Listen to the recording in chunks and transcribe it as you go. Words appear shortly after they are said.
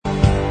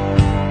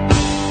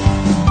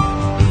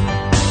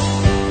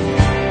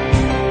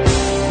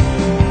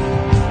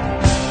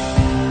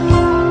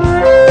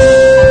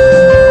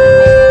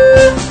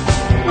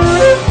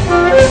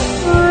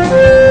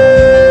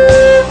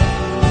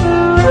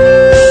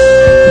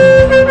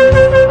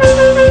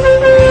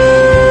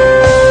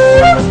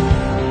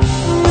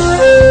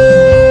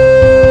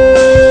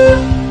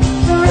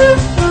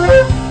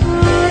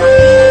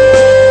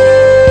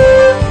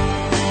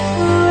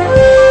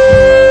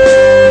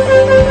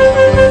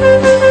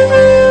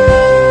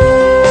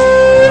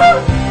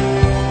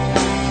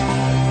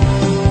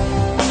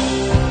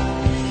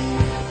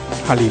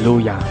哈利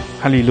路亚，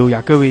哈利路亚！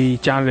各位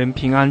家人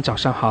平安，早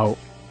上好。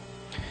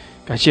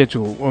感谢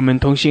主，我们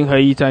同心合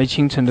意在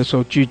清晨的时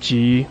候聚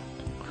集，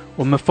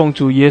我们奉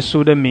主耶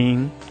稣的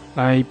名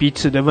来彼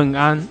此的问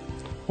安。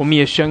我们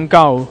也宣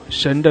告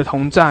神的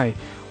同在，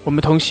我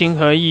们同心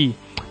合意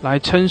来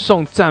称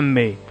颂赞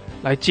美，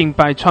来敬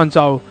拜创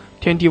造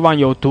天地万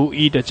有独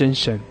一的真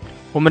神。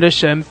我们的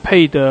神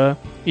配得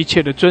一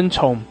切的尊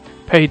崇，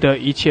配得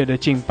一切的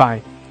敬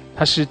拜。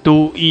他是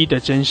独一的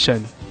真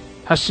神，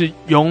他是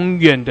永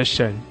远的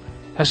神，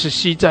他是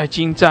昔在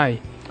今在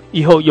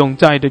以后永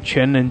在的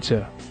全能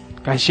者。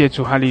感谢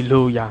主，哈利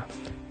路亚！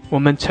我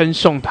们称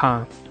颂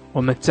他，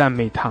我们赞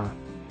美他。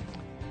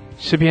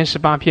诗篇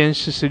18篇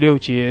46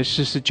节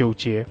49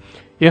节，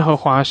耶和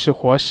华是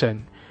活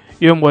神，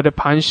愿我的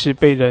磐石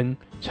被人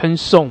称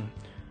颂，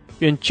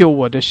愿救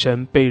我的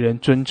神被人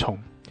尊崇。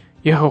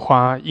耶和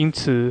华，因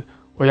此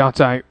我要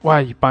在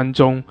外邦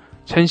中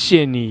称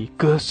谢你，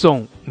歌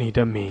颂你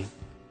的名。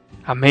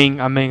阿们，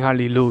阿们，哈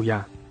利路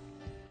亚！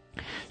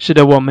是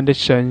的，我们的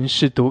神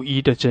是独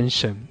一的真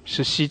神，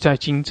是昔在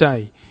今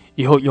在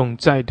以后永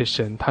在的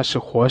神，他是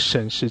活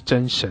神，是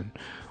真神。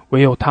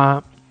唯有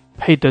他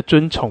配得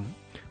尊崇，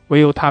唯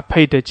有他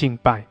配得敬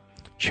拜，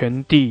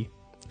全地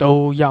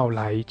都要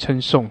来称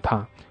颂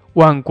他，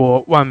万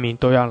国万民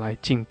都要来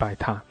敬拜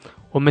他。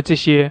我们这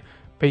些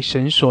被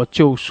神所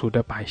救赎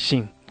的百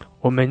姓，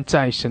我们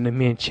在神的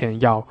面前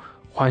要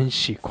欢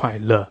喜快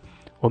乐，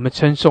我们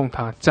称颂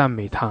他，赞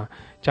美他，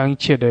将一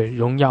切的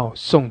荣耀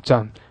颂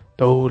赞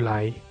都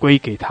来归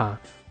给他，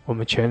我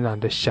们全然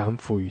的降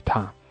服于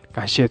他。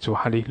感谢主，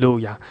哈利路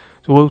亚！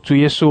主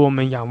耶稣，我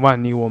们仰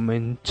望你，我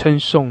们称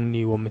颂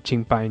你，我们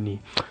敬拜你。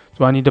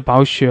主啊，你的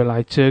宝血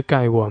来遮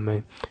盖我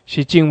们，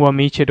洗净我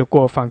们一切的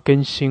过犯，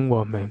更新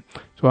我们。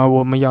主啊，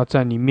我们要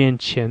在你面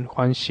前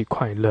欢喜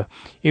快乐，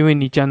因为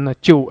你将那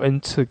救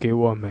恩赐给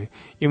我们，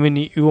因为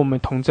你与我们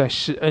同在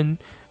施恩，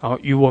然后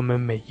与我们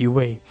每一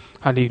位。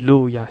哈利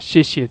路亚！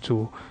谢谢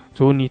主，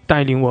主你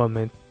带领我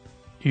们，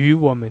与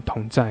我们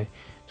同在。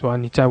主啊，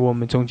你在我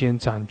们中间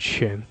掌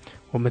权，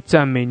我们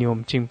赞美你，我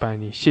们敬拜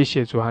你。谢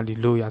谢主，哈利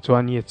路亚！主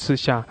啊，你也赐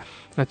下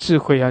那智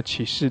慧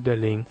启示的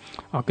灵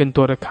更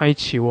多的开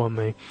启我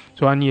们。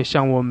主啊，你也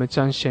向我们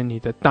彰显你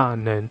的大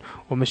能，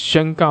我们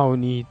宣告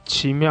你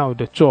奇妙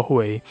的作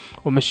为，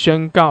我们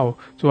宣告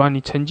主啊，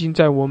你曾经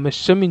在我们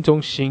生命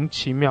中行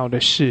奇妙的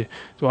事。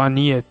主啊，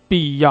你也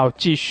必要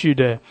继续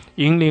的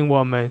引领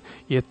我们，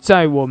也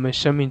在我们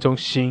生命中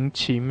行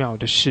奇妙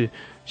的事。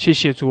谢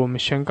谢主，我们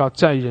宣告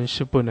在人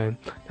是不能，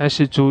但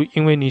是主，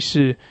因为你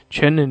是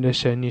全能的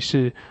神，你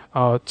是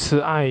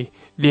慈爱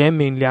怜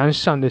悯良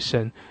善的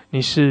神，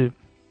你是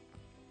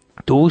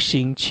独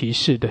行其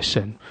事的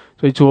神。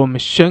所以主，我们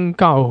宣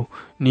告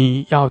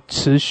你要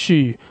持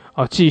续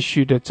继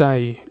续的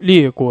在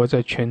列国，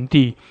在全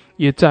地，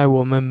也在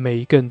我们每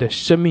一个人的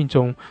生命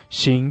中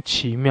行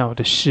奇妙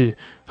的事。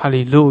哈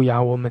利路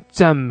亚！我们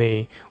赞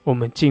美，我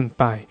们敬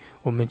拜，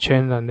我们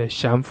全然的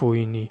降服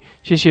于你。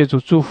谢谢主，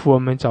祝福我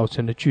们早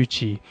晨的聚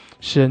集，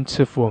施恩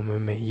赐福我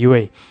们每一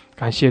位。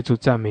感谢主，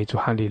赞美主，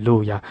哈利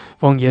路亚！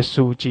奉耶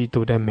稣基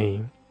督的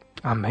名，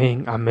阿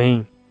们，阿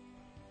们，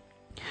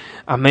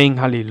阿们，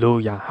哈利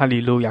路亚，哈利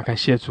路亚！感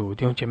谢主，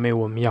弟兄姐妹，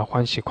我们要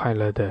欢喜快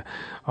乐的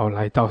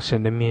来到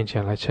神的面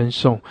前来称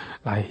颂，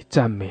来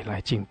赞美，来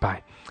敬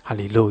拜。哈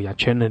利路亚！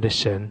全能的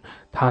神，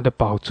他的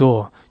宝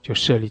座就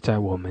设立在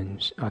我们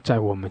在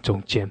我们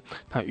中间，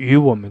他与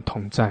我们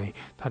同在，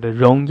他的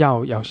荣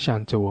耀要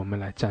向着我们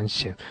来彰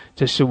显。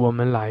这是我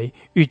们来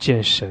遇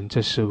见神，这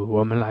是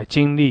我们来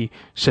经历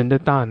神的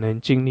大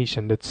能，经历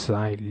神的慈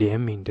爱怜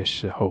悯的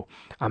时候。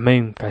阿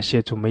们！感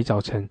谢主，每早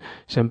晨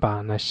神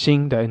把那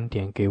新的恩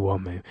典给我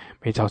们，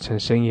每早晨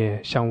神也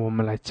向我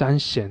们来彰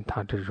显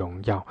他的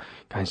荣耀。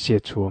感谢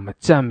主，我们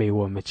赞美，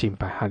我们敬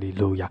拜。哈利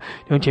路亚！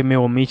弟兄姐妹，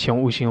我们一起用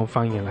悟性用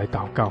方言来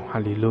祷告。哈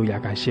利路亚！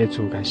感谢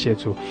主，感谢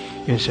主，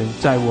愿神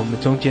在我们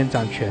中间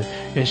掌权，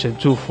愿神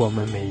祝福我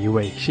们每一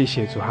位。谢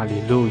谢主，哈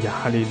利路亚，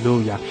哈利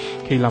路亚。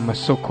弟兄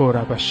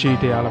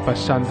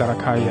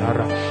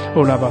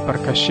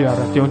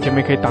姐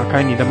妹可以打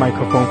开你的麦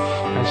克风，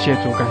感谢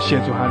主，感谢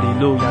主，哈利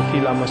路亚。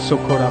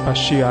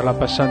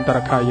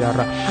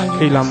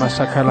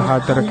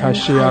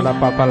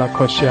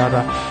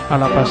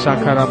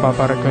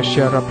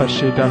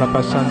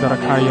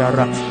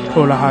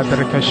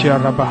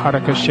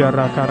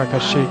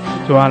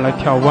主啊，来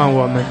眺望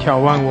我们，眺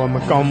望我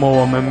们，高摩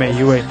我们每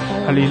一位。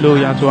哈利路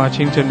亚！主啊，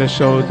清晨的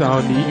时候，然后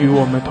你与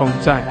我们同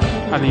在。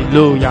哈利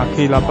路亚！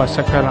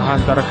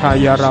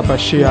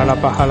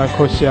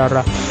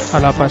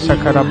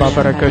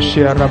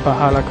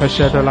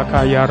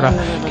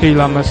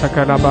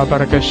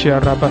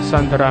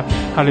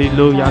哈利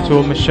路亚！主，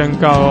我们宣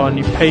告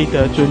你配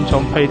得尊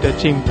崇，配得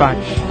敬拜。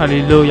哈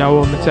利路亚！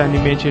我们在你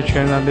面前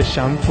全然的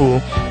降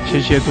服。谢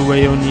谢主，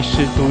唯有你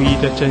是独一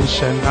的真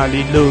神。哈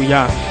利路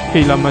亚！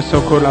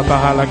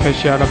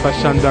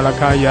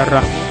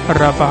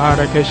拉巴哈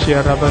拉克西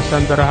拉巴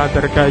桑德拉哈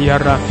德卡亚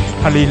拉，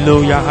哈利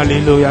路亚，哈利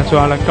路亚！主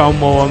啊，来高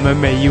摩我们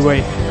每一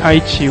位，开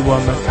启我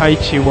们，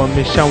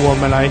向我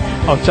们来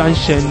彰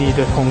显你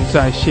的同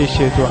在。谢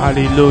谢主，哈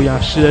利路亚！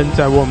施恩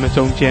在我们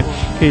中间。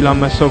希拉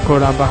玛索科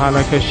拉巴哈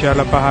拉克西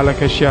拉巴哈拉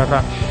克西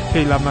拉，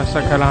希拉玛萨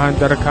卡拉汉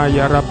德拉卡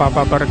亚拉巴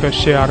巴巴拉克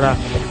西拉，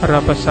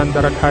拉巴桑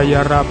德拉卡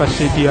亚拉巴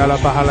西迪阿拉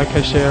巴哈拉克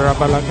西拉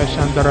巴拉克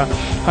桑德拉，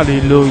哈利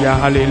路亚，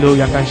哈利路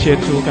亚！感谢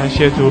主，感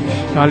谢主，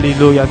哈利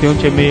路亚！弟兄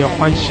姐妹有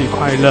欢喜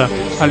快乐，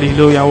哈利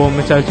路亚！我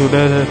们在主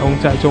的同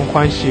在中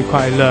欢喜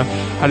快乐，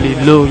哈利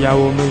路亚！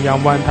我们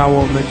仰望他，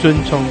我们尊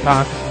崇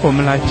他，我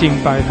们来敬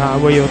拜他，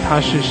唯有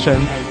他是神，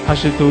他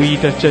是独一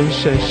的真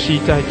神，昔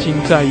在今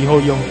在以后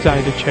永在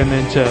的全能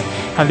者，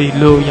哈利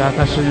路亚！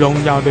他是荣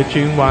耀的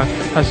君王，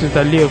他是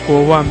在列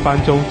国万邦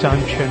中掌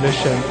权的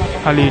神，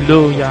哈利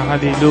路亚，哈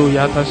利路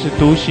亚！他是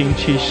独行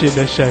其事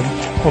的神，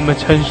我们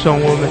称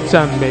颂，我们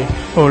赞美。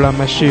欧拉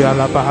玛西亚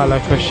拉巴哈拉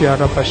克西亚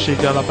拉巴西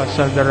加拉巴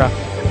桑德拉。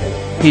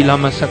伊拉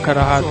玛萨卡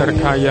拉哈德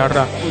卡亚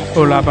拉，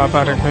欧拉巴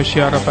巴拉克西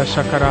亚拉巴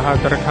萨卡拉哈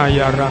德卡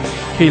亚拉，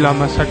伊拉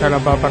玛萨卡拉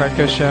巴巴拉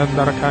克西亚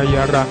德卡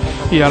亚拉，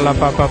伊拉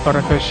巴巴巴拉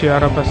克西亚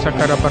拉巴萨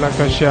卡拉巴拉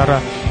克西亚拉，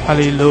哈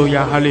利路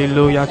亚，哈利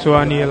路亚！主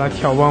啊，你也来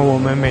眺望我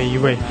们每一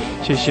位，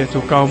谢谢主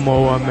高摩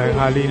我们，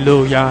哈利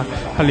路亚，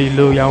哈利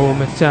路亚！我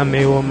们赞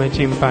美，我们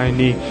敬拜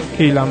你。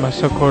伊拉玛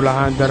萨卡拉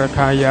哈德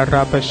卡亚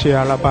拉巴西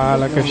亚拉巴哈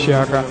拉克西亚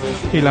拉，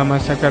伊拉玛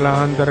萨卡拉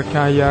哈德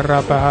卡亚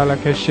拉巴哈拉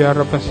克西亚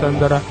拉巴桑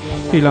德拉，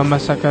伊拉玛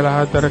萨卡拉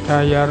哈德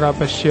卡亚拉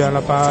巴西亚拉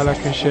巴哈拉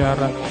克西亚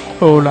拉，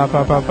欧拉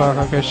巴巴巴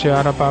拉克西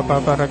亚拉巴巴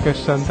巴拉克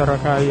桑德拉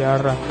卡亚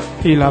拉，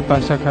伊拉巴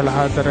萨卡拉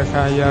哈德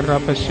卡亚拉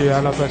巴西亚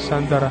拉巴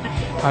桑德拉，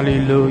哈利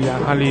路亚，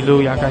哈利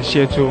路亚！感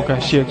谢主，感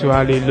谢主，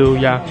哈利路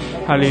亚，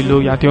哈利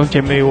路亚！弟兄姐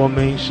妹，我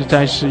们实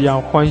在是要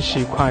欢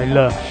喜快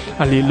乐，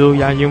哈利路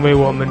亚！因为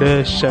我们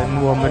的神，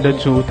我们的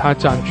主，他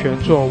掌权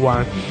作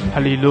王，哈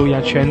利路亚！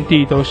全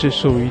地都是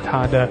属于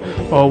他的，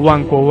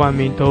万国万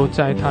民都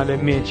在他的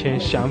面前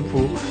降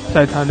服，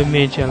在他的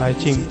面前来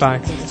敬拜，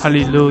哈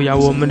利路亚！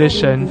我们的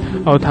神，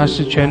他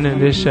是全能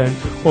的神，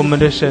我们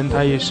的神，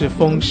他也是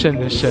丰盛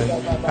的神，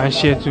感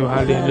谢主，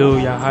哈利路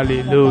亚，哈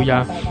利路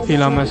亚！伊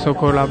拉玛索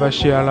科拉巴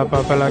西亚拉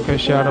巴巴拉克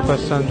西亚拉巴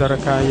桑德拉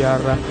卡亚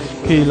拉，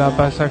伊拉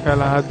巴萨卡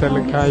拉哈德拉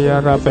卡亚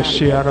拉巴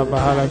西亚拉巴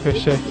哈拉克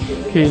西，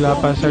伊拉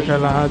巴萨卡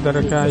拉哈德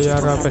拉卡亚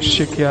拉巴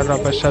西基亚拉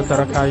巴萨德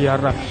拉卡亚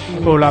拉，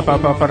欧拉巴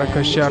巴巴拉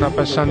克西亚拉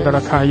巴桑德拉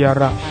卡亚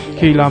拉，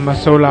伊拉玛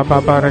索拉巴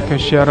巴拉克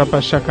西亚拉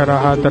巴萨卡拉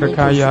哈德拉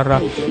卡亚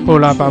拉，欧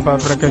拉巴巴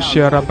巴拉克西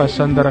亚拉巴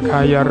桑德拉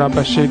卡亚拉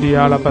巴西迪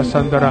亚拉巴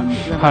桑德拉，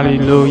哈利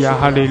路亚，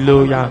哈利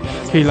路亚！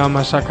伊拉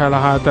玛萨卡拉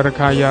哈德拉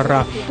卡亚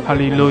拉，哈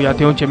利路亚！弟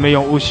兄姐妹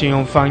用悟性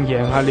用方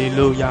言，哈利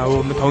路亚！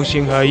我们同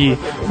心合意，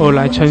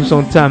来称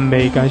颂赞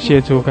美，感谢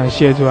主，感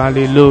谢主，哈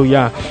利路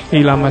亚！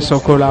伊拉玛索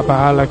库拉巴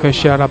哈拉克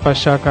西亚拉巴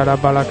萨卡拉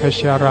巴拉克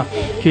西亚拉，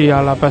伊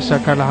亚拉巴萨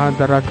卡拉哈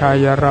德拉卡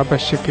亚拉巴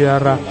西基亚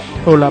拉，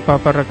欧拉巴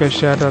巴拉克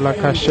西亚拉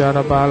卡西亚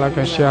拉巴哈拉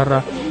克西亚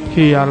拉，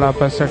伊亚拉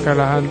巴萨卡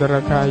拉哈德拉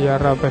卡亚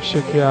拉巴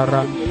西基亚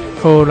拉。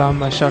Ola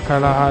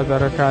masakala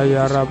hadar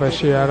kaya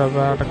rabashiyara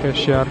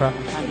barakashiyara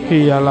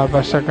Hiyala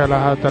basakala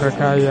hadar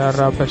kaya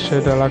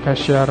rabashidala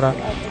kashiyara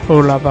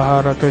Ola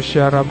bahara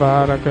kashiyara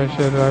bahara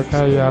kashiyara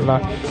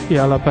kayala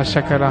Hiyala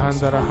basakala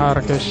hadar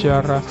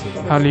harakashiyara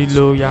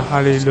Hallelujah,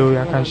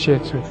 Hallelujah, 感谢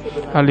主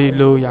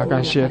Hallelujah,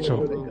 感谢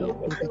主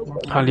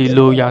哈利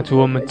路亚，主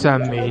我们赞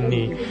美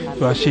你，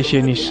主啊，谢谢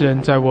你施恩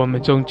在我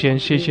们中间，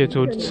谢谢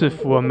主赐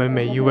福我们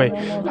每一位，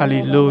哈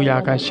利路亚，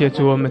感谢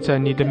主我们在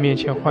你的面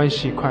前欢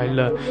喜快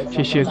乐，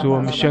谢谢主我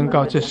们宣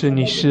告这是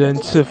你施恩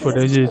赐福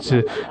的日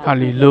子，哈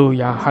利路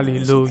亚，哈利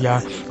路亚，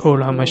欧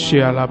拉玛西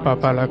亚拉巴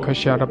巴拉克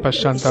西亚拉巴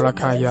山达拉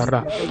卡亚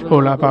拉，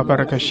欧拉巴巴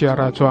拉克西亚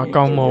拉，主啊，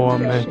高摩我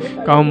们，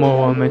高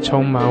摩我们，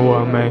充满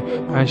我们，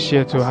感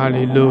谢主，哈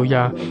利路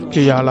亚，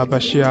基亚拉巴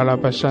西亚拉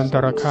巴山达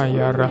拉卡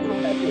亚拉。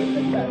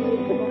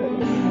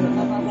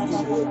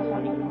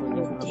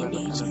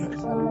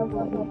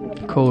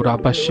Kora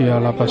Bashia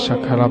la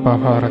Basakara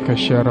Bahara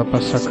Kashara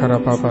Basakara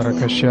Babara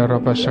Kashara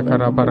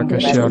Basakara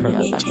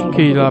Barakashara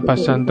Kila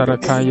Basandara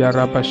Kaya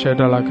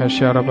Rabashada la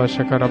Kashara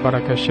Basakara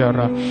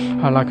Barakashara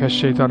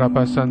Halakashita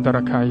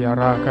Basandara Kaya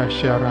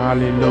Rakashara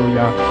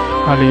Hallelujah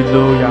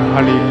Hallelujah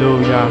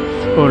Hallelujah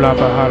Ola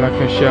Bahala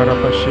Kashara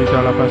Bashida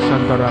la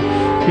Basandara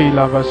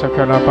Kila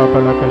Basakara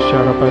Babala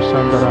Kashara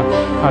Basandara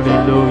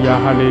Hallelujah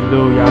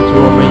Hallelujah 主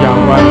我们仰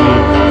望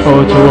你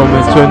主我们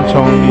尊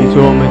崇你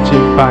主我们敬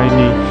拜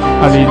你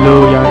哈利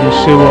路亚，你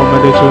是我们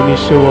的主，你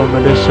是我们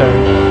的神，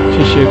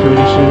谢谢主，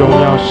你是荣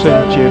耀圣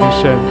洁的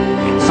神。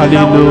哈利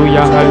路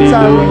亚，哈利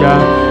路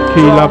亚，基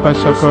拉巴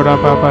萨克拉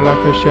巴巴拉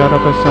克西亚拉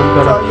巴桑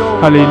德拉，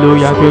哈利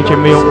路亚，弟兄姐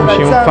妹用无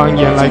形用方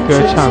言来歌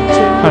唱。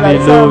哈利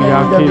路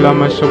亚，基拉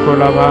玛苏克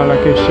拉巴拉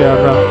克西亚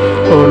拉，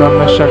欧拉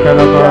玛萨克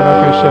拉巴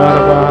拉克西亚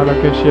拉巴拉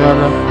克西亚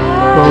拉，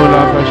欧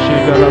拉巴西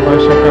德拉巴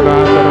萨克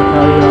拉德拉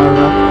卡亚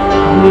拉。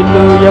哈利路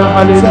亚，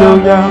哈利路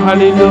亚，哈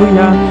利路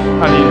亚，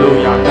哈利路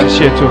亚！感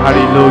谢主，哈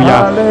利路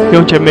亚！弟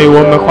兄姐妹，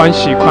我们欢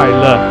喜快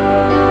乐，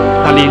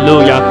哈利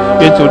路亚！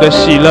愿主的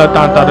喜乐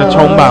大大的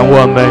充满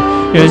我们，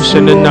愿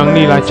神的能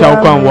力来浇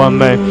灌我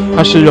们。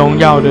他是荣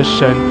耀的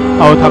神，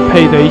他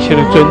配得一切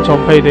的尊崇，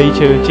配得一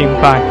切的敬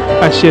拜。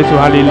感谢主，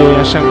哈利路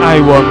亚！神爱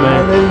我们，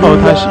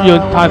他是用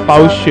他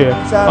宝血，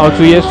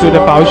主耶稣的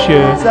宝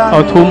血，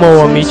涂抹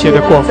我们一切的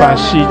过犯，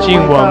洗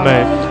净我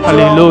们。哈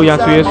利路亚！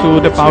主耶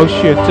稣的宝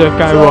血遮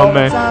盖我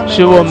们，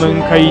使我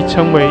们可以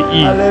称为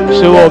义，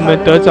使我们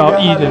得着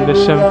义人的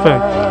身份。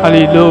哈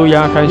利路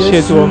亚！感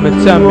谢主，我们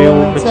赞美，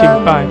我们敬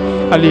拜。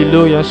哈利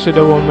路亚！是的，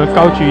我们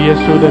高举耶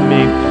稣的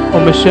名，我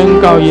们宣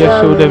告耶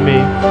稣的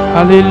名。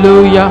哈利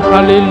路亚！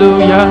哈利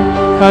路亚！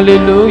哈利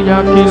路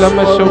亚！哈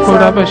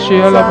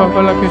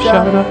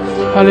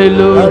利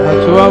路亚！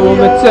主啊，我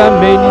们赞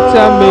美你，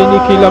赞美你！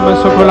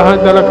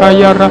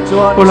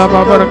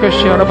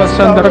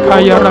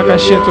感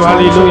谢主，哈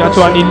利路亚！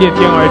主啊，你裂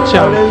天而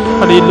降，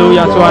哈利路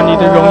亚！主啊，你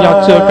的荣耀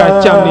遮盖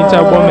降临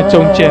在我们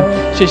中间。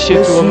谢谢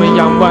主，我们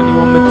仰望你，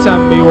我们赞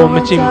美，我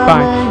们敬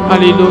拜。哈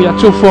利路亚！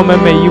祝福我们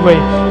每一位。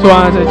主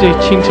啊，在这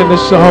清晨的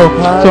时候，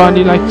主啊，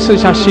你来赐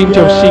下新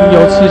酒、新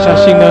油，赐下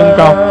新的恩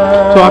膏。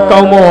主啊，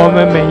膏抹我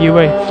们每一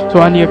位。主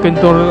啊，你也更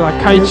多的来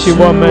开启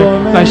我们，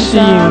来吸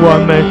引我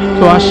们。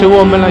主啊，使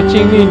我们来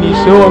经历你，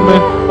使我们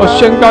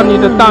宣告你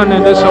的大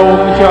能的时候，我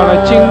们就要来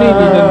经历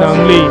你的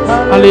能力。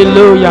哈利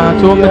路亚！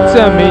主，我们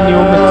赞美你，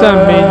我们赞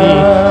美你。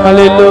哈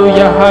利路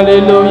亚，哈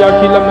利路亚！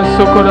基拉曼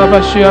苏库拉巴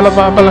西阿拉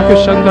巴巴拉克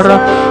山德拉，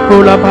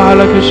乌拉巴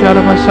拉克西阿拉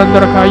巴山德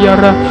拉卡亚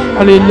拉。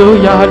哈利路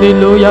亚，哈利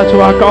路亚！主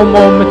啊，膏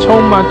抹我们，充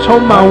满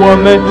我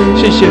们。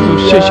谢谢主，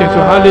谢谢主！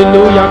哈利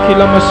路亚！基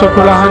拉曼苏库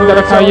拉汉德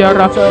拉卡亚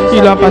拉，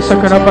伊拉巴萨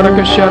克拉巴拉克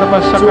西阿拉巴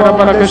萨克拉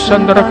巴拉克山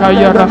德拉卡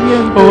亚拉，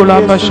乌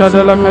拉巴沙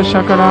德拉卡沙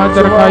克拉汉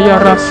德拉卡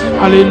亚拉。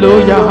哈利路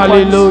亚，哈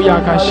利路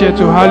亚！感谢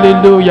主，哈利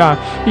路亚！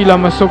伊拉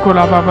曼苏库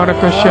拉巴巴拉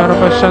克西阿拉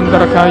巴山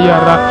德拉卡亚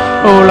拉，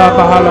乌拉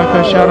巴哈拉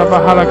克西阿拉巴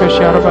哈拉克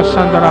西阿拉巴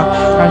山德拉。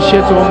感谢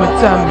主，我们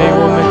赞美，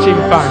我们敬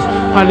拜。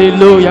哈利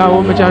路亚！我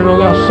们将荣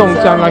耀颂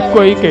赞来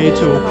归给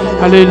主。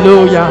哈利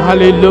路亚，哈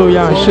利路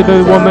亚！是的，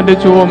我们的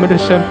主，我们的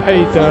神配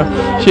得。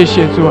谢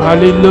谢主，哈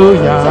利路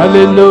亚，哈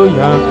利路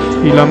亚！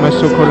伊拉玛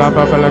苏库拉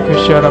巴巴拉克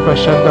西阿拉巴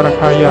山德拉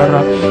卡亚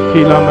拉，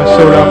伊拉玛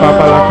苏拉巴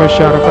巴拉克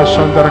西阿拉巴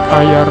山德拉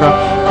卡亚拉。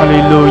哈利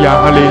路亚，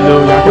哈利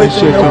路亚！感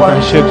谢主，感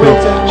谢主，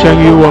神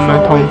与我们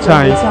同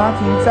在。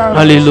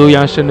哈利路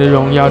亚！神的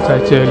荣耀在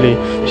这里。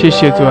谢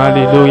谢主，哈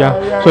利路亚！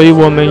所以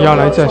我们要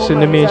来在神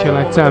的面前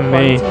来赞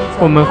美，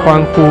我们欢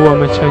呼，我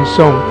们称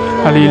颂。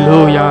哈利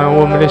路亚！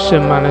我们的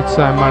神满了慈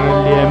爱，满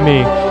了怜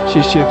悯。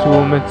谢谢主，我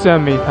们赞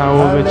美他，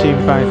我们敬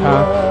拜他。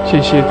谢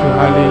谢主，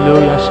哈利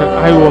路亚！神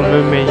爱我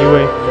们每一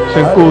位，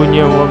神顾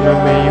念我们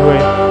每一位。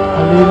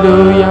哈利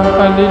路亚，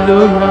哈利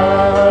路亚，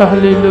哈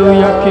利路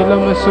亚！基拉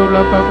玛苏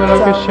拉巴巴拉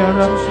克夏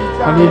拉，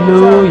哈利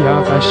路亚！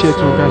感谢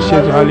主，感谢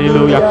主，哈利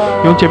路亚！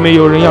有姐妹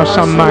有人要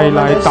上麦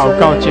来祷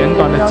告简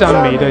短的赞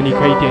美的，你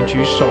可以点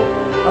举手。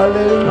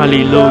哈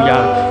利路亚！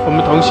我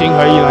们同心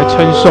合意来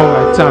称颂，来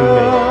赞美。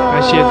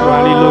感谢主，哈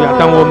利路亚！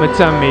当我们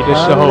赞美的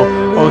时候，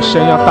神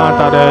要大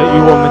大的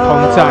与我们同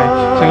在，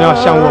神要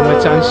向我们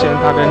彰显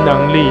他的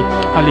能力。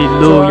哈利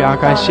路亚！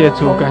感谢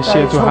主，感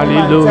谢主，哈利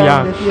路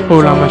亚！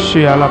乌拉玛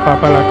西亚拉巴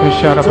巴拉克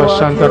西亚拉巴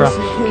山德拉，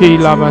基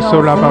拉玛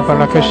苏拉巴巴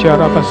拉克西亚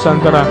拉巴山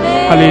德拉。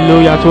哈利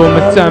路亚！主，我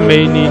们赞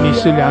美你，你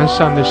是良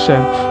善的神；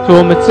主，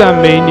我们赞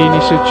美你，你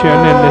是全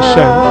能的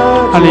神。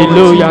哈利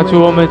路亚！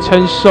主，我们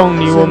称颂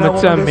你，我们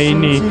赞美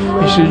你，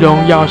你是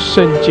荣耀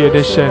圣洁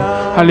的神。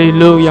哈利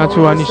路亚！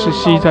主啊，你是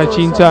昔在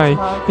今在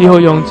以后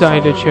永在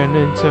的全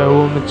能者，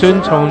我们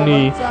尊崇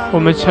你，我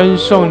们称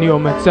颂你，我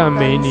们赞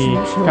美你。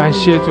感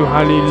谢主，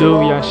哈利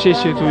路亚！谢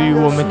谢主与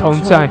我们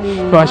同在，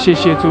主啊，谢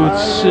谢主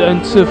施恩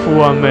赐福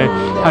我们。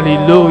哈利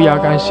路亚！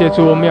感谢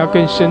主，我们要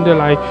更深的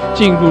来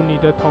进入你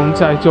的同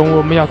在中，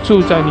我们要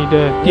住在你的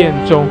殿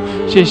中。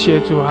谢谢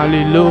主，哈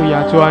利路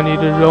亚！主啊，你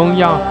的荣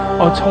耀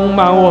充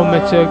满我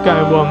们，遮盖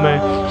我们。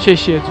谢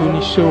谢主，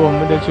你是我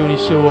们的主，你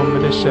是我们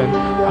的神。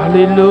哈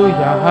利路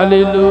亚，哈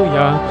利路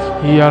亚！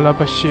伊亚拉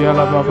巴西亚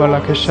拉巴巴拉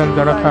克山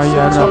德拉卡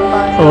亚拉，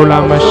欧拉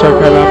玛沙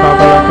卡拉巴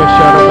巴拉克西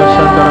亚拉巴山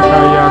德拉卡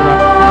亚拉，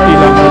伊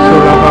拉玛苏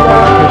拉巴巴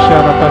拉克西亚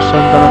拉巴山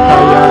德拉卡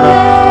亚拉。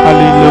哈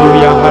利路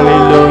亚，哈利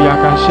路亚！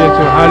感谢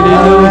主，哈利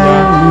路亚，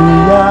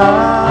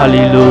哈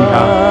利路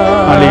亚，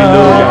哈利路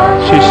亚！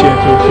谢谢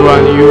主，主啊，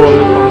你与我们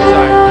同在。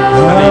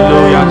哈利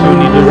路亚！主，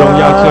你的荣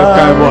耀遮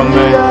盖我们。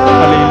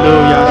哈利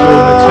路亚！主，我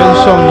们称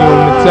颂你，我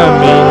们赞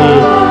美你。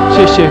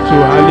谢谢主，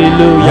哈利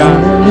路亚！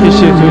谢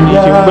谢主，你已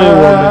经为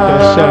我们得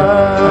胜。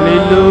哈利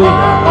路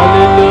亚，哈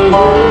利路亚！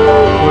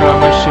乌拉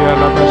玛西亚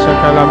拉巴沙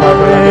卡拉巴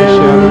巴拉克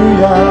西亚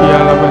拉，伊亚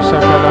拉巴沙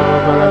卡拉巴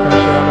巴拉克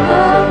西亚拉巴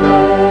萨拉，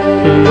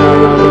伊亚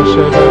拉巴沙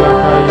德拉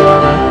卡亚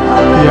拉，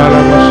伊亚拉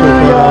巴苏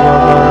卡拉巴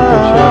巴拉克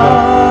西亚拉。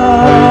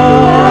哈利路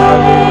亚，哈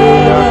利路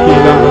亚！伊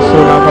拉巴苏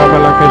拉巴巴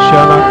拉克西亚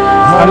拉。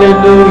哈利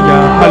路亚，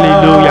哈利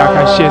路亚！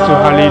感谢主，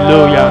哈利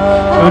路亚！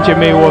弟兄姐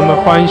妹，我们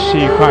欢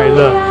喜快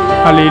乐。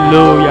哈利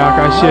路亚，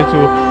感谢主，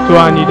主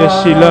啊，你的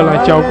喜乐来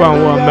浇灌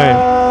我们。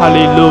哈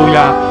利路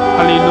亚，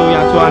哈利路亚，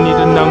主啊，你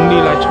的能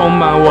力来充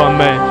满我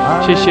们。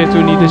谢谢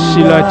主，你的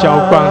喜乐浇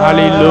灌。哈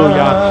利路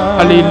亚，哈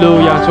哈利路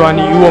亚！主啊，你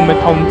与我们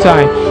同在，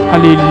哈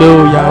利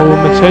路亚！我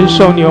们称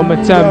颂你，我们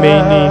赞美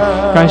你，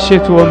感谢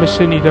主，我们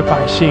是你的百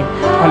姓，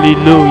哈利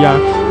路亚！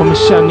我们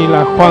向你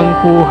来欢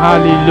呼，哈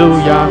利路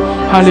亚，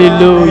哈利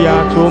路亚！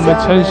主，我们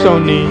称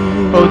颂你，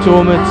主，我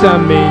们赞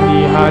美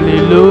你，哈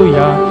利路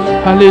亚，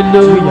哈利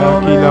路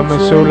亚！基拉玛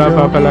苏拉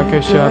巴巴拉克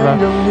夏拉，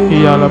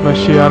伊亚拉巴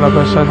西亚拉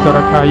巴山德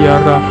拉卡亚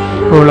拉，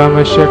乌拉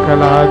玛谢卡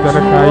拉德拉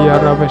卡亚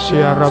拉巴西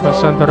亚拉巴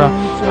山德拉，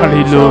哈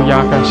利路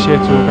亚！感谢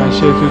主，感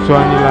谢主，主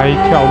啊，你来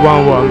眺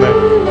望我们，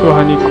主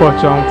啊，你扩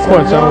张我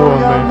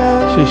们，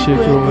谢谢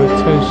主，我们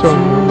称颂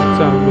你，我们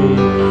赞美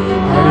你，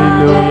哈利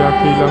路亚！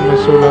基拉玛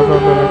苏拉巴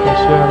巴拉克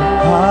夏拉，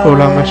乌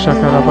拉玛谢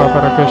卡拉巴巴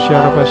拉克夏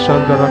拉巴山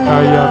德拉卡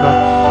亚拉，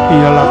伊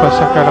亚拉巴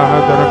萨卡拉哈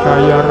德拉卡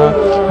亚拉，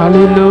哈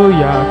利路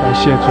亚！感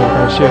谢主，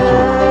感谢主，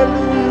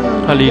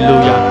哈利路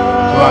亚！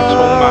主啊，充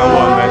满我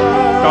们，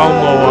高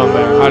摩我们，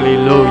哈利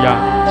路亚！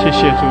谢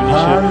谢主，你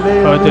是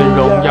何等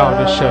荣耀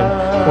的神，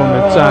我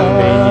们赞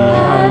美你，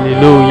哈利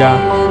路亚！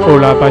欧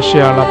拉巴西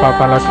亚拉巴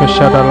巴拉克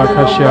夏达拉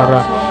卡西亚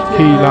拉，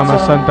希拉玛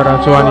桑德拉，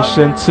主啊，你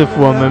神赐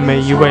福我们每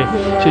一位，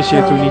谢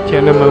谢主，你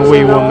天的门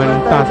为我们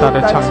大大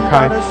的敞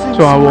开，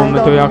主啊，我们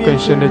都要更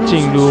深的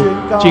进入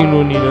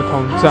你的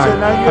同在，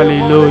哈利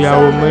路亚！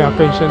我们要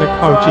更深的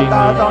靠近你，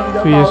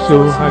主耶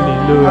稣，哈利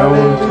路亚！我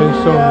们称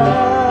颂你，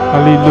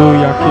哈利路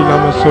亚！希拉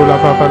玛苏拉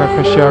巴巴拉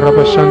克西亚拉巴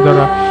桑德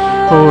拉。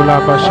哦，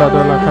拉巴沙德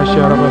拉卡西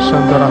亚拉巴山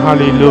德拉，哈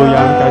利路亚！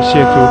感谢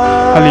主，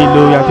哈利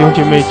路亚！弟兄姐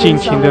妹尽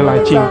情的来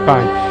敬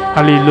拜，哈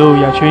利路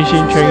亚！全心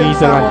全意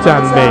的来赞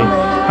美，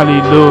哈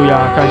利路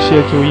亚！感谢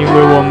主，因为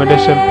我们的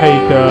神配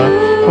得，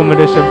我们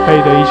的神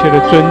配得一切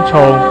的尊崇，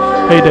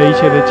配得一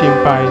切的敬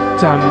拜、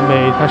赞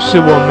美。他是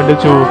我们的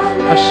主，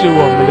他是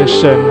我们的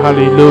神，哈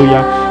利路亚！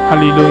哈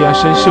利路亚！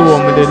神是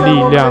我们的力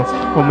量，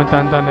我们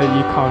单单的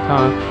依靠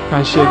他。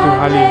感谢主，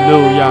哈利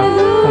路亚！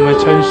我们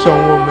称颂，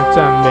我们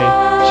赞美。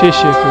谢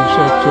谢主，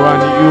主啊，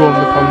你与我们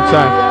同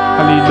在，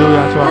哈利路亚！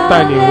主啊，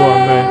带领我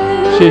们，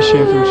谢谢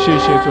主，谢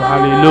谢主，哈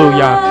利路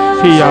亚！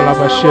希亚拉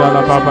巴西亚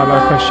拉巴巴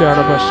拉克西亚拉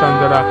巴山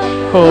德拉，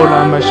哦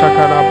拉玛沙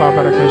卡拉巴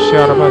巴拉克西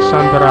亚拉巴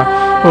山德拉，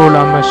哦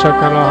拉玛沙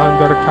卡拉汉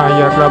德拉卡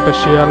亚拉巴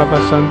西亚拉巴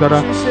山德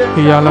拉，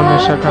希亚拉玛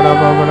沙卡拉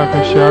巴巴拉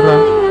克西亚拉，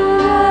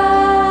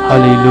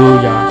哈利路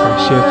亚！感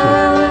谢主，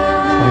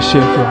感谢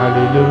主，哈利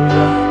路亚！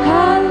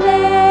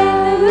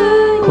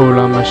哦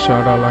拉玛沙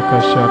拉拉克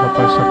西亚拉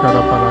巴沙卡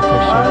拉巴拉克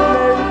西亚。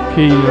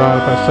希拉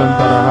巴森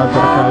达拉哈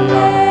德卡亚，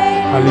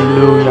哈利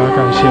路亚！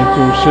感谢主，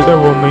使得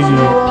我们与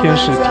天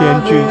使天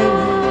君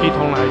一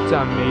同来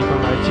赞美，一同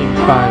来敬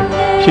拜。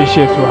谢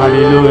谢主，哈利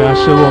路亚！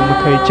使我们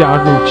可以加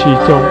入其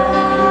中，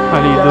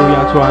哈利路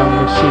亚！主啊，我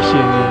们谢谢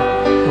你，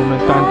我们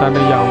单单的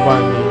仰望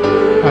你，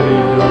哈利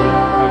路亚，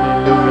哈利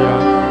路亚！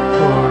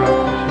哦拉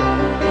巴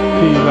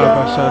西，希拉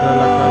巴沙德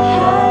拉卡西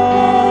亚，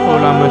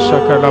哦拉玛沙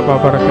卡拉巴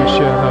巴拉卡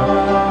西亚，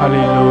哈利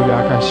路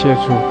亚！感谢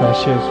主，感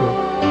谢主。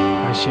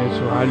感谢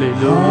主，哈利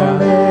路亚，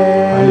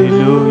哈利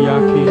路亚，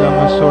基拉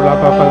玛苏拉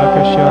巴巴拉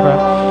克西亚拉，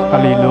哈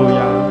利路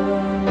亚。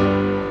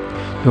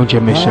用姐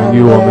妹神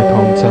与我们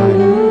同在，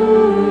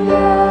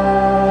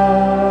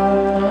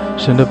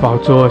神的宝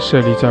座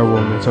设立在我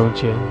们中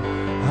间。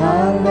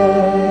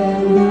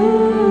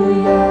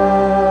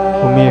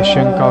我们也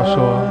宣告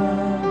说，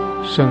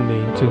圣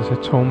灵正在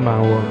充满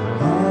我们。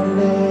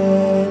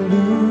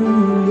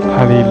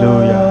哈利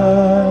路亚，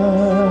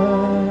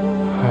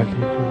哈利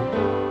路亚。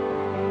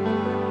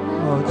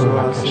主啊，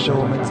是的，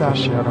我们赞美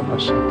你。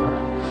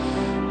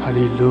哈利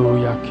路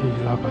亚，基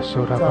拉巴苏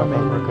拉巴巴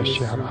拉克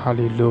西亚拉，哈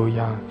利路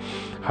亚，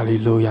哈利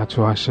路亚！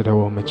主啊，是的，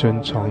我们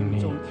尊崇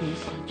你。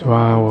主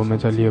啊，我们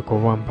在列国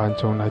万邦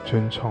中来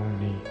尊崇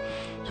你。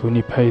主，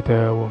你配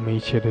得我们一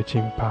切的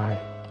敬拜。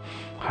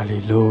哈利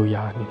路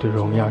亚！你的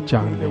荣耀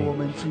降临，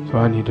主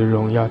啊，你的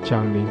荣耀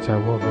降临在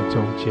我们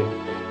中间。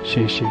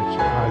谢谢主，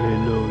哈利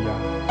路亚，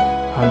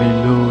哈利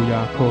路亚！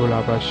库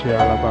拉巴西亚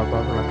拉巴巴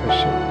拉克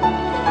西。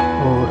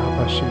哦，拉巴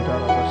西达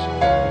拉巴西，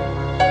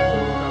哦，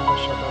拉巴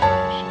西达拉巴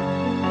西，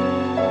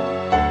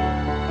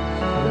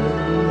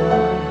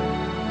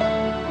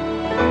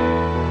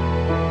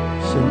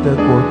神的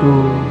国度，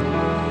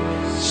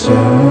神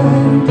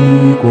的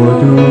国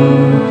度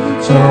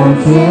从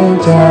天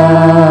降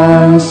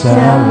下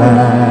来，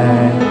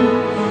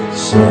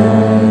神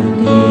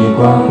的光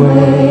辉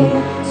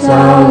照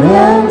亮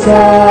在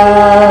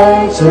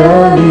这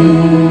里，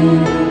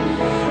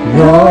荣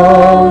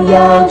耀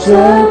珍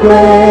贵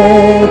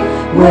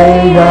围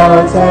绕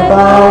在宝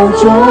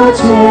座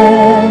前，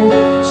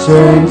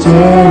圣洁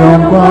荣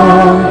光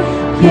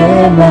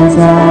遍满在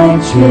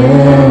全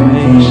地。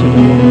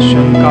宣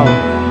告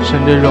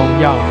神的荣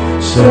耀，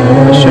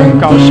宣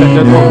告神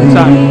的同在。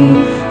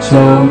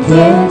从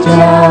天降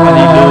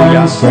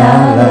下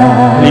来，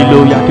哈利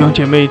路亚！弟兄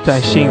姐妹，在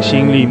信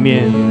心里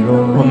面，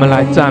我们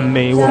来赞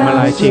美，我们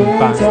来敬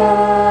拜。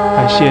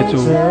感谢主！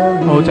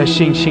哦，在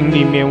信心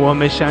里面，我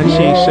们相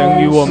信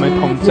神与我们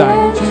同在，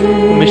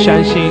我们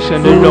相信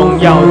神的荣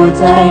耀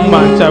充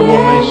满在我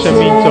们生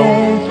命中。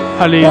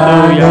哈利路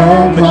亚！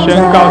我们宣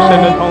告神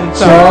的同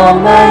在。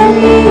感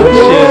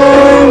谢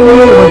主！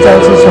我再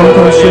次从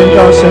头宣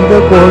告神的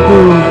国度，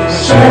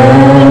神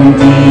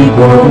的国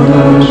度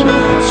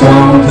从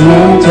天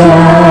降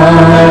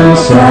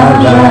下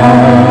来，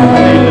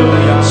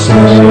神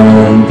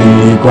的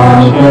光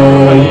辉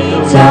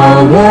照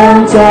亮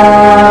在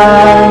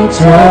这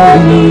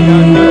里。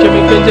姐妹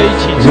跟着一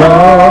起唱，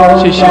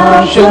谢谢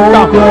宣告，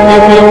也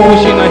可以用复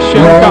兴来宣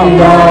告，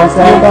用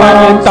方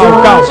言祷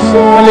告。哈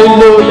利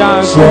路亚，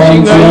同心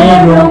合一，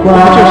我们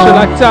就是来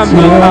赞美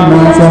他，我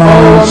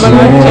们来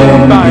敬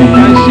拜，感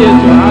谢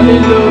主，哈利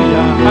路亚，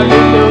哈利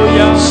路亚。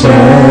神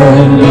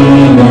的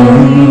能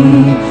力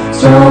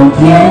从天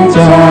降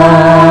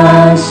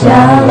下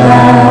来，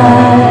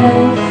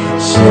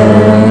神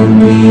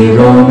的荣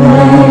美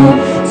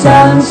彰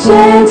显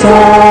在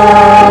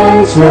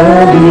这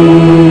里，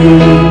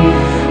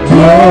天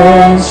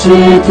使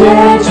天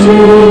君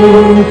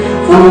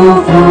匍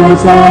匐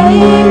在你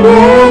面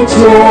前，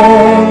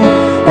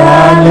大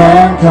能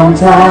同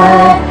在，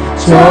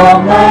充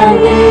满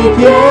你天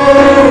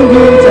宇，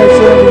在这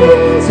里，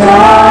在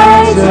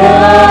这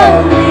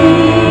里，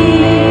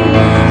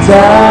在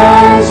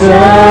这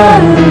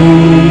里，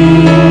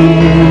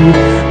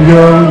荣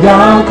耀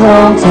同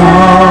在，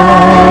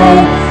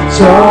充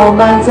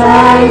满在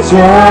这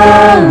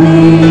里，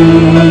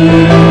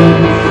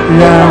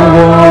让我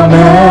们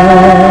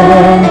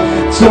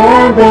谦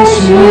卑寻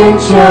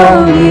求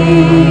你，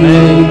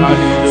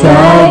在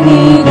你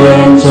殿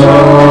中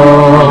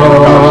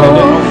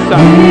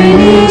与你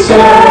相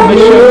遇，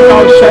宣告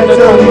神的同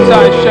在，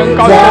宣告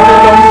神的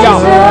荣耀。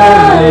哈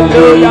利路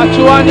亚，主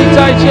啊，你在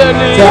这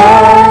里。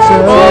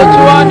主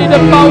啊，你的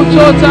宝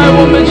座在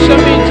我们生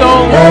命中。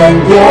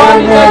主啊，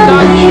你的掌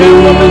权，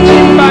我们敬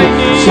拜你。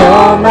哈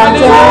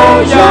利路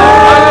亚，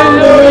哈利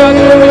路亚，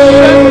我们宣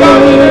告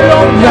你的荣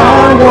耀，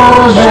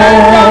宣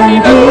告你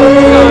的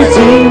同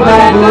在。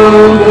哈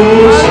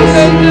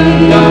利路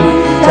亚，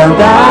长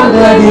大的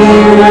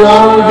荣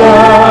耀，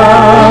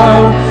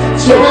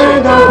全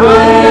都归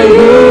于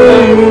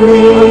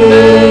你。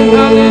哈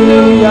利路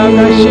亚，感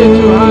谢主，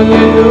哈利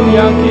路亚，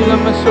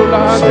感谢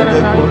主，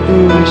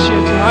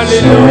哈利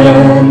路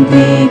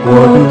亚，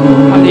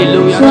哈利路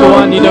亚，主啊，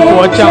你的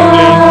国降临，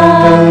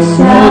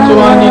主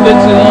啊，你的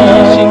旨意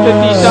行在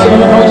地上，如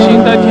同行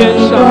在天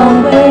上。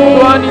主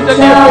啊，你的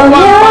烈火万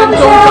般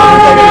中掌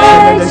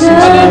权，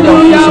哈利路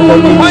亚，我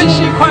们欢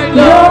喜快乐，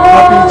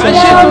感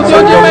谢主，弟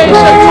兄姐妹，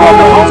神与我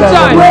们同在，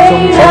我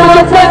们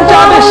就更加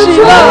的喜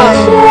乐。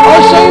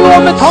神与我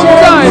们同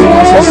在，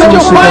我们就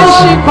欢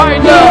喜快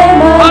乐。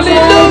哈利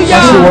路亚，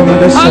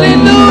哈利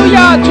路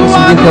亚，主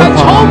啊，你来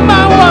充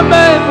满我们，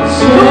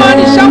主啊，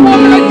你向我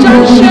们来彰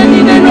显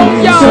你的荣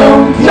耀，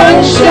彰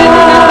显你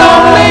的能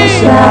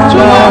力。主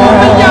啊，我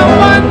们仰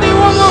望你，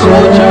我们呼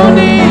求你。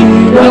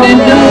哈利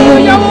路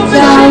亚，我们信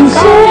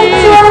靠你。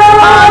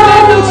哈利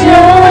路亚，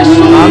我们属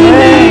于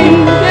你，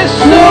耶稣，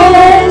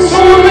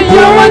我们仰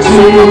望你，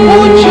我们呼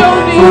求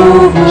你。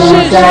谢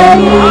谢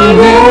你，哈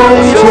利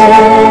路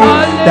亚。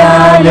大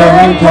能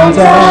同在，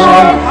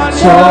充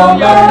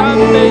满你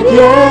天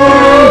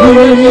宇，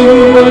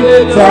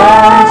在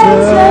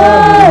这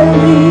里，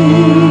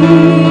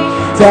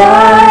在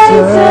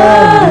这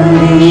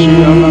里，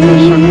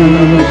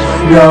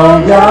荣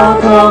耀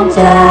同在，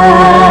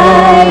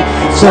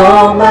充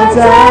满在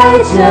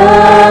这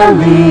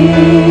里，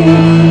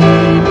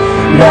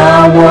让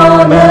我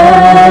们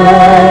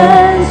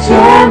谦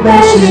卑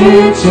寻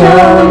求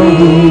你，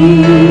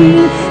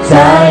在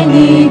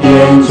你殿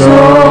中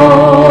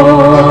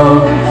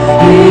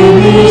与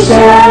你相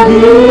遇，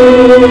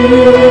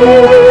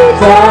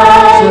在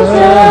这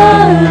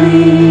里，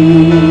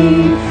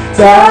在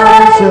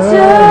这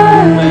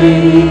里，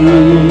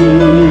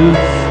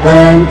恩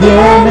典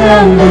能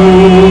力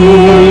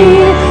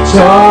充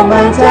满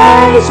在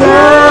这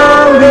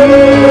里，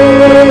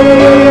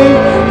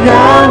让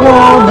我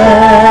们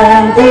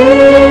的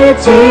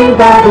敬拜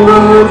不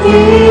停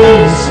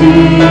息，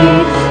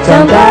长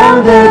大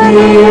的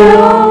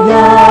荣耀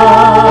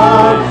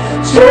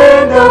全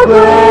都归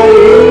于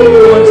你。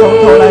我们从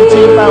头来敬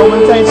拜，我们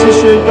再次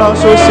宣告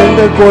说神的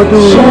国度，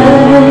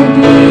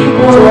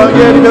主啊，愿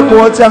你的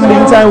国降临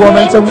在我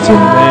们中间。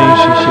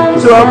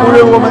主啊，不论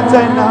我们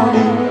在哪里，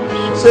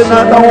神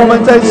啊，当我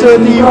们在这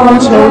地呼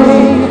求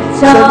你，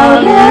神啊，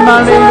你以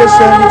马内的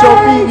神，你就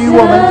必与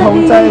我们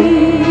同在，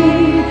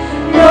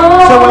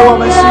成为我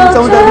们心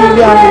中的力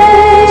量，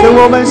成为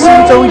我们心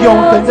中永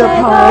恒的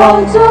盼望。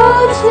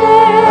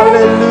哈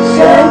利路亚，圣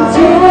洁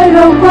荣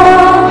光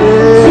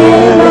结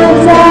满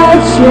在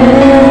全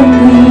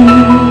地，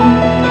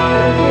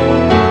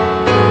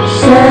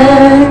神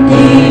的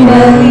能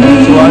力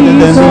主啊，你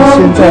的能力现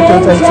在就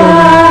在这里，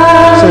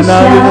神啊，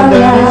你的能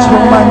力充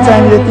满在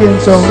你的殿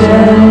中。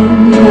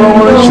主啊，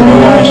我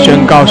们宣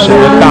告神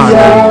的大能，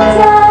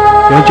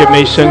弟兄姐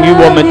妹，神与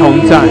我们同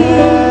在，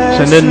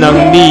神的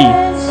能力，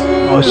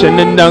神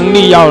的能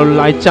力要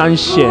来彰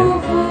显。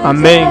阿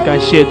们，感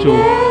谢主，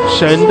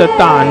神的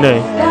大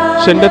能，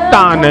神的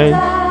大能，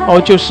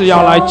就是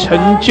要来成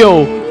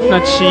就那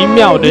奇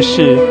妙的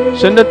事。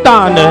神的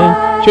大能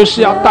就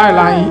是要带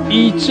来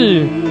医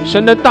治，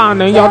神的大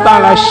能要带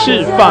来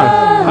释放。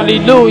哈利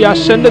路亚！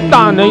神的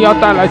大能要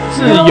带来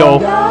自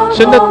由，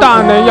神的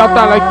大能要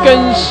带来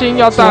更新，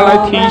要带来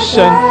提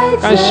升。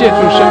感谢主，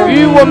神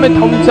与我们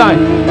同在，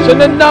神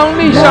的能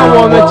力向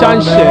我们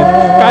彰显。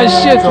感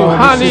谢主，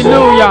哈利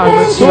路亚！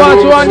主啊，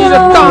主啊，你的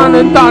大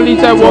能大力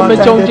在我们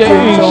中间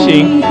运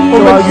行。我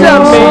们赞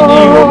美你，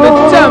我们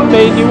赞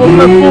美你，我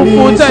们匍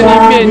匐在你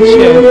面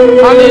前。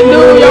哈利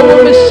路亚！我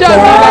们向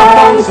你来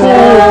欢呼，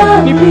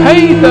你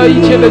配得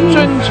一切的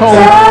尊崇，主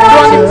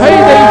啊，你配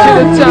得一切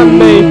的赞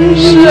美，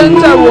施恩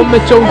在我们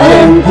中间。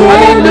哈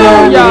利路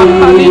亚，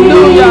哈利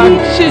路亚！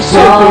谢谢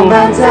主，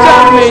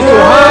赞美主，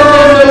哈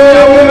利路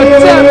亚！我们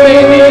赞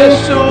美你，耶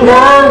稣。让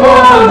我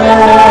们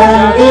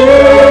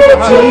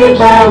敬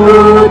拜无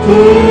停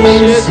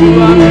息，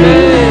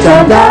找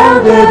到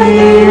的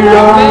荣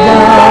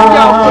耀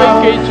归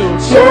给主，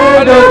全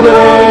都归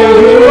于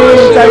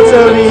在这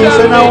里，神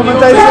啊，我们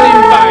在这里，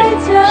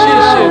谢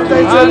谢主，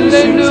哈利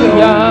路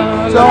亚！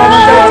让我们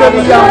在这里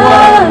仰望，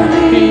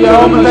让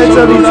我们在这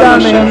里赞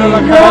美你。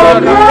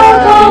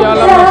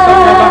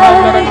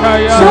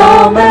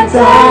我们在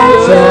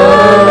这里，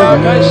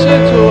感谢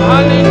主，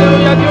哈利路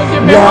亚！弟兄姐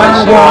妹，欢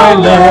喜快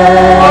乐，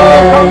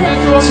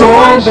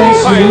欢喜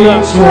快乐，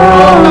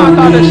大大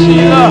的喜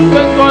乐，更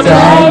多的喜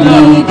乐。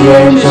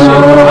谢谢主，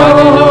哈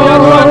利路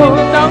亚！主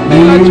啊，你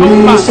的能力来充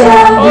满，主啊，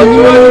你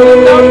的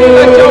能力来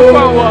浇灌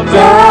我们。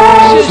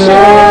谢谢我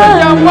们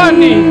仰望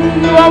你，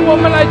主啊，我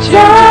们来亲近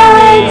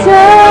你。哈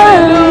利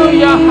路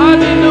亚，哈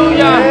利路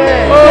亚！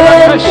哦，来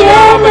谢了，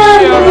我们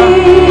谢了。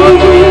哦，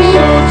主耶稣，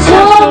主耶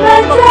稣，我们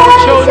呼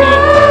求你。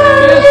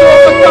耶稣，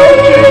我们高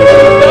举你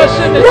得胜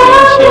的激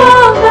情。耶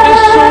稣，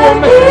我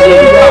们敬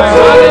拜，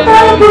哈利路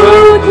亚，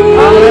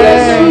哈利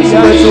路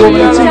亚！主，我们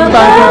的敬拜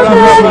不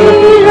停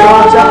息，我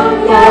将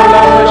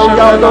荣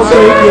耀都归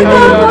给你。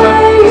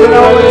现在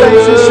我们再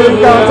次宣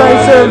告，在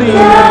这里，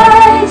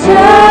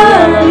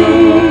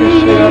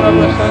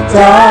在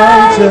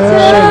这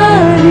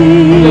里，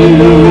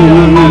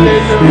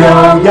荣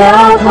耀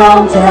同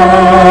在，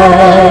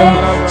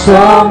充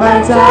满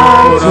在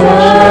这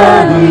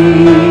里。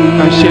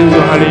感谢主，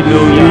哈利路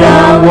亚！让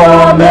我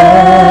们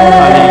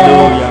哈利路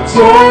亚！谦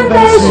卑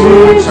寻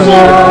求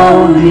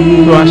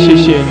你，主啊，谢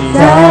谢你，在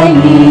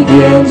你殿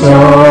中。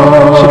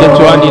是的，主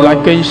啊，你来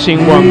更新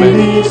我们，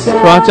主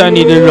啊，在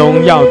你的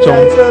荣耀中，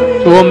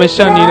主，我们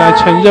向你来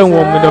承认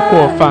我们的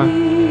过犯，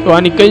主啊，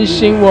你更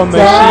新我们，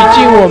洗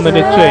净我们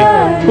的罪，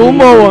涂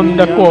抹我们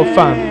的过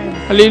犯。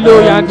哈利路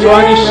亚！主啊，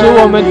你使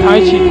我们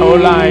抬起头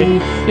来，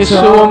也使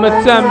我们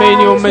赞美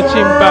你，我们敬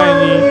拜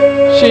你。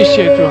谢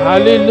谢主，哈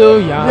利路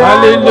亚，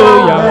哈利路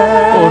亚！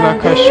哦，拉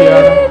卡西亚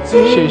拉，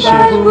谢谢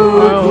主，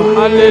哦，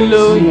哈利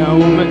路亚！我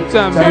们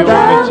赞美，我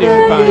们敬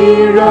拜，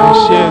感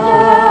谢主，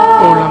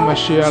哦，拉玛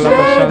西亚拉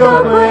巴山德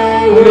拉，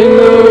哈利路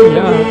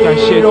亚！感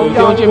谢主，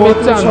弟兄姐妹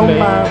赞美，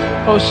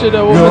哦，是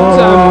的，我们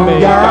赞美，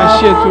感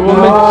谢主，我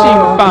们敬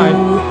拜。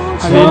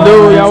哈利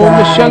路亚！我们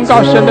宣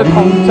告神的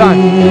同在，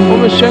我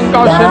们宣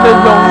告神的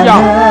荣耀。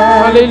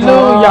哈利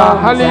路亚，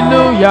哈利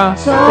路亚！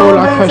哦，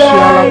拉克西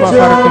阿拉巴巴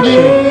拉克西，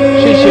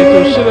谢谢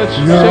主，是的，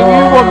神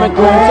与我们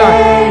同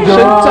在，神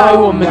在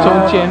我们中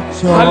间。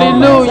哈利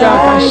路亚！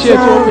感谢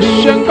主，我们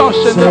宣告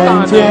神的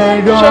大能，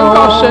宣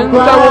告神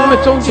在我们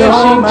中间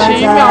行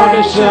奇妙的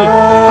事。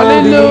哈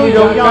利路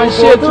亚！感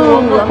谢主，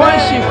我们欢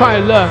喜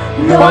快乐，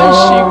欢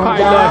喜快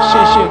乐。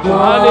谢谢主，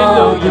哈利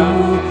路亚！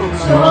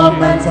充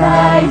满在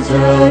这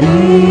里，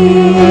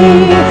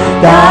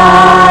大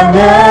能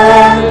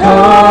同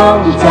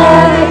在，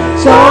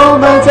充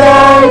满在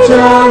这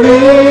里，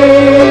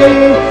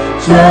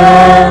尊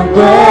贵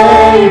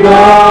荣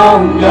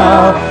耀，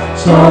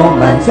充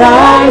满在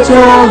这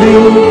里，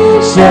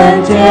圣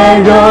洁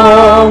荣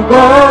光。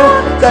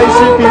再次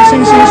凭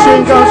信心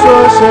宣告说，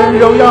神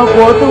荣耀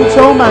国度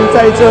充满在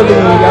这里。阿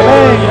门。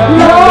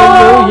哈利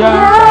路亚！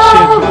感谢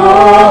主，国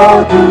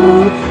度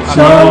充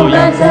满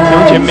在弟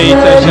兄姐妹，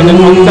在神的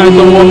同在中，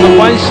我们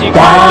欢喜快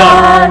乐。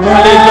哈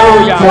利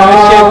路亚！感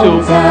谢主，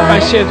感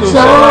谢主，神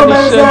啊，你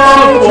神赐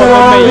福我们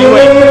每一位，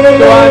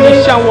主啊，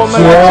你向我们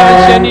来展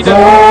现你的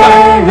同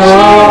在，吸引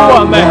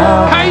我们，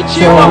开启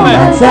我们，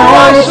主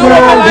啊，使我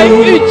们来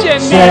遇见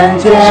你，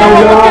使我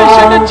们更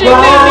深的经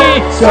历你。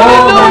哈利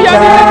路亚！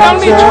你的能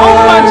力充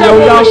满在我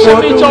们生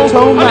命中。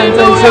哈利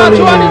路亚！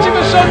主啊，你这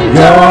个时候你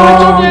在我们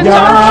中间掌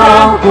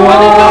权。哈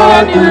利路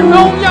亚！你的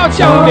荣耀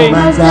降临。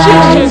谢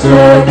谢主，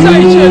在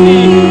这里，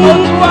哦，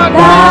主啊，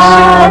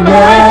更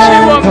新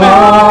我们，开启我们。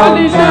哈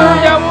利路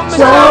亚！我们赞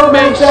美，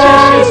谢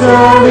谢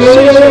主，谢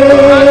谢主，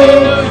哈利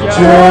路亚！尊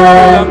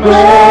贵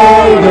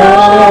荣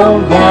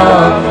耀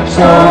充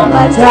满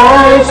在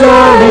这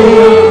里，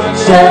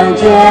圣洁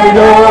荣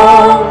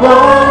光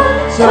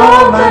充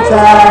满在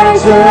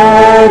这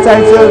里，在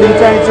这里，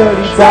在这里，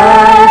在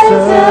这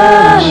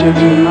里，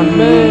阿门，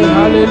哈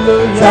利路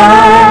亚！在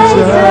这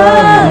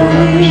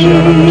里，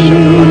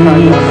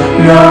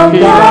荣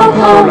耀同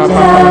在，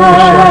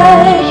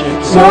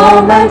充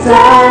满在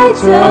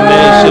这里。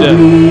是的，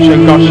宣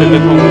告神的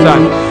同在，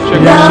宣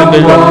告神的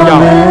荣耀。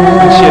感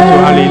谢主，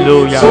哈利路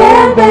亚，哈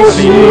利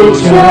路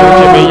亚！姐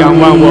妹仰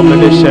望我们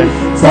的神，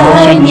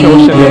寻求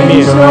神的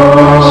面。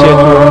感谢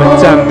主，我们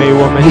赞美，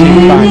我们敬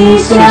拜。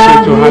谢谢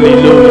主，哈利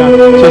路亚！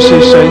这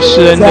是神施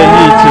恩的日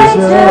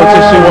子，这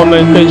是我们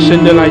更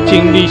深的来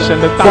经历神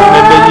的大能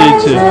的日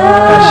子。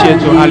感谢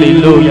主，哈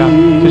利路亚！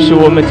这是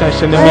我们在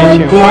神的面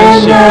前欢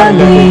喜快乐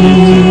的日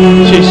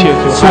子。谢谢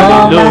主，哈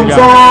利路亚，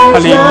哈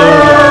利路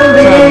亚！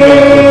赞美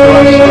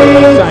主，主啊，是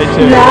你在这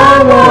里，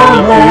主你与我们同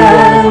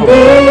在。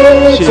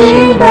谢谢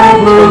主，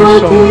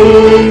称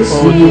颂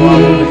你，主啊，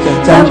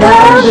我们在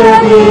这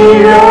里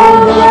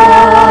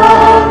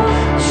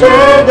全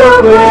都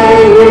归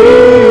于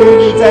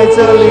在这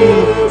里，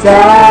在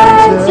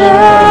这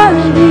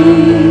里，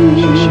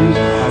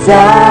在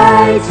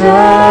这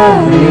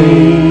里，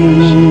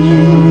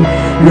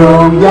荣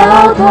耀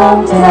同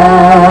在，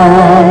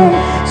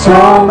充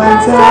满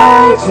在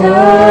这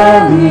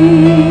里，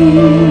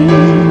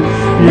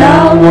让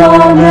我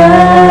们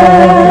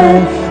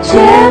谦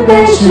卑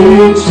寻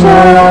求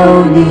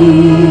你，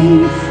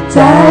在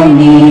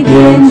你殿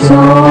中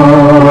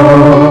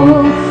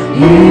与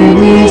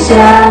你相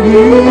遇，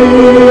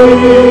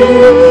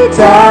在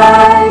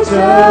这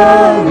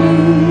里，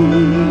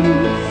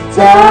在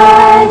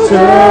这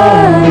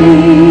里，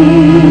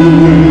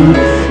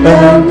恩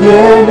典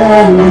能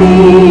力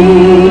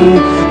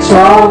充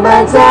满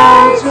在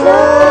这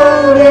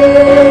里，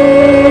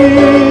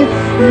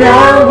让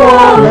我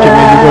们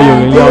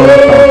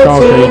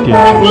敬拜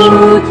不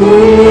停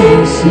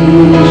息，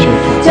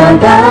将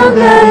当得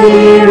的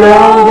荣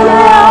耀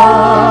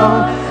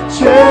全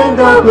都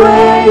归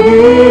于，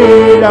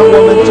让我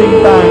们敬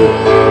拜，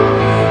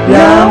让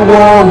我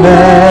们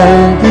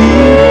的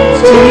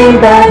敬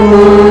拜不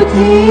停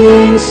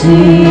息，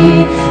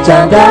将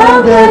当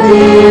得的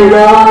荣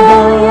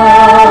耀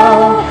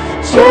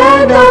全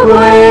都归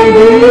于，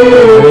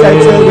在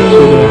这里，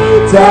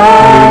在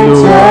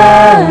这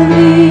里，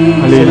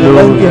恩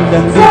典能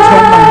力充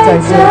满在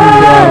这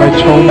里，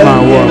充满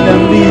我们。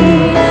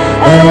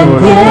恩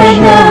典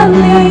能力，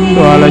主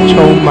啊，来充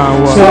满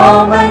我，谢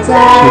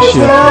谢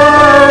主，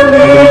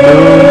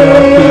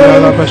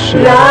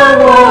让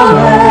我们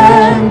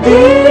的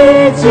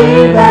敬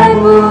拜不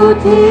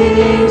停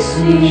息，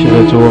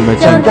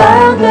将当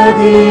得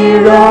的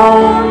荣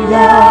耀，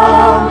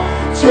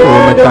我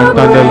们单单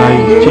的来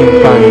敬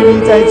拜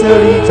你，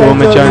我们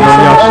将荣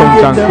耀颂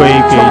赞归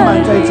给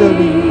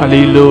你，哈利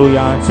路亚！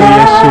主耶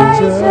稣，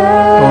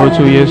主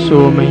耶稣，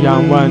我们仰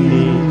望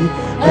你。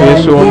主耶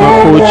稣，我们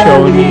呼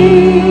求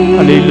你，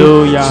哈利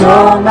路亚！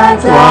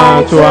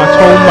哇，主啊，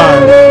充满，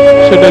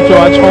是的，主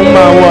啊，充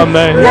满我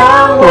们，主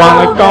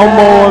啊，来高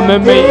摩我们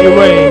每一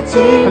位，哈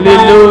利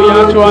路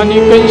亚！主啊，你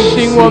更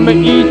新我们，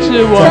医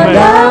治我们，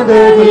哈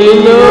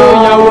利路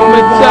亚！我们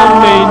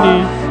赞美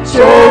你，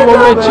我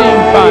们敬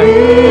拜，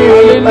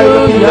哈利路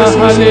亚，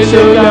哈利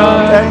路亚！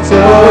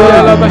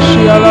拉巴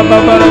西亚拉巴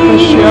巴拉巴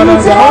西亚拉，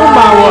充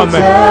满我们，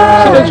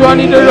是的，主啊，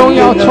你的荣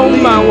耀充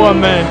满我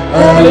们，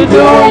哈利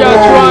路亚！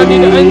主啊，你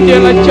的恩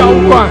典来浇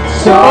灌，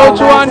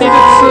主啊，你的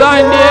慈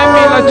爱怜悯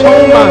来充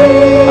满，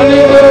哈利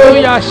路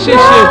亚！谢谢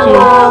主，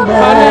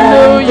哈利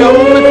路亚！我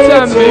们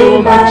赞美，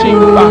我们敬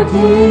拜，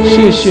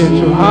谢谢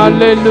主，哈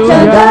利路亚，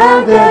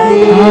哈利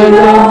路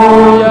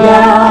亚！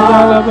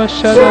拉巴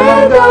西亚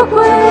拉巴，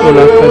拉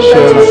巴西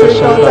亚拉巴西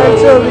亚拉，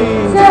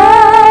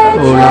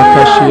拉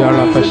巴西亚拉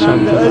巴西亚拉，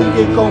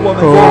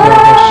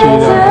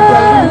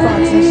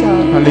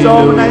哈利路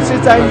亚！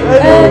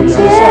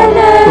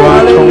主啊，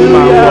充满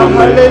我们，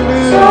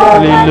哈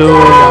利路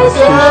亚！谢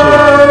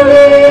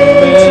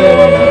谢，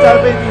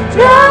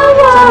让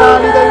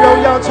你的荣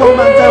耀充满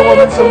在我们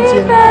中间，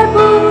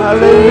哈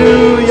利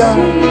路亚！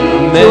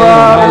主啊，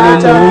我们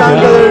将当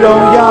得的荣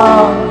耀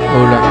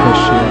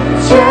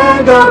全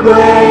都归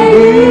于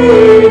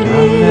你，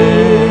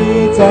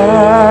在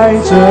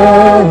这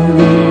里，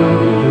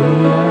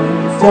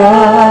在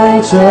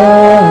这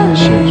里。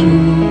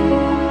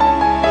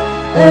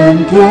恩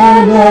典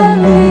能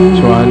力，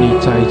主啊，你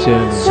在这里，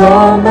充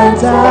满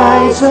在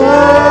这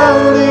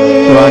里，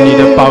主啊，你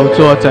的宝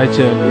座在这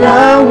里，让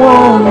我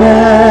们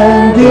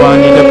主啊，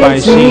你的百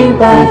姓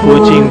匍匐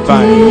敬拜，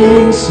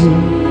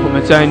我们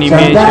在你面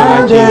前来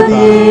敬拜，哈利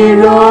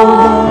路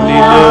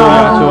亚！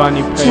主啊，你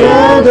配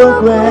的，哦，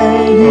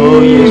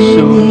耶稣，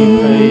你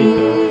配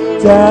的，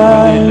在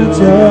这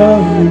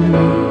里，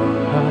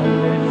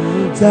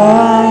在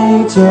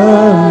这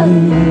里。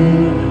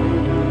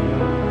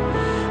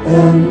恩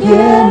典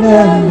能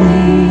力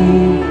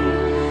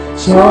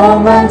充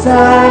满在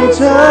这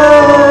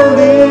里，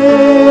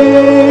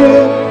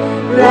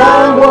让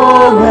我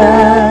们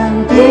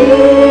的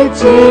敬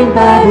拜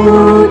不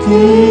停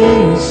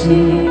息，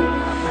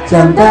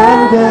将当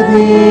得的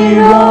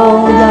荣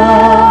耀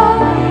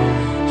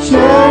全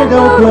都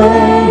归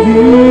于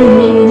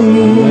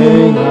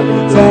你，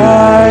在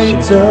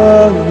这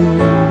里，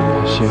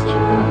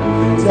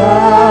在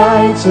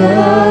这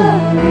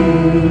里。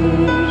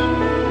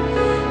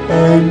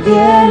恩典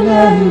能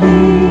力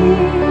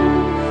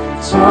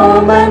充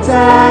满在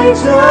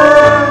这里，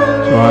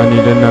主啊，你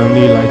的能力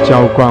来浇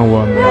灌我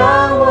们，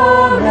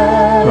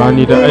主啊，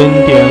你的恩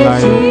典来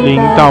领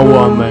导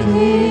我们，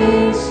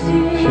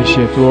谢谢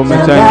谢主，我们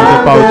在你的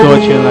宝座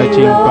前来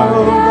敬拜。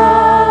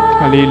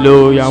哈利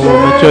路亚，我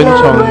们尊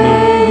崇你，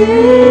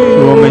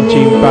主，我们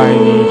敬拜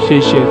你。谢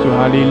谢主，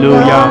哈利路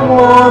亚，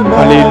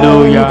哈利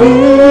路亚，哦，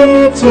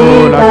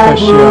拉克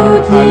西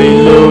亚，哈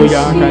利路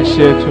亚，感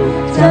谢主，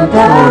哦，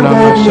拉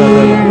玛沙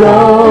的拉，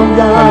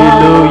哈利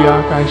路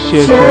亚，感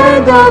谢主，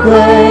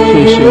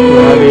谢谢主，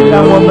哈利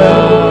路亚。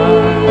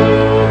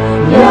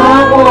让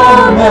我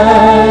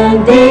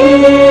们的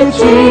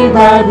敬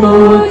拜不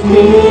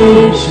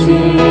停息，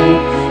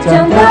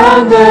将单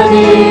单的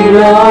荣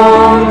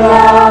耀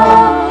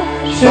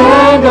全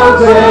都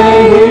归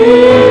于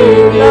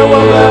你。让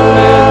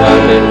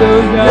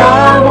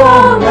我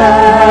们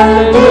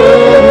的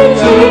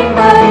敬拜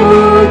不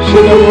停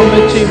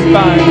息，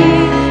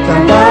将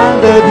单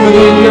单的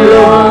荣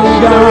耀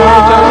将荣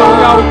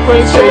耀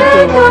归给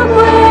主。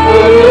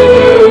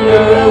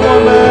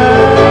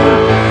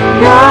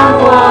让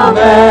我们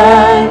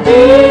的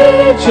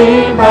敬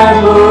拜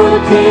不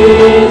停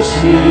息，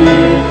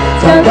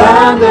将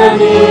单单的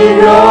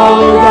荣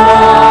耀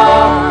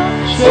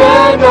全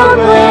都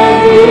归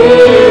于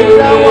你。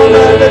让我们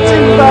的敬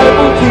拜不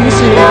停息，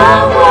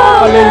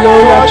哈利路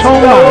亚，充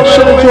满，是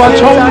的，主啊，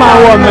充满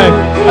我们，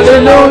哈利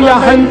路亚，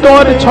很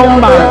多的充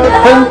满，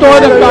很多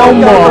的高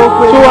抹，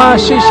主啊，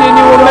谢谢你，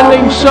我们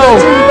领受，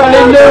哈利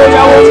路亚，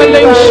我们领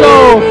受，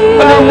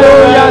哈利路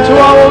亚，主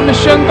啊，我们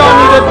宣告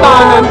你的大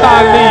能大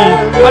力，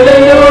哈利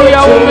路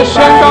亚，我们宣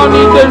告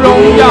你的荣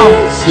耀，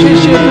谢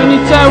谢主，你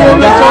在我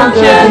们中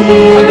间，哈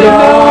利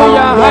路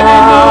亚，哈利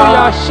路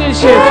亚，谢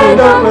谢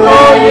主，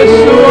哦，耶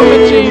稣，我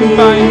们敬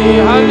拜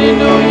你，哈利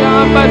路亚，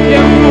阿爸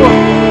天父。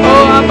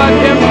阿爸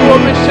天父，我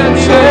们向你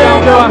的仰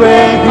望，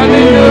哈利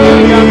路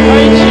亚，开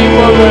启我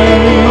们，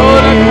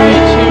来开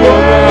启我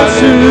们，哈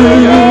利路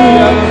亚，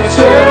全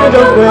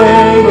都归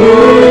于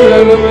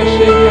你，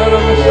全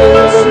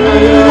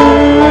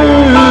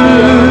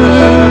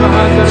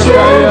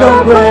都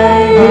归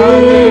于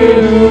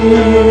你，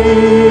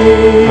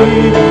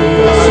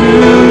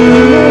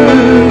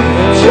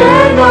全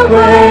都归于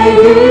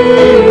你。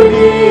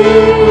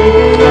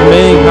阿门，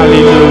哈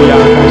利路亚，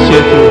感谢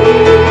主。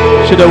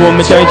是的，我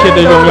们将一切的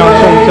荣耀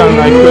颂赞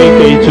来归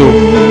给主，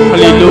哈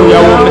利路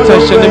亚！我们在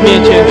神的面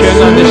前全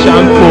然的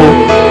降服，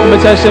我们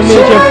在神面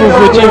前匍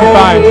匐敬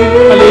拜，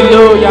哈利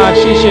路亚！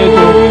谢谢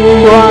主，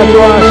主啊，主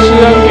啊，施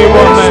恩给我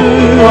们，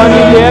主啊，你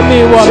怜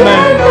悯我们，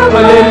哈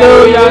利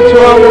路亚！主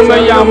啊，我们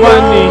仰望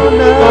你，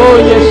哦，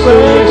耶稣，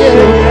耶稣，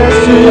耶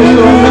稣，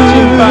我们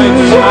敬拜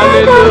你，哈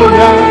利路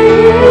亚！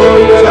哦，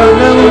耶稣，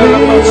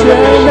全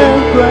能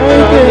归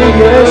给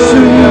耶稣。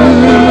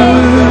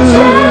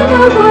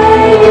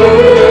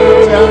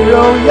将荣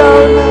耀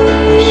能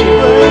力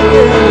归给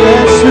耶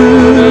稣，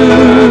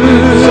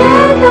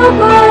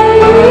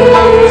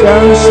将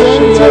圣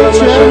洁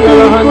全部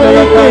归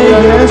给耶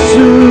稣。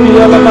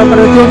弟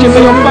兄姐妹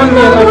用方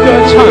言来歌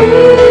唱，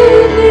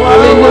哈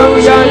利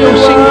路亚，用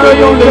新歌，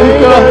用灵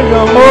歌，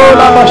哦，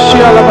拉巴西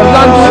亚，拉巴，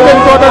让主更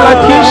多的来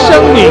提升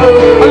你，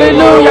哈利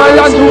路亚，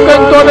让主更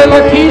多的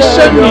来提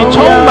升你，充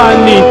满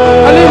你，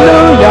哈利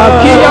路亚，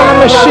提亚拉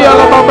巴西亚，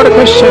拉巴巴的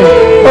克什，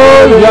哦，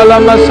亚拉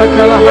巴萨卡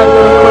拉哈德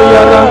科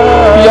亚拉。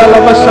亚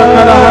拉巴萨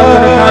卡拉哈德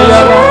卡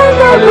亚拉，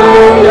哈利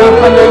路亚，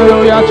哈利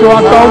路亚，主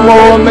啊，高摩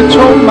我们，充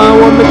满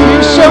我们，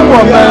提升我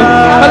们，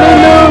哈利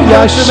路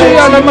亚，是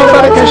亚拉巴巴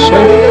的克什，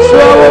主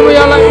啊，我们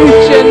要来遇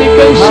见你，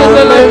更深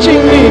的来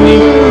经历你，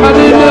哈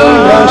利路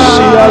亚，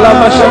是亚拉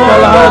巴萨卡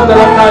拉哈德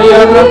卡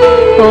亚拉，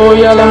哦，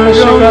亚拉巴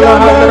萨卡拉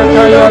哈德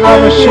卡亚拉，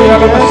是亚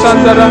拉巴萨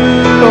德拉，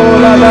哦，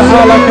拉拉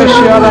哈拉克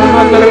西亚拉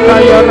哈德卡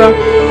亚拉，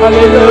哈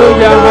利路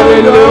亚，哈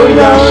利路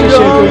亚，谢谢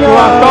主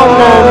啊，高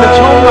摩我们，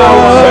充满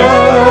我们。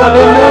哈利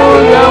路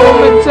亚，我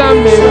们赞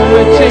美，我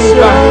们敬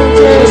拜，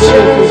谢谢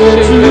主，谢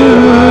谢主，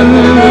哈利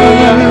路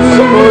亚，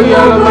哦，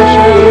亚拉巴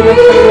西亚，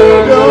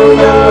荣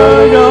耀，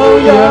荣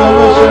耀，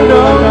荣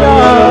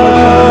耀，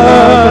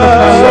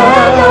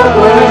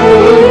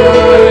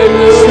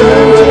圣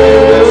洁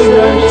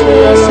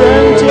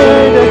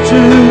的主，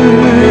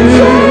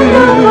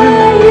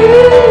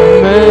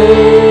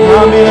阿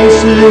门，是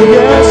耶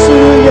稣，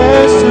耶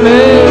稣，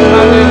哈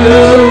利路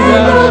亚，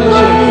谢谢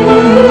主，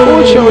呼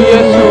求耶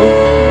稣。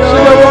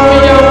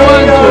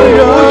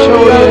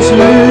谢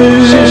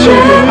谢主，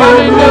哈利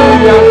路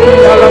亚，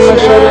亚拉玛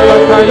沙拉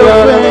卡亚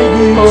拉，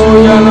哦，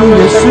亚拉玛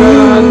沙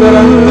拉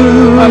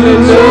哈利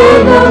路亚，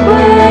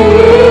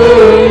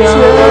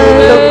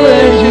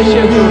谢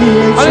谢主，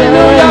哈利路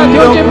亚，弟兄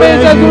姐妹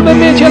在主的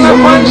面前来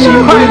欢喜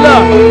快乐，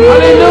哈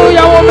利路亚，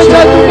我们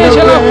在主面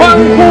前来欢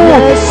呼，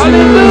哈利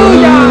路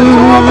亚，主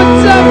我们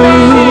赞美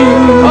你，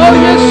哦，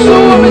耶稣，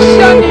我们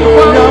向你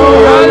欢呼，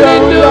哈利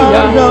路亚，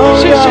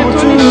谢谢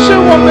主，你是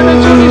我们的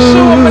主，你是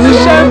我们的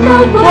神，主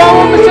啊，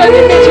我们在你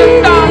面前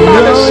大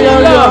的喜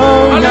乐，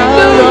哈利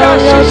路亚，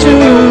谢谢主，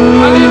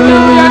哈利路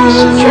亚，你是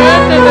全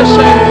能的神，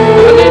哈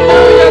利路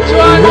亚，主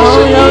啊，你是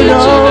医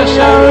治的神，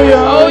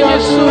哦，耶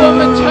稣，我们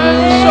承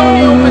受你，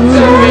我们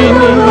赞美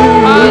你，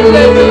哈利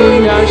路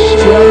亚，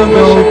是我们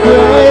是归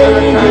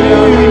于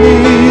你。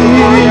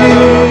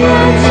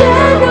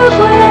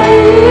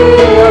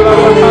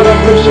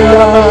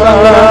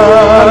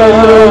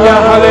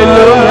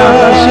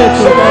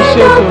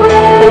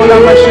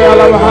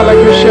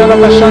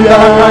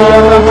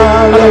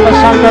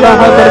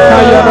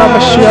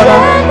需要了，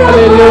哈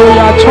利路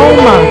亚，充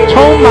满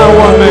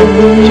我们，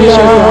谢谢主，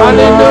哈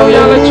利路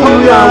亚来充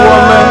满我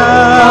们，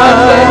哈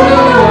利路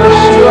亚，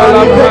需要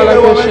了，哈利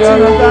路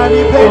亚，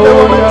你配得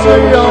我们尊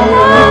荣，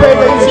你配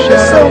得一切的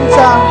颂赞，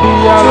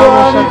主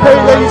啊，你配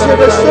得一切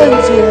的圣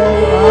洁，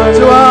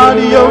主啊，你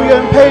永远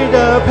配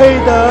得，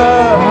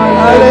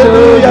哈利路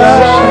亚，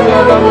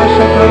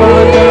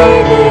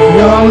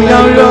荣耀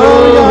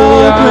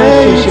归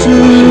主，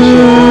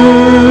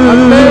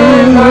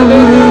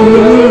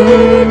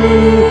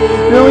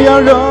荣耀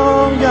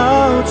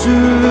主，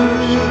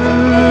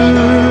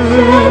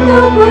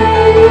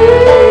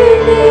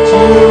主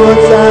我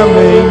赞美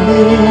你，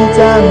赞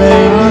美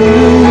你。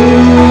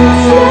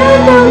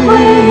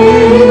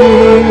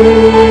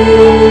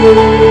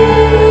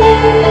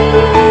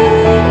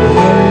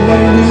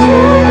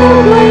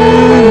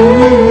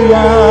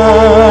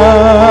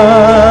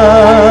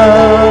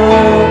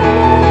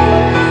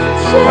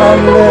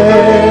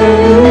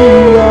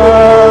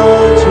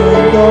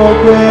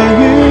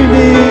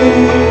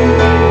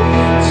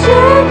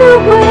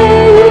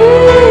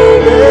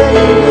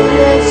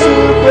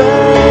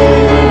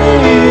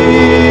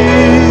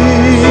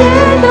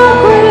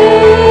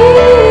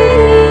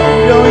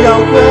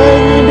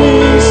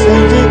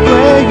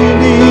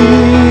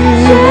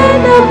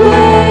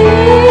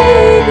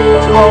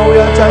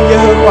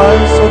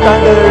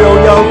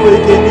归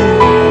给你，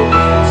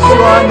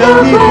把能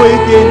力归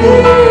给你。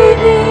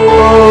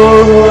哦，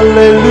哈利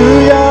路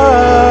亚，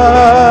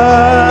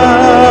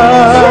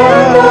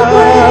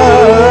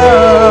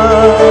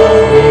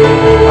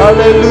哈利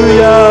路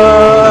亚，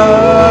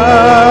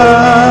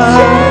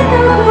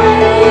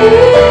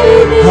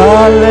哈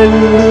利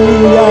路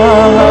亚，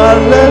哈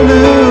利路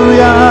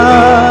亚，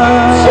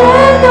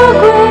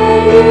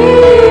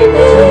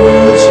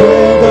全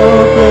都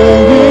归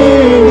于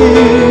你，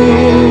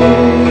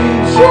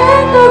全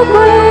都归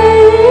于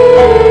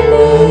你。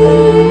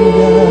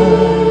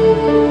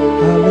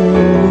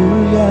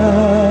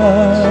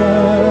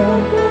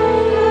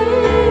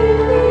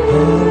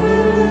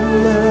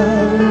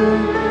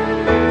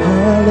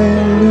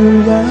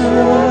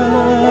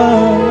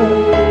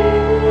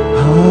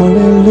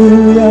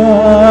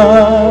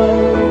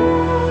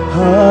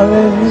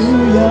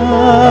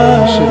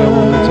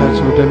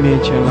面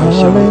前来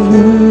降服，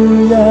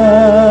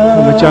我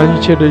们将一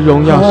切的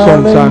荣耀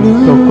颂赞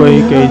都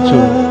归给主，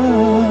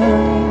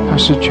他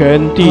是全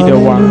地的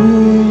王，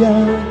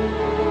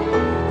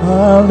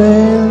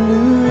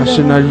他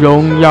是那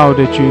荣耀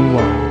的君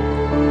王，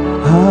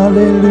哈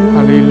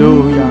利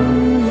路亚！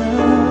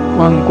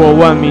万国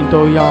万民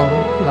都要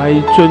来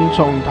尊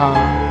重他，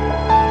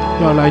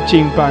要来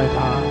敬拜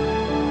他，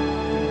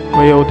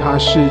唯有他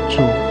是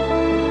主，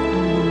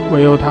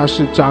唯有他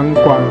是掌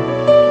管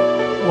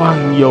万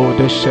有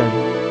的神，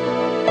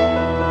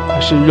他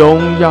是荣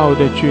耀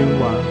的君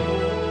王，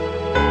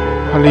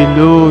哈利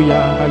路亚，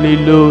哈利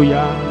路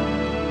亚，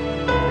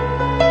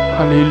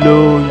哈利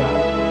路亚！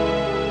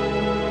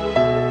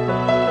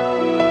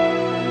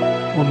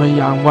我们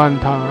仰望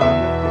他，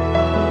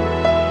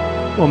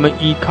我们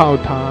依靠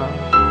他，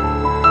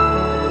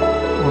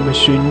我们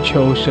寻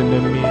求神的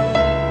面。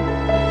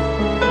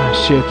感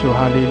谢主，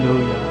哈利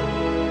路亚，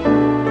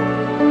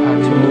哈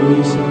利路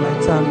亚！神来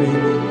赞美你。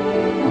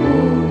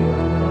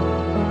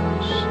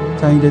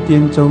在你的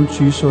殿中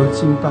举手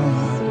敬拜，哈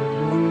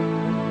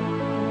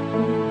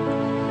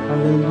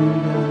利路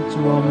亚！主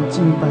啊，我们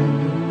敬拜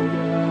你，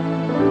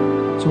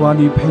主啊，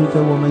你配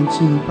得我们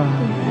敬拜，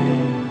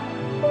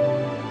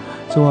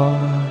主啊，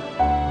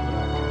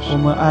我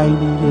们爱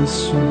你，耶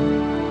稣。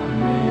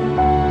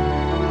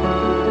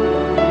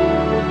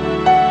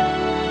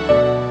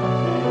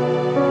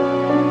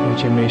有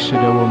件美事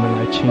的我们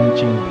来亲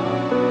近他。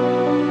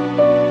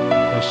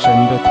神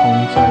的同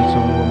在中，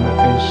我们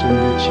更深的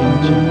亲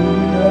近，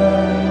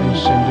更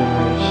深的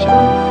来降服，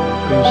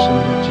更深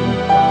的敬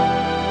拜。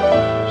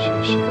谢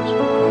谢主，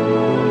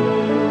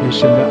愿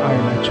神的爱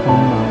来充满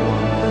我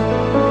们，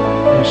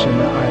愿神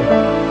的爱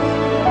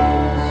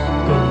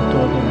更多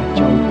的来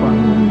浇灌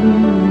我们。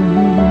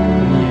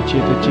你也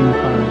借着敬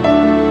拜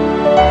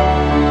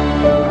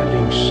来领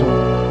受，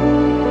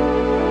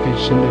更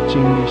深的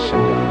经历神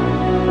的爱，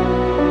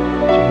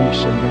经历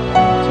神的同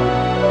在，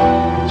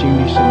经历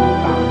神的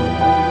大能。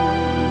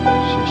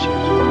谢谢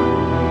主，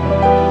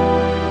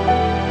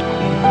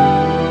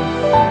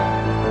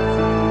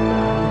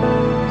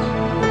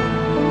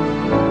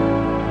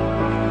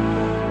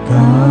高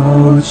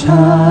唱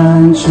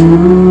主，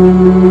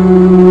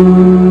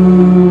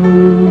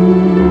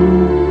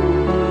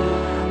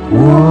我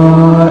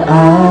爱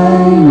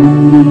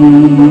你，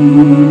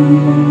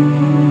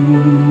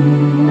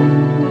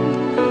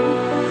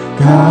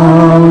高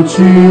举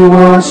我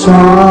双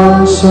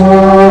手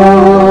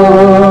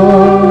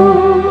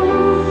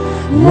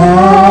来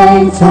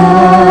赞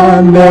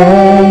美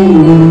你，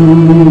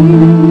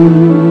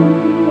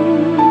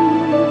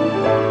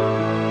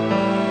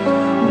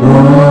我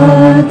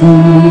的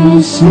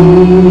心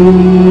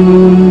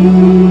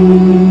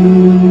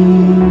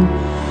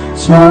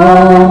充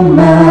满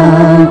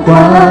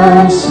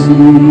欢喜，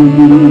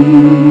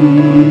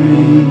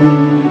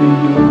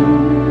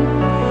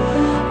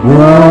我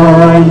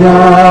要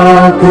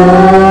歌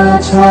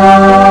唱，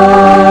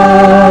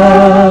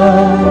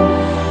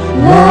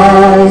来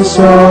颂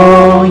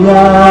扬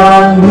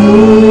你。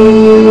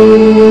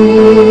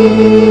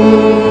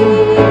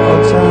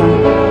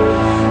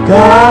高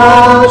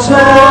唱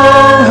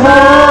哈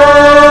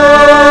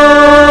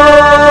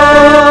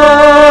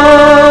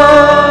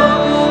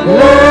利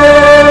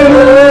路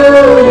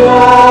亚，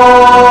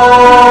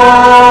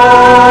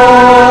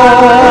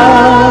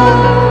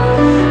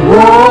我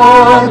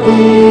的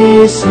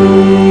心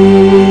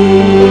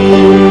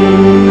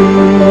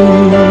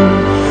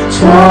充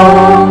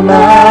满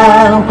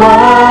欢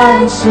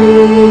喜，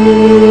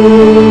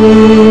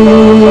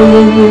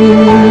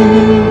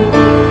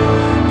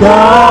高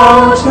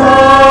唱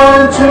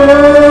主，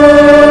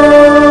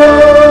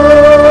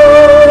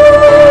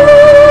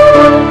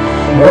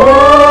我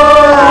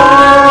爱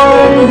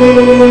你，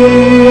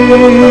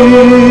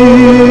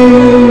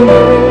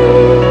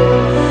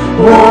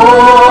我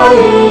一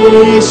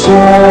生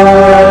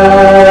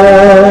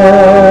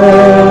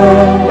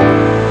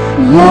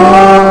要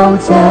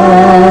赞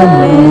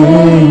美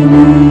你。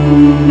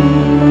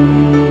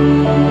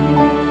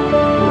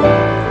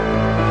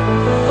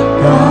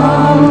高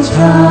唱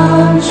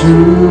主，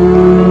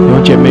弟兄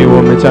姐妹，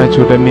我们在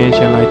主的面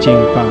前来敬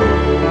拜。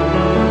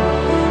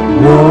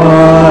我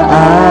爱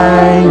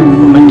你。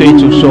我们对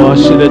主说：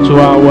是的，主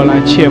啊，我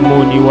来切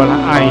慕你，我来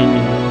爱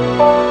你。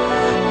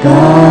高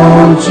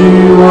举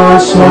我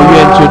双手，愿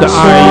主的爱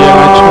也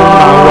来充满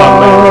我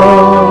们，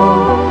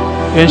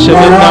愿神的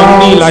能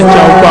力来浇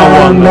灌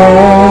我们。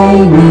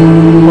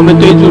我们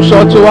对主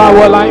说：主啊，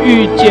我来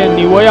遇见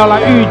你，我要来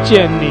遇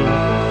见你，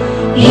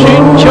寻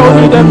求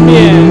你的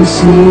面。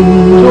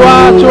主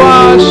啊，主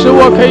啊，使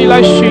我可以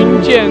来寻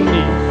见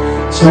你。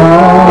哦，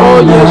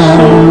耶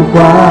稣，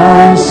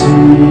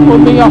我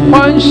们要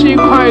欢喜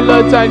快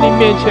乐在你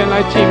面前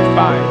来敬拜。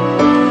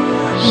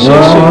谢谢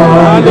你，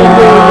哈利路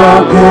亚，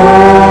哈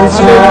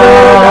利路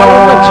亚，我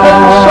们称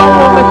颂，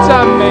我们赞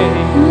美，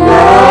哦，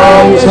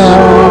耶稣，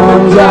我们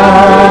赞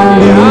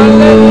美你，哈利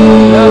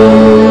路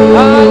亚，哈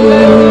利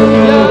路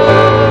亚，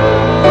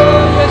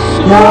耶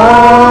稣，要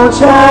唱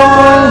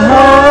哈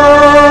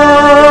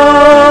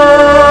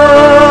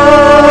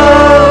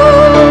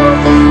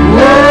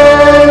利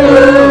路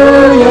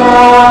亚，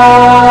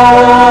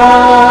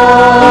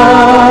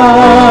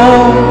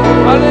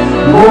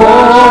我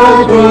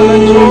的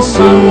心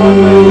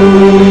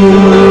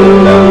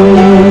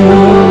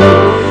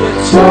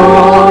充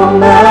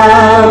满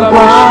欢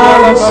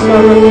喜，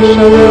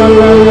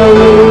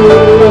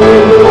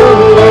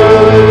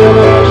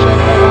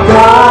高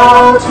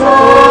唱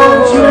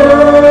主，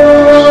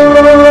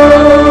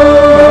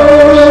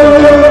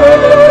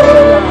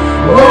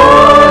我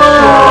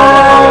爱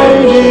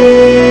你，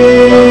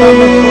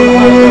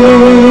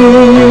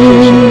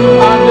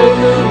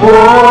我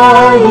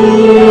一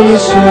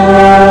生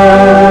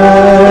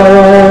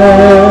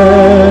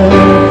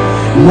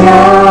要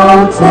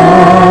赞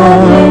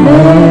美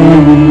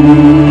你，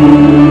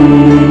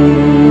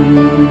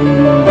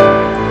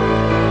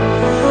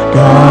高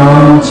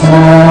唱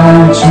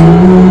主，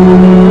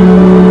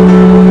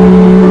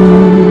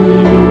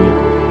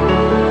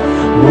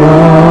我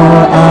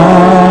爱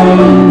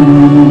你。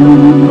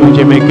弟兄姐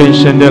妹，更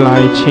深的来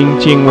亲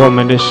近我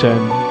们的神。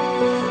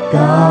高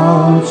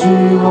举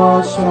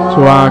我双手，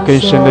主啊，更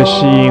深的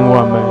吸引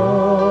我们。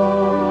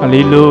哈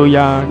利路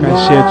亚，感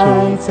谢主。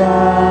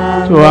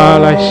主啊，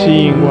来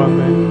吸引我们。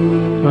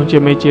弟兄姐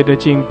妹，借着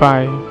敬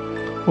拜，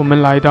我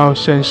们来到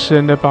神施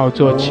恩的宝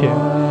座前，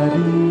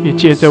也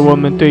借着我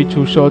们对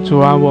主说：主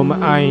啊，我们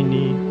爱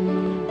你。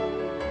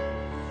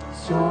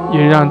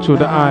也让主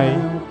的爱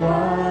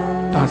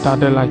大大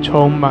的来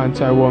充满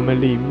在我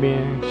们里面。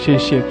谢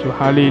谢主，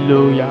哈利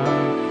路亚，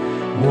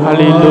哈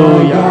利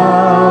路亚。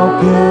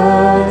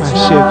感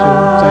谢主，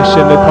在神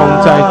的同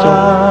在中，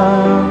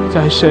在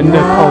神的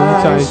同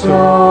在中，主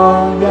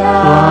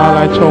啊，来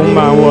充满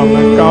我们，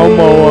高摩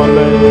我们。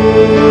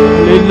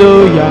哈利路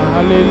亚，哈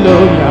利路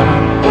亚。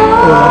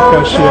哦，拉克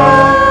西亚，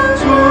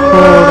哦，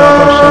拉克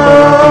西亚，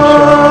拉克西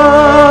亚。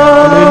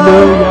哈利路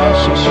亚，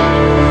谢谢主。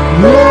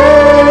哈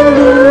利路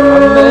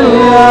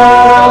亚，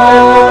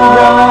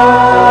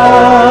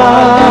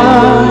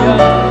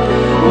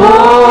我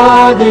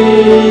的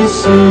心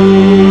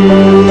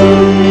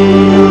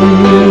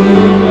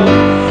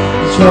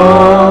充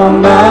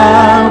满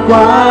欢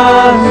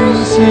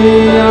喜，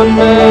阿门，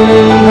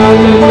哈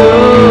利路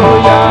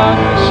亚，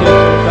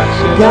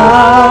高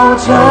唱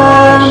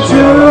主，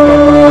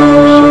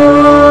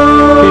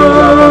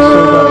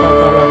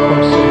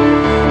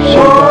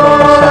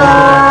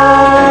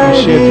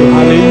谢主，哈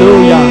利路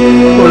亚，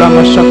乌拉玛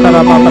沙卡拉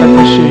巴巴拉克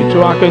西，主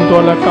啊，更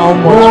多的高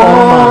摩充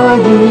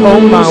满我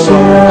们，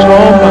充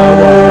满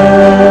我们，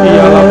伊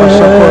亚拉巴沙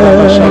库拉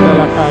巴沙拉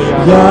拉卡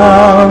亚，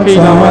伊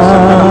拉玛沙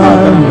卡拉巴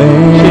巴，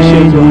谢谢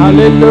主，哈利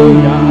路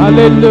亚，哈利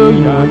路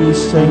亚，伊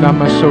拉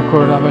玛沙库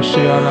拉巴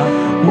西亚拉，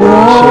我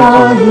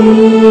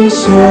一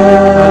生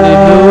哈利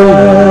路亚，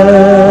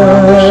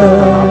沙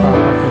卡拉巴巴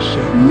克西，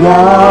要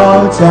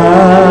赞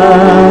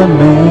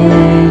美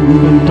你，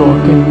更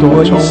多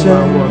充满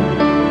我们。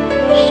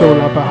谢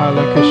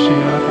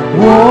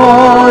我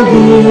一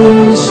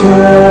生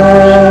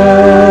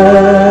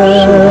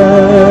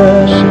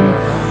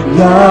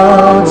要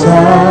赞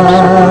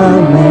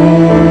美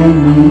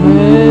你，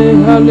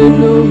哈利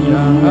路亚，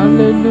哈利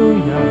路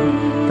亚，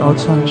高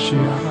唱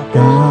高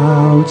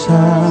唱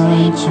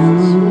主，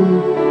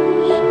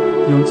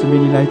用这命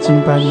令来敬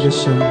拜你的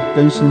神，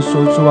跟神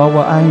说：主啊，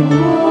我爱你。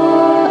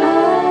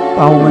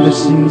把我们的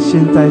心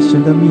献在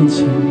神的面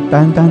前，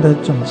单单的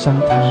转向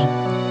他，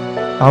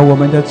把我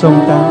们的重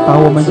担，把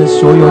我们的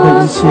所有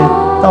的一切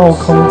倒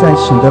空在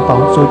神的宝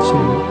座前。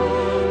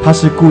他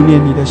是顾念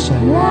你的神，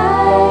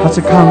他是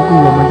看顾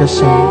我们的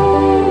神。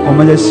我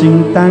们的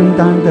心单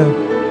单的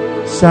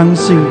相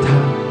信他，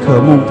渴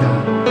慕他，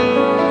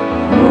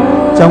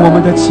将我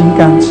们的情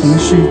感情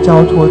绪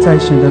交托在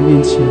神的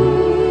面前，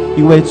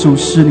因为主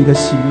是你的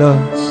喜乐，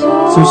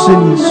主是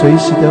你随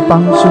时的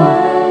帮助，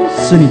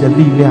是你的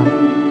力量。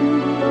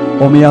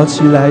我们要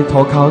起来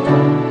投靠他，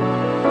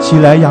起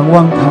来仰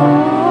望他，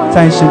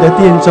在神的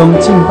殿中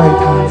敬拜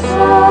他。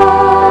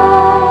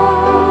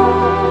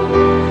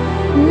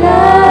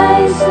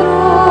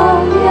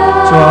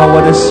主啊，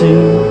我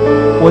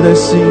的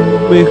心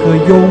为何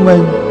忧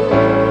闷？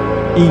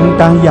应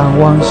当仰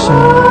望神，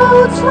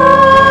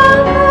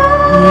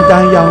应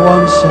当仰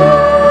望神，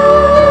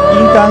应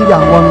当仰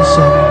望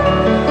神。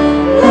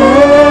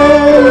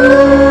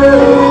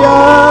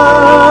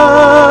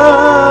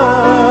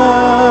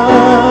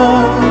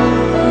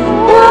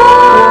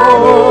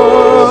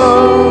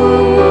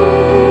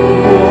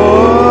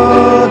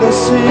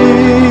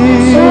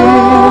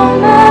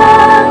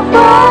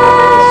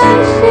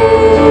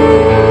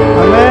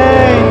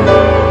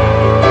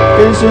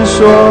神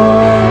说，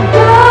高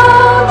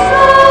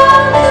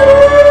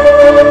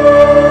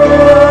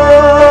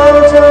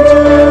唱主，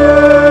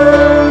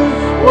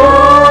我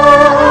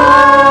爱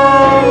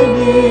你，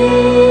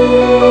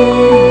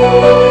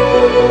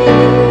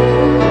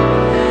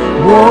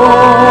我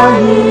一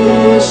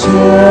生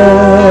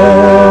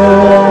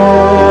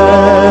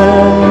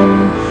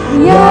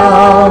要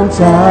赞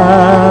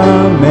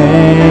美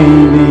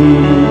你，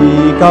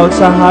高唱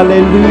哈利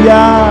路亚，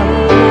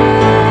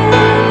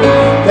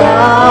高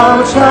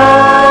唱。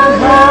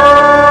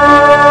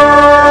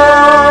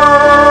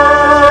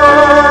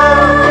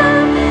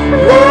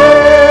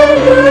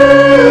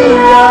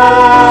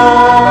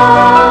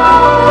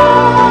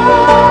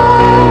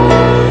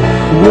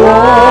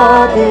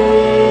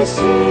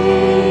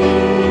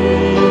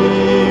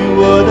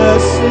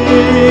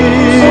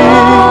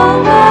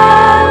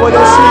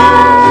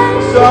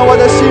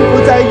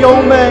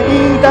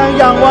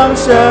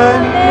神，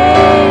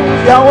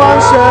仰望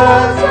神，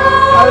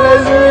哈利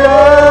路亚！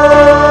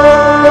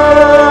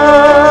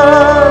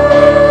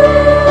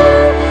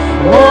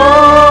我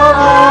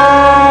爱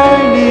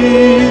你，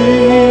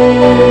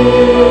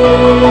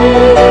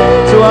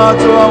主啊，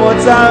主啊，我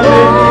赞美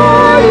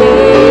你，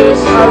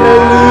哈利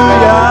路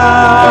亚！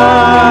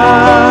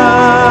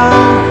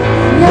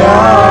要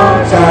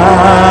赞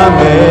美，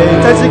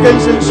再次跟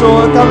神说，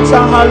高唱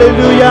哈利路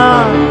亚，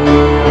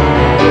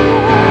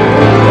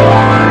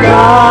高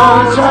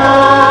唱。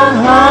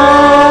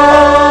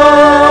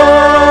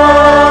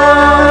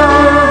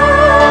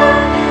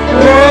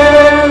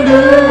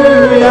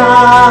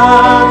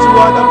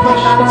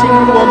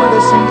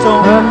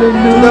主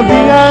的平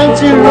安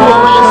进入我们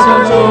的心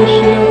中，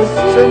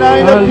神啊，你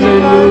的平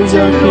安进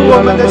入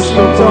我们的心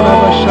中。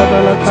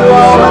主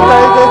啊，我们带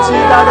着极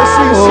大的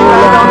信心来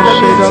到你的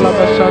面前。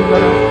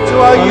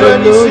主啊，因为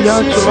你是喜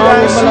慈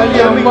爱心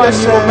怜悯的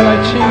神。我们来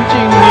亲近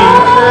你。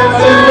哈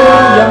利路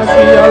亚！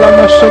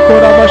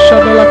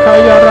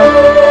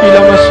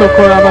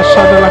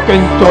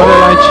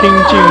来亲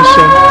近神。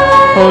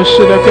哦，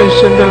是的，更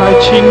深的来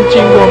亲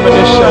近我们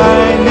的神，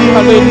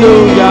哈利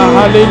路亚，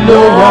哈利路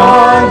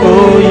亚，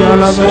哦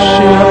呀啦吧西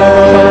呀啦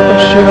吧啦吧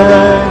西呀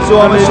啦，主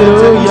啊，我们选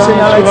择你，神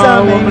要来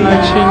赞美你，我们来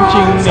亲近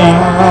你，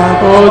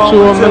哦，主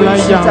我们来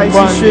仰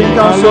望你，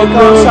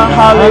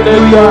哈利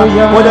路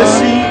亚，我的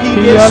心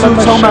因耶稣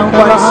充满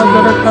欢喜，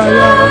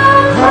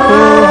哦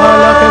哈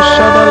啦个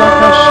沙da啦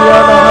个西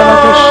呀啦，哈啦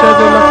个沙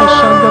da啦个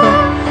沙da啦，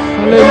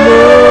哈利路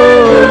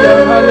亚，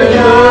哈利路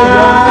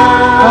亚。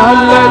哈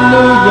利路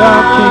亚，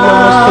基拉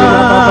玛西拉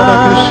巴巴拉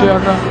克西亚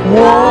拉，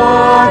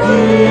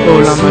哦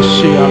拉玛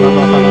西亚拉巴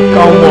巴拉，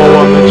高摩我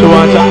们主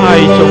啊，在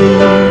爱中，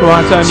主啊，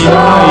在你的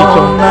爱中，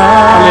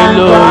哈利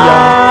路亚，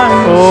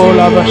哦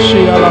拉玛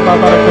西亚拉巴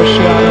巴拉克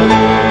西亚拉，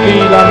基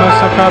拉玛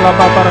萨卡拉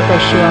巴巴拉克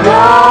西亚拉，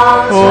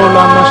哦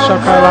拉玛萨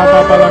卡拉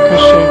巴巴拉克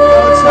西，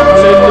哈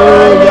利路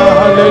亚，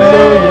哈利路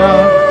亚，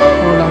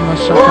哦拉玛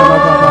萨卡拉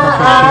巴巴拉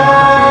克西亚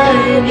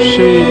拉，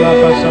西拉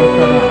巴萨卡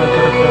拉哈达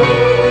卡。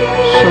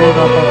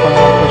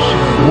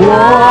哈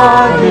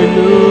利路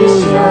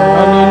亚，哈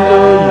利路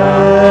亚，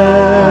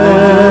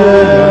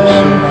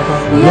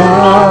要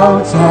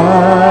赞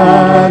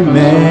美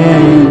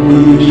你，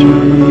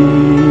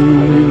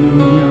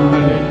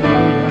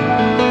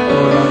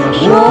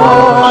我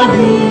一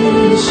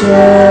生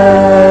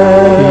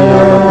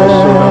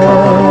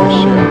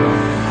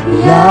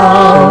要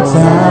赞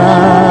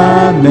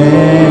美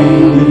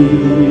你。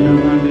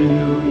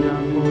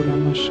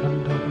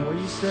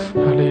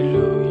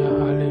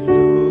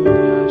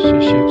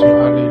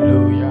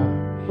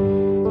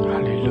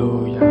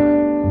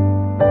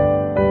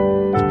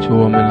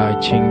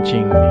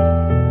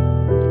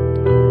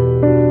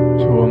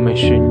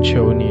寻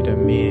求你的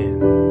面。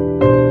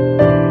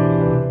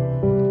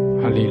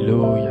哈利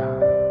路亚！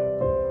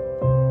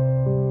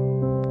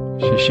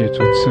谢谢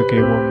主赐给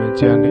我们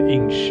这样的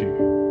应许，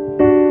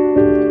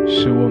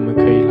使我们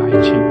可以来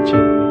亲近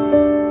你。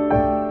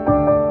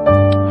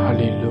哈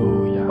利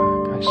路亚！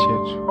感谢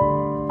主，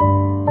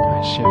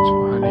感谢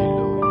主，哈利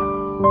路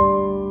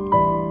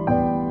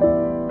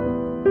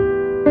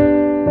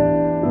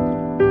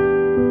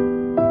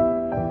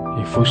亚！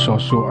以弗所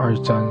书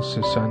2章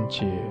13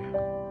节，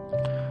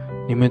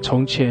你们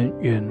从前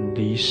远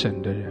离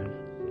神的人，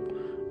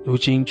如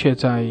今却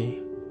在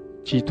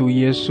基督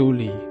耶稣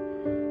里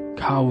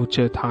靠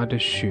着他的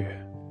血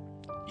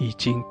已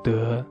经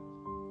得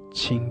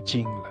清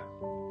净了。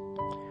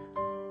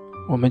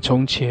我们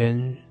从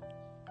前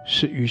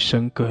是与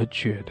神隔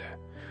绝的，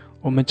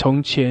我们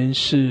从前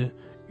是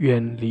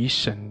远离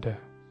神的，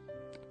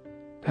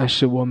但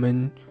是我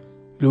们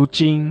如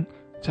今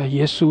在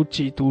耶稣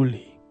基督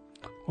里，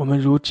我们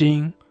如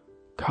今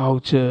靠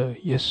着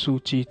耶稣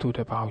基督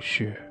的宝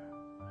血，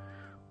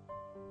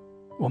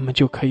我们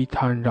就可以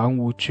坦然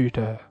无惧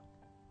的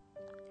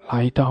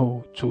来到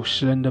主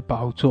施恩的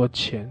宝座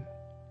前，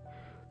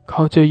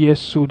靠着耶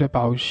稣的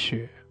宝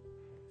血，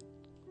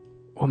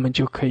我们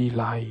就可以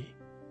来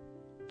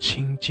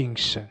亲近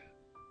神，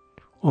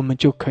我们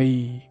就可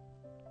以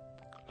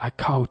来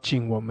靠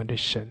近我们的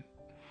神，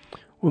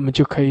我们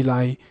就可以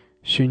来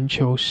寻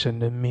求神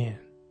的面。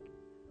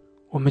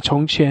我们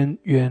从前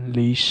远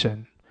离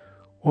神，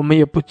我们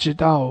也不知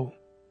道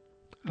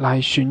来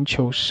寻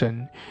求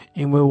神，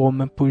因为我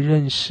们不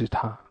认识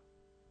他。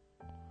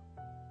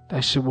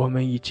但是我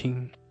们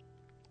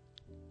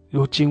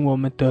如今我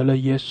们得了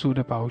耶稣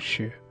的宝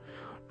血，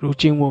如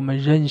今我们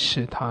认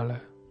识他了，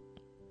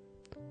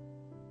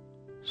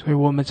所以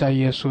我们在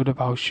耶稣的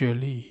宝血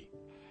里，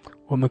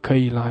我们可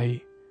以来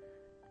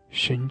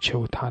寻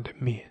求他的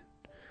面，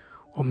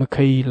我们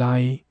可以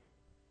来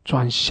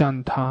转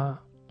向他，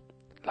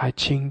来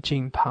亲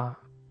近他，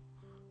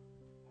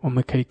我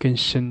们可以更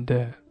深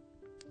的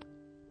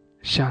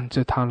向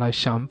着他来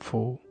降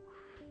服，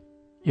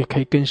也可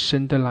以更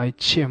深的来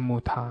切慕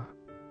他，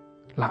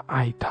来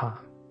爱他。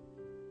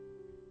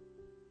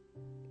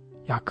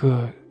雅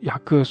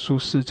各书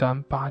4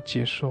章8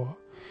节说，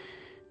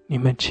你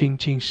们亲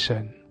近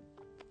神，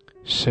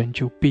神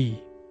就必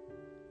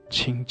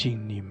亲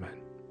近你们。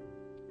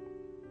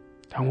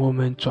当我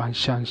们转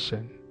向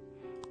神，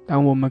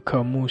当我们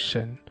渴慕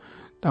神，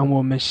当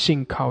我们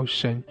信靠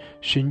神，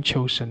寻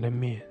求神的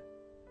面，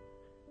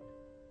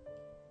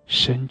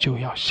神就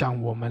要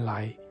向我们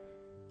来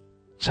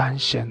彰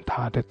显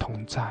他的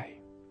同在，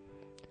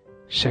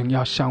神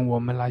要向我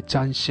们来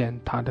彰显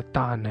他的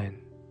大能，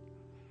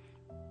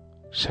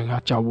神要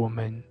叫我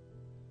们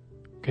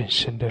更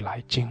深的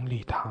来经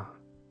历他，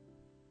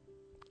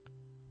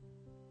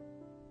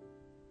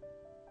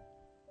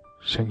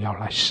神要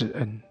来施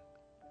恩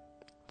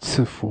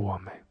赐福我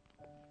们。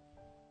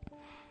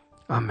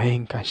阿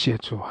们，感谢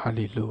主，哈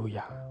利路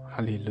亚，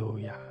哈利路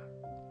亚，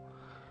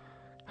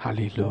哈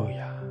利路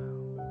亚。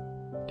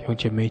弟兄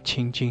姐妹，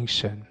亲近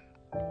神，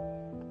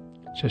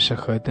这是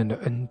何等的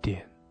恩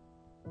典，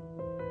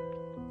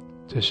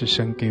这是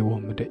神给我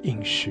们的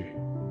应许。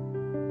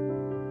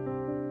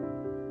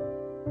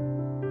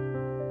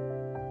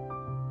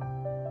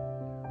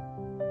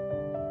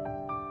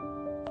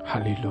哈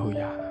利路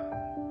亚。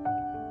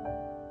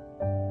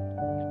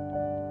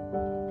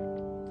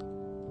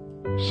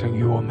神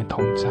与我们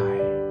同在，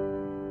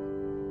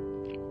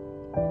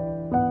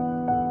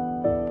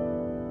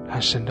让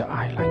神的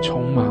爱来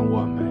充满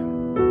我们，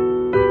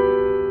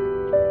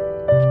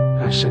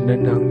让神的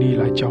能力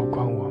来浇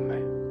灌我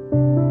们。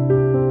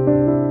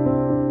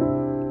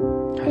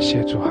感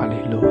谢主，哈利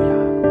路亚。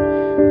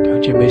弟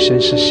兄姐妹，神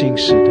是信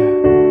实的，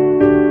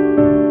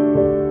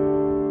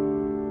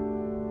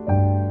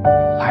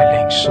来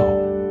领受，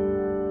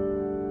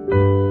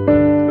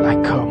来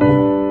渴慕，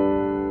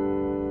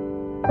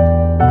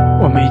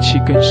我们一起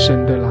更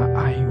深的来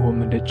爱我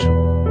们的主。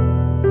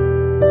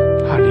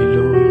哈利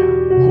路亚，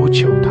呼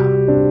求他，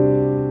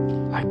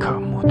来渴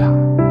慕他。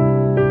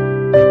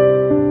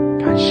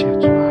感谢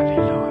主，哈利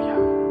路亚，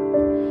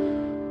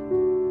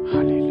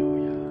哈利路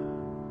亚。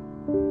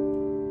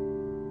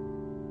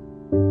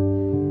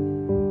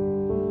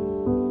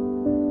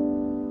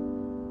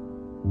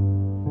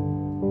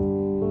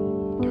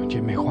弟兄姐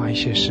妹，花一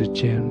些时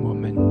间，我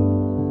们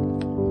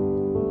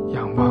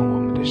仰望我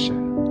们的神，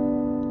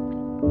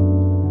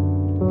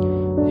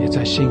也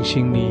在信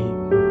心里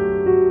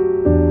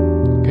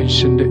更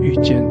深的遇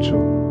见主，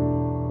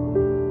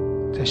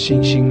在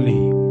信心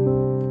里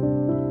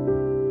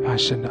让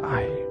神的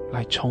爱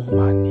来充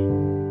满你，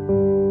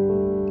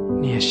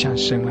你也向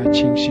神来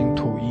倾心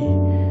吐意，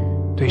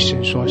对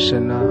神说，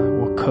神啊，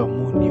我渴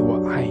慕你，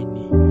我爱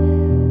你，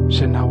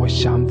神啊，我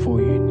降服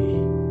于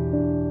你，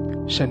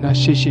神啊，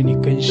谢谢你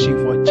更新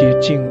我，洁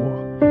净我，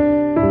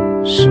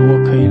使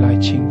我可以来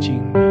亲近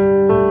你。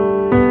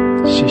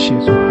谢谢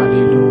主，哈利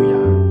路亚，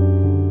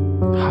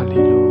哈利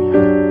路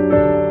亚。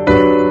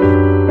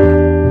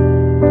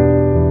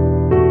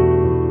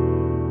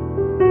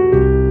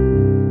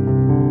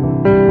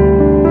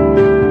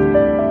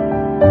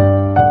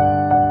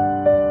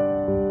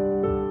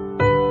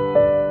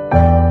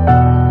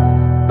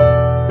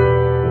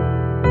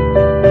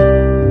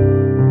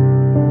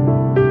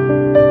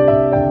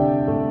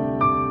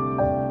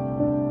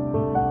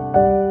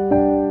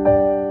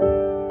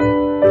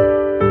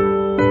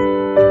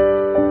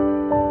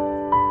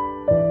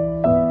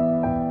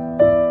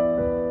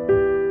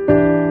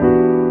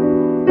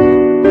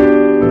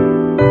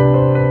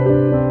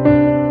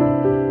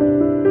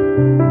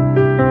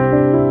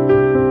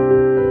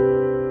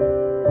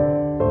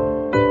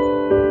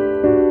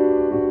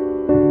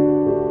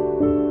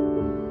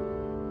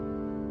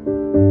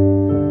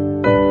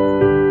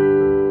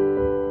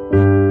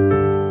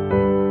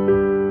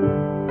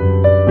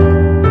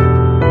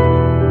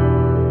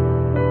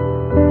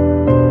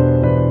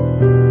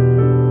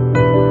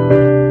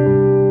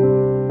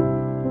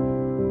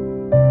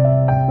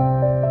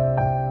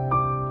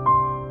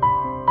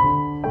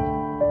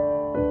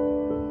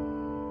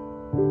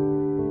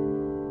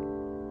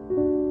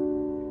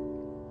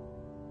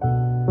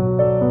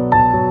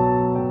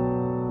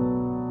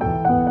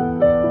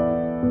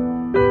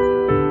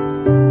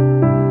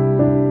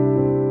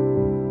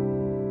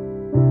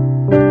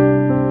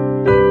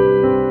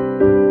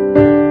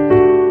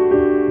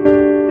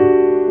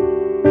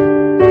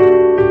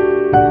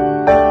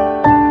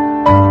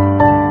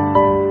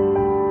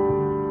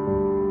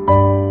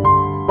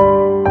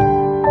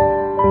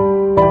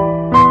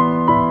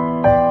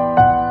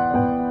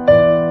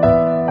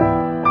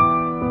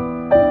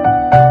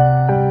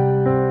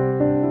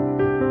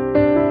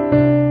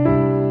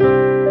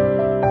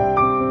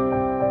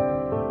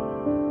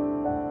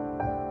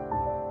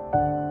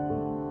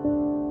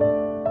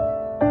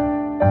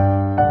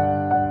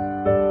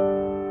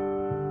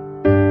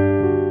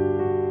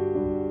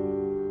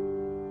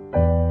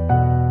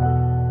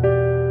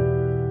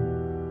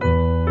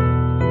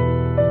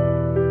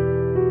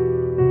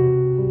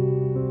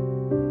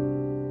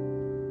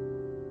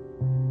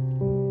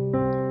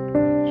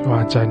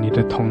在你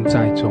的同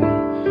在中，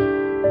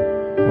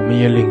我们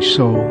也领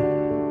受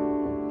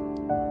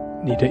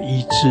你的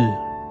医治，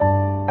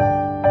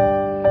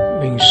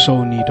领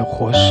受你的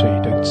活水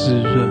的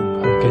滋润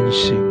和更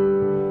新。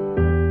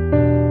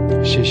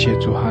谢谢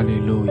主，哈利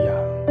路亚，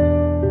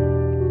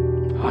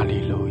哈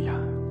利路亚。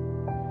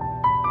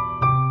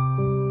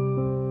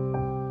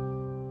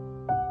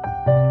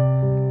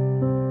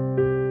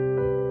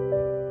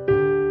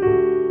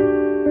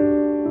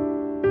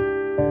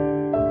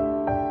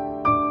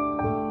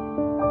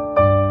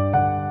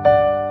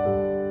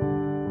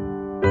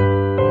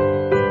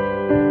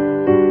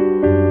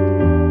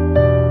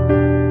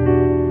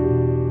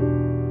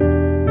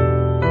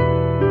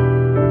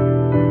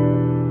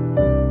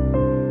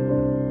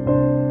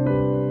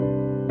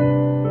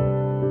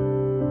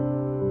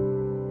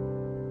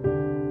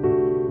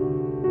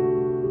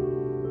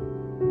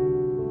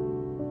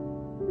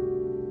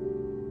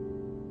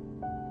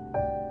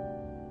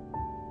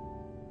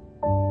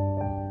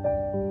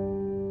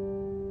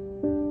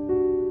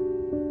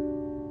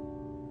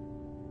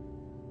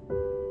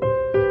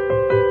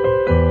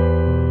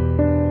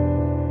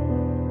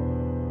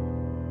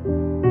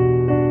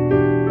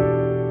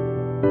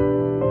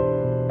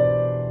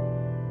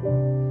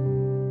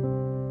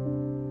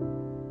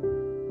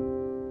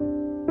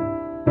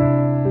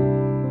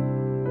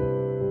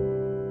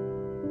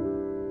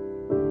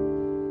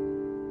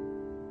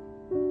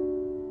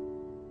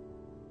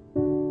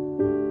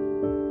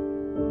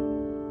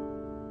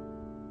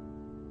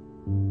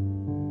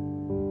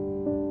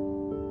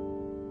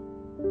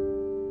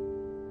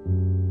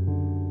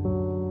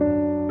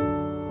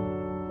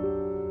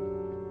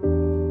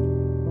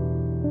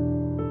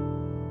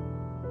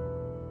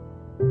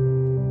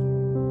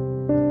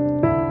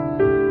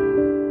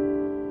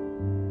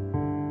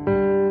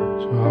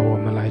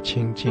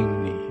亲近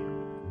你，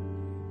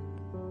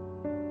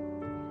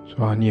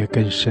主啊，你也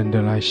更深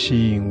的来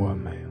吸引我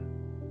们。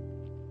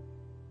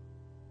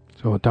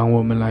主，当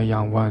我们来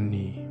仰望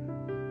你，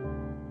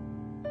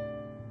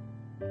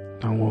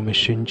当我们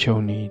寻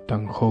求你，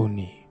等候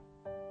你，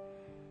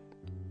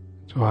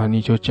主啊，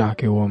你就加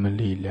给我们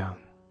力量，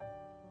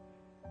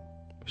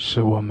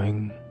使我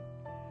们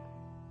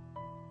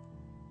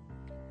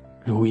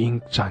如鹰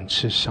展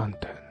翅上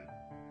腾。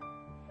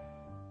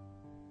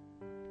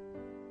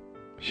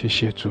谢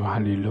谢主，哈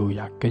利路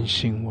亚，更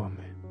新我们，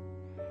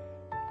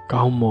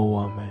高摩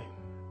我们。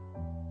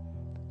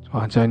主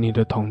啊，在你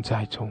的同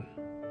在中，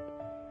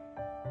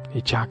你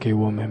加给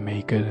我们每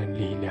一个人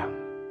力量，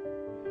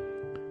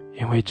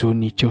因为主，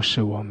你就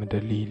是我们的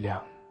力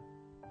量。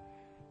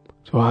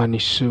主啊，你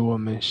是我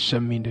们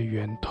生命的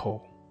源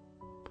头，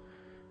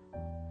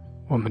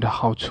我们的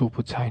好处不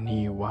在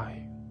你以外。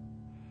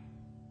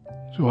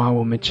主啊，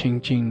我们亲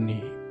近你，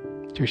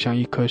就像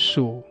一棵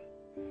树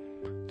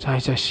栽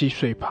在溪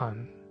水旁。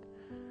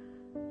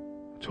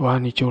主啊，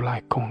你就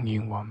来供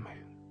应我们，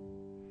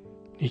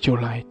你就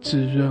来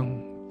滋润，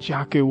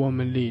加给我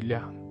们力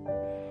量。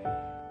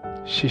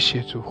谢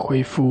谢主，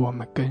恢复我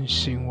们，更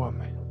新我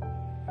们。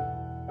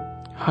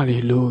哈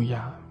利路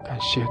亚，感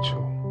谢主，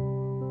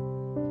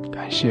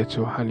感谢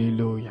主，哈利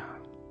路亚，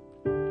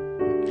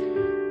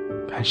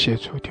感谢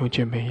主。弟兄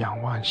姐妹，仰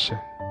望神，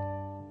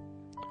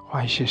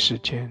花一些时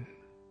间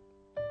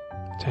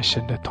在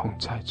神的同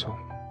在中，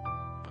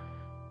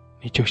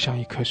你就像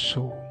一棵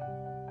树，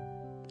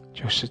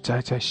就是栽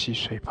在溪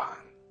水旁。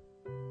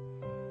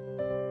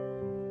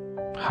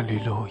哈利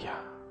路亚，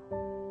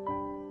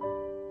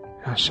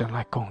让神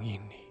来供应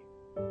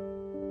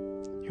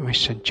你，因为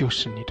神就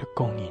是你的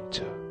供应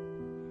者。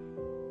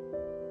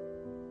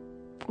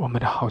我们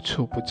的好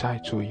处不在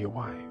主以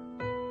外，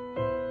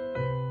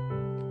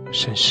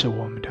神是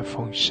我们的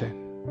丰盛。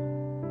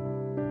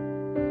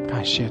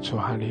感谢主，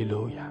哈利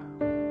路亚。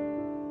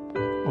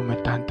我们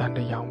单单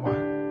的仰望，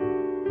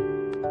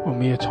我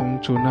们也从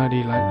主那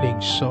里来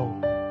领受。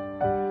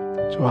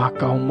主啊，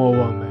高摩我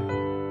们，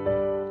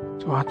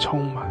主啊，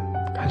充满。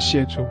感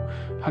谢主，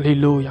哈利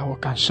路亚。我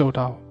感受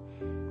到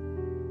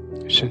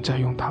神在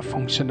用他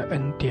丰盛的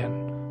恩典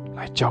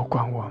来浇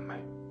灌我们，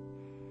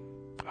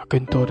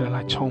更多的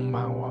来充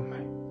满我们。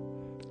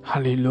哈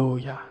利路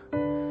亚，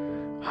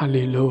哈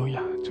利路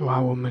亚。主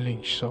啊，我们领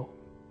受，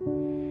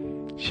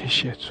谢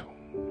谢主，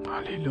哈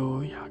利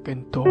路亚。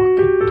更多更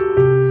多。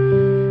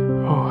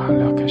哦，哈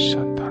拉克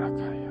山达拉卡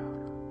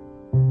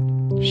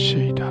亚，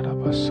西达拉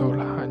巴苏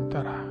拉汉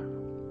达拉，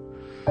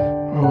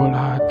哦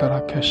拉达拉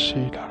克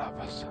西达拉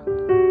巴山，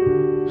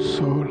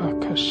苏拉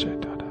克西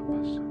达拉巴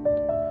山。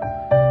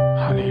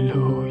哈利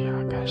路亚，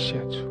感谢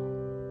主，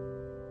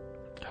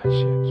感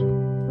谢主。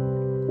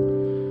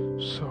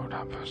苏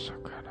拉巴苏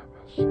卡拉巴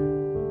山，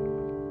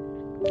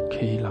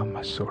基拉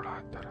马苏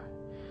拉达拉，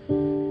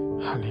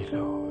哈利路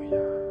亚。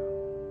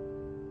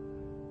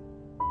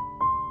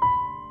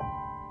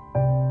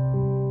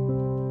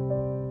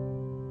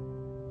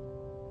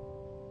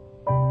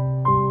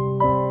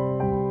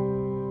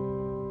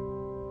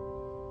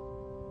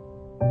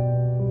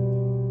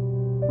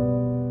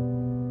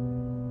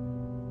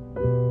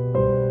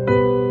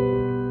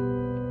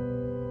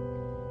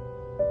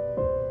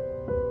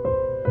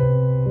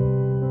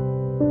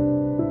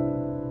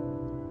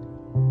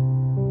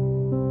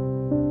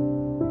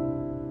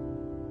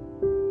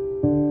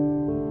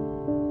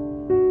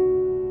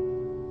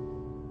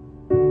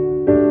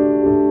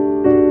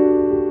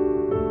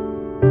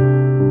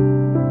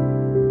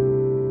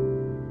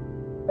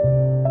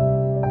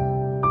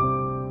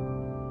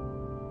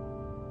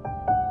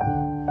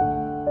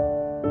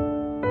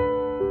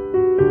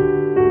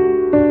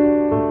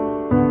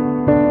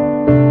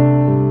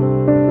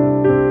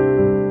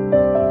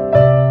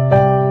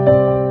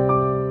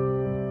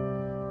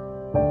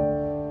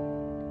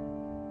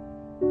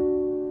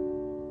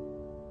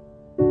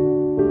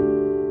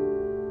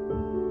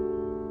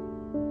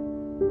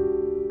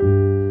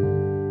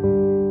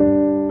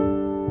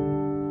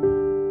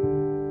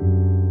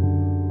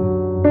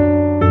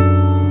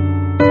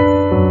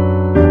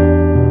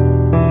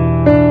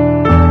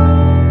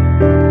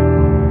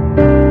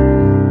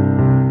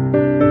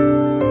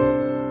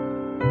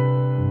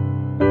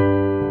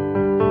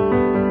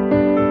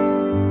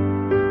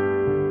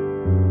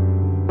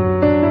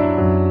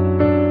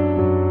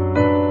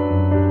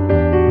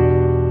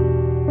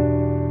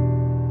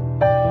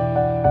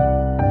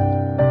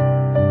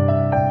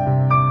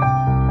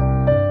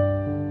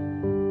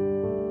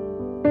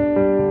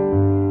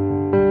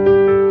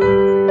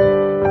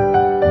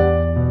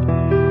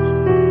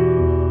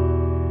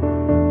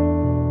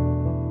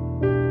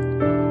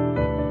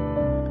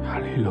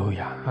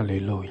哈利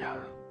路亚，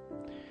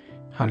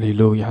哈利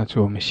路亚，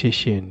主我们谢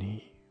谢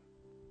你，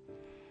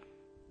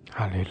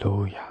哈利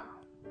路亚，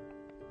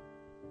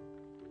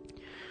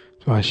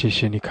主啊，谢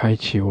谢你开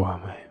启我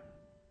们，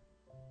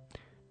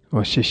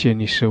我谢谢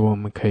你使我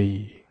们可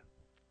以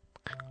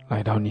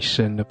来到你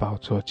圣的宝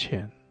座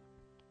前，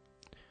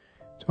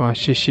主啊，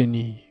谢谢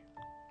你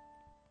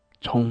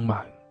充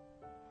满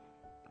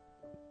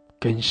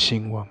更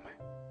新我们，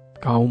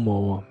高摩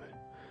我们，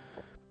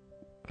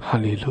哈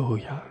利路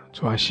亚，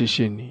主啊，谢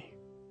谢你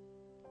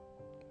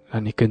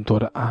让你更多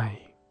的爱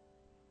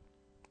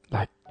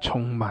来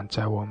充满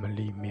在我们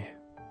里面，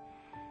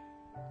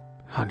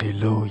哈利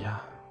路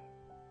亚，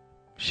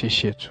谢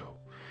谢主，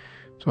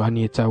主啊，你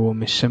也在我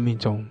们生命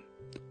中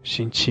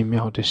行奇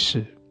妙的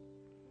事，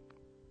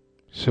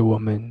使我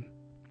们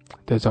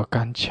得到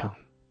刚强，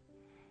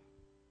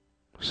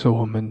使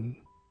我们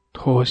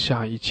脱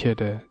下一切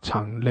的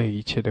常累，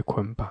一切的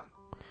捆绑，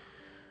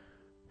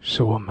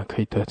使我们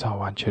可以得到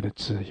完全的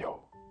自由。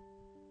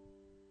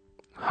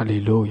哈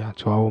利路亚，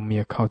主啊，我们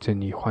也靠着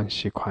你欢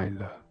喜快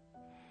乐，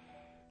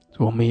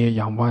主，我们也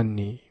仰望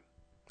你，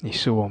你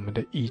是我们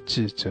的医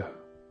治者，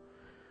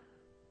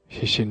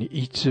谢谢你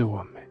医治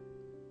我们，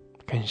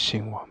更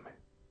新我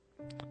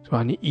们，主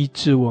啊，你医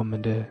治我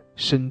们的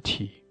身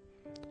体，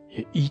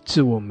也医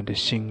治我们的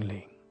心灵，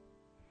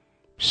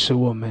使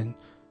我们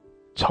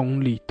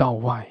从里到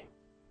外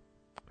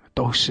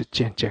都是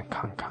健健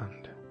康康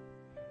的，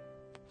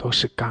都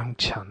是刚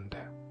强的。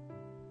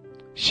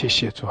谢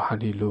谢主，哈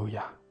利路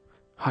亚，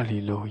哈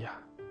利路亚，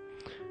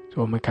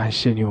主，我们感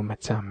谢你，我们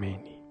赞美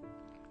你，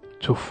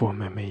祝福我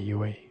们每一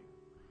位，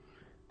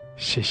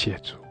谢谢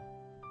主，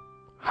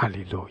哈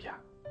利路亚，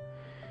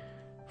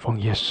奉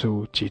耶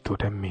稣基督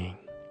的名，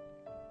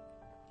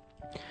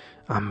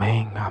阿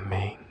们，阿们，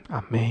阿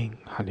们，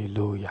哈利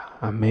路亚，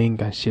阿们，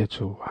感谢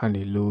主，哈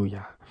利路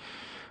亚，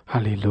哈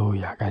利路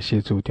亚，感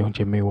谢主，弟兄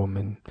姐妹，我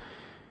们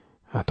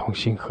同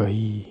心合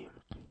意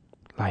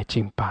来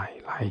敬拜，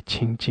来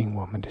亲近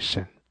我们的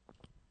神，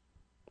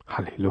哈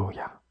利路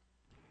亚。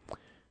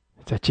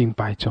在敬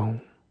拜中，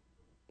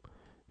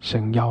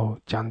神要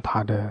将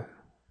他的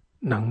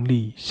能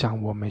力向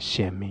我们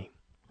显明，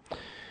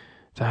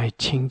在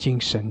亲近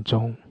神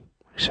中，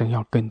神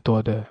要更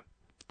多的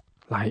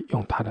来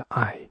用他的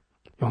爱，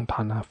用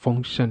他那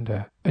丰盛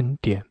的恩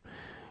典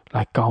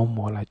来高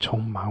摩，来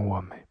充满我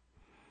们。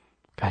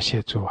感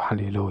谢主，哈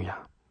利路亚，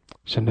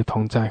神的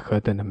同在何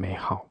等的美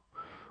好，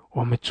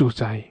我们住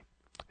在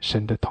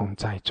神的同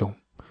在中，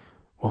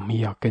我们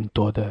也要更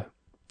多的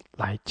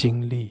来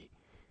经历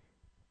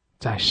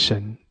在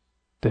神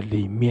的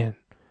里面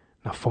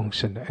那丰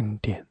盛的恩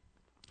典。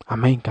阿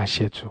们，感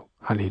谢主，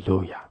哈利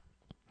路亚，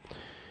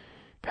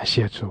感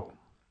谢主。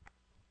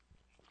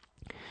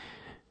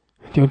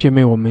弟兄姐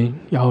妹，我们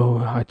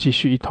要继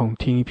续一同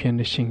听一篇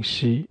的信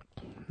息。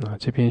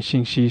这篇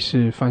信息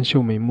是范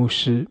秀美牧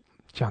师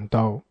讲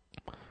到，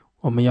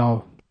我们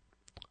要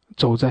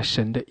走在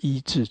神的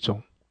医治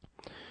中，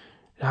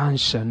让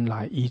神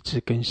来医治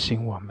更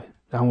新我们，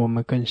让我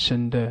们更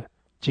深的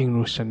进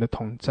入神的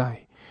同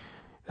在，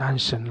让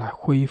神来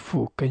恢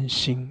复更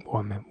新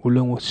我们，无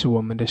论是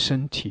我们的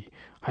身体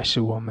还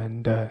是我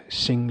们的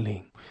心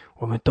灵，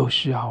我们都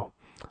需要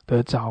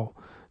得着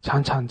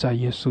常常在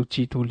耶稣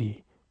基督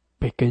里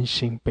被更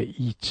新，被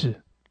医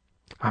治。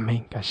阿们，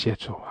感谢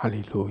主，哈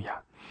利路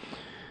亚。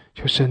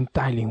求神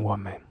带领我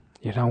们，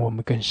也让我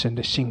们更深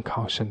的信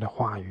靠神的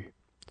话语，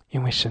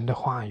因为神的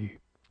话语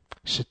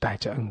是带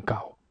着恩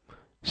膏，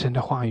神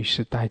的话语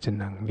是带着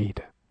能力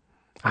的。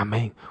阿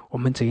们，我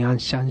们怎样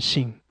相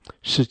信，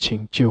事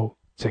情就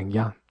怎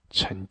样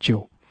成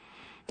就。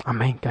阿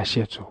们，感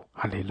谢主，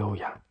哈利路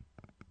亚。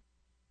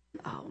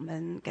我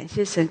们感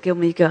谢神给我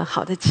们一个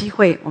好的机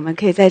会，我们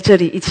可以在这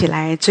里一起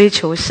来追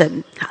求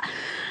神。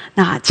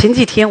那前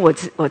几天我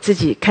自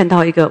己看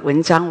到一个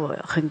文章，我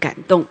很感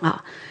动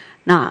啊。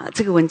那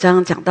这个文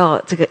章讲到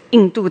这个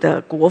印度的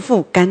国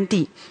父甘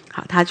地，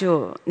他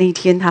就那一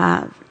天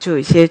他就有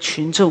一些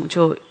群众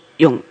就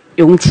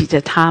拥挤着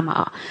他嘛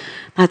啊。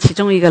那其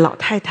中一个老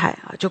太太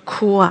就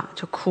哭，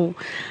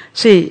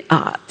所以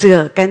这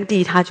个甘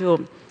地他就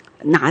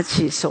拿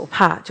起手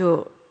帕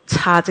就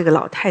擦这个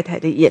老太太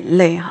的眼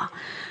泪哈，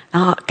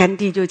然后甘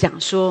地就讲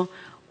说，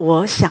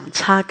我想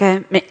擦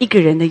干每一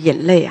个人的眼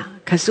泪啊，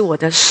可是我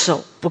的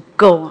手不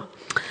够啊。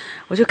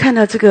我就看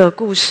到这个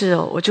故事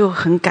我就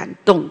很感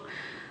动。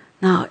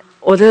那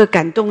我的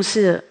感动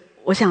是，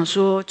我想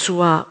说，主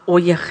啊，我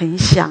也很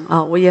想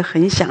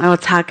要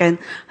擦干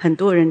很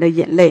多人的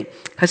眼泪，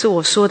可是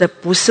我说的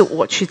不是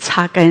我去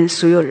擦干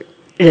所有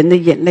人的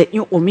眼泪，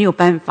因为我没有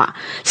办法，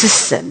是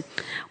神。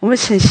我们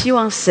很希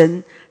望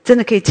神真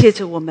的可以借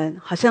着我们，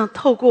好像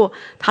透过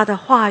他的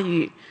话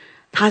语，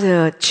他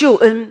的救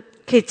恩，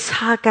可以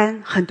擦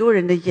干很多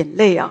人的眼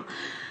泪啊。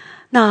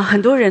那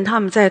很多人他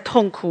们在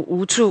痛苦、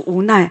无助、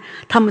无奈，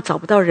他们找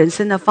不到人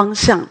生的方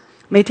向，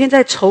每天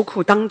在愁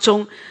苦当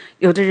中，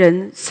有的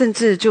人甚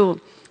至就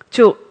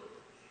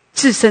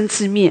自生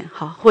自灭，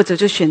好，或者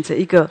就选择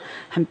一个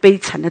很悲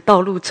惨的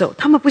道路走。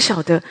他们不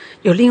晓得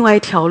有另外一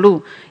条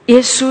路，耶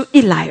稣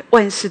一来，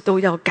万事都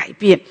要改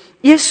变。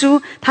耶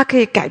稣他可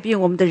以改变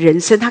我们的人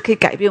生，他可以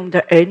改变我们的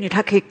儿女，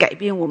他可以改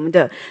变我们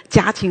的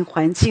家庭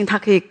环境，他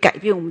可以改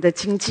变我们的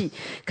经济。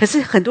可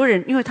是很多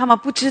人因为他们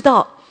不知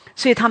道，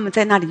所以他们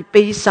在那里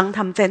悲伤，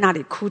他们在那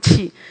里哭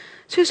泣。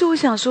所以说我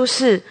想说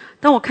是，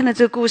当我看到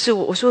这个故事，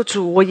我说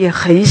主，我也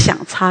很想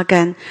擦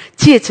干，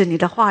借着你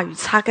的话语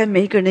擦干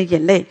每一个人的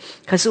眼泪，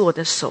可是我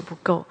的手不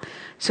够。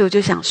所以我就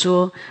想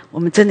说，我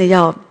们真的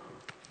要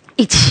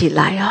一起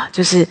来啊，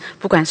就是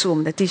不管是我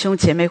们的弟兄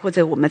姐妹，或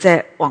者我们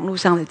在网络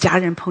上的家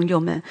人朋友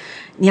们，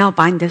你要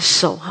把你的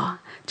手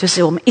就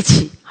是我们一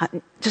起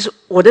就是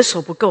我的手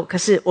不够，可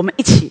是我们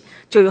一起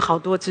就有好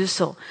多只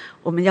手。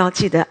我们要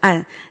记得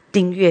按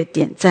订阅、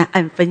点赞、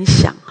按分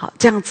享，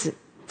这样子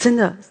真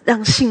的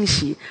让信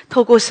息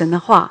透过神的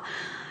话，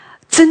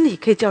真理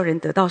可以叫人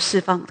得到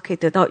释放，可以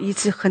得到医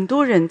治。很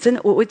多人真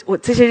的，我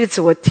这些日子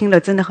我听了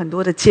真的很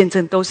多的见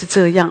证都是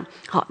这样。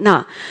好，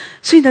那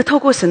所以呢，透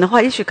过神的话，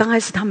也许刚开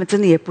始他们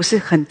真的也不是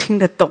很听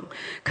得懂，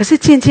可是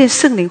渐渐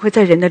圣灵会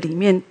在人的里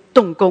面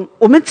动工。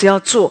我们只要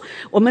做，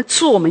我们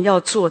做我们要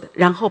做的，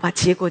然后把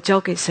结果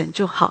交给神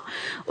就好。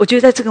我觉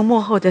得在这个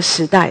末后的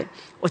时代，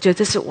我觉得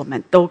这是我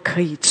们都可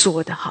以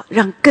做的，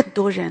让更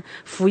多人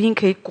福音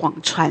可以广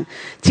传。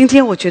今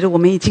天我觉得我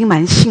们已经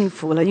蛮幸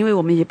福了，因为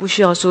我们也不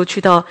需要说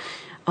去到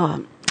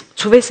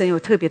除非神有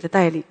特别的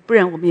带领，不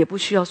然我们也不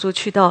需要说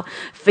去到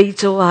非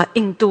洲啊、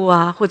印度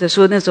啊，或者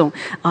说那种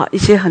一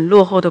些很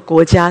落后的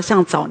国家，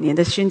像早年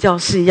的宣教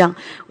士一样。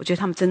我觉得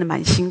他们真的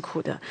蛮辛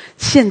苦的。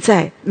现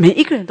在每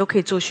一个人都可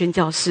以做宣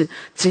教士，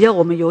只要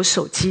我们有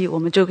手机，我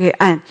们就可以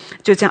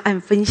就这样按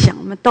分享，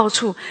我们到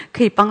处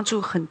可以帮助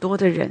很多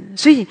的人。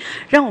所以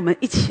让我们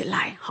一起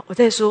来。好，我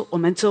在说我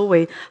们周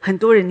围很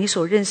多人，你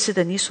所认识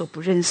的，你所不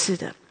认识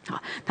的。好，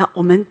那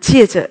我们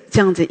借着这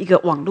样子一个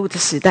网络的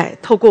时代，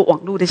透过网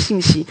络的信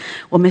息，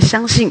我们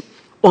相信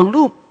网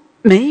络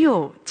没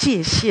有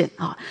界限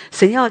啊！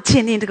神要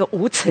建立这个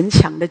无城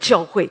墙的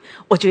教会，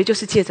我觉得就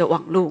是借着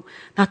网络。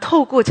那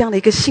透过这样的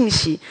一个信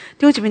息，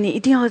弟兄姐妹，你一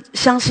定要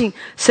相信，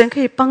神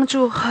可以帮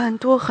助很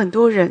多很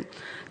多人。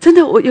真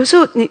的，我有时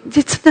候你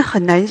真的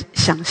很难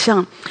想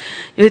象。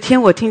有一天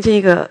我听见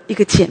一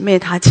个姐妹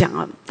她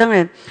讲当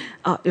然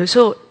有时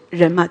候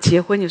人嘛，结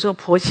婚有时候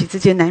婆媳之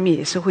间难免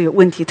也是会有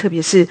问题，特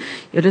别是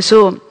有的时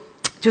候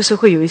就是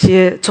会有一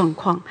些状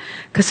况。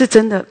可是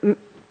真的，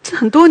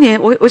很多年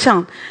我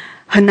想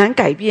很难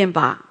改变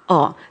吧，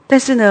但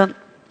是呢，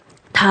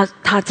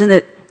他真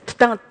的，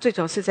当然最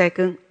主要是在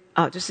跟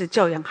就是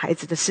教养孩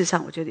子的事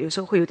上，我觉得有时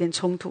候会有点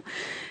冲突。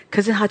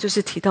可是他就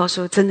是提到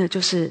说，真的就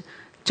是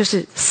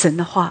神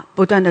的话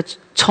不断的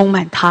充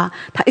满他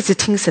一直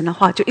听神的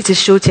话，就一直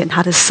修剪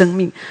他的生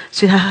命，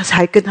所以他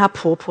才跟他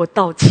婆婆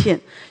道歉，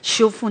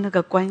修复那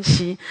个关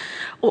系。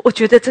我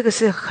觉得这个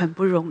是很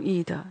不容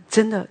易的，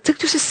真的，这个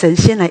就是神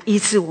先来医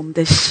治我们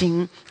的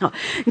心。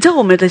你知道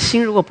我们的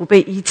心如果不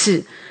被医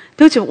治，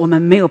对不起，我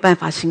们没有办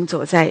法行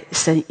走在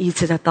神医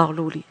治的道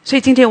路里。所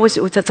以今天我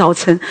在早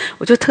晨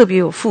我就特别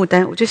有负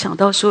担，我就想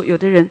到说，有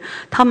的人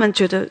他们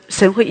觉得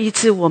神会医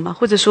治我吗？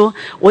或者说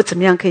我怎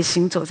么样可以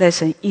行走在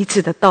神医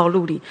治的道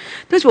路里？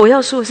对不起，我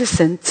要说的是，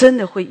神真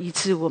的会医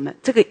治我们。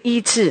这个医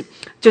治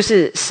就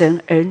是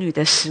神儿女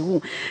的食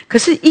物。可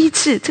是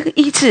这个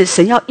医治，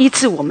神要医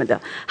治我们的，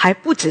还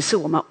不只是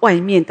我们外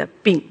面的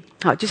病。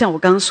好，就像我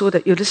刚刚说的，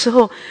有的时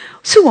候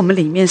是我们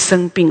里面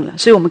生病了，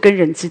所以我们跟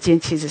人之间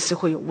其实是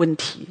会有问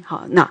题。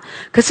好，那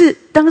可是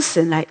当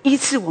神来医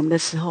治我们的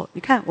时候，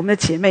你看我们的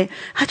姐妹，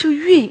她就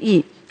愿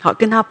意好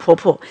跟她婆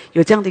婆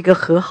有这样的一个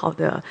和好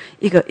的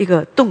一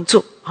个动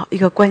作，好一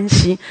个关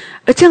系。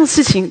而这样的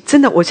事情，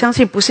真的我相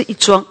信不是一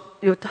桩，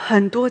有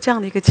很多这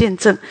样的一个见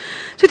证。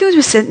所以弟兄姐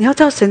妹，神，你要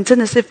知道，神真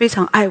的是非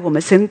常爱我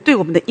们，神对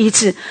我们的医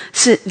治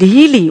是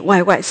里里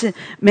外外，是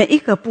每一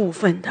个部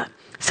分的。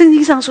圣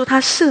经上说，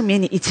他赦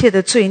免你一切的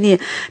罪孽，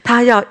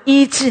他要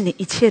医治你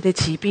一切的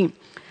疾病。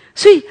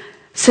所以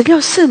神要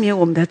赦免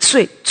我们的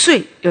罪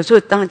有时候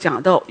当然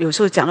讲到，有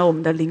时候讲到我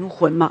们的灵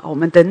魂嘛，我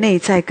们的内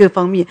在各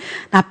方面，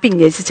那病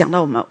也是讲到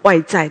我们外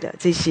在的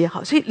这些。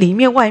好，所以里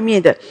面外面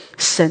的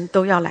神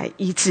都要来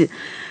医治。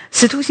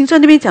使徒行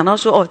传那边讲到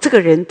说，这个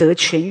人得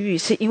痊愈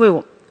是因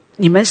为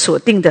你们所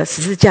定的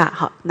十字架，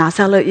好，拿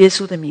撒勒耶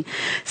稣的名。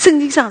圣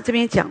经上这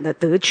边讲的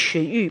得痊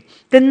愈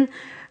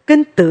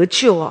跟得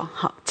救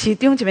好，其实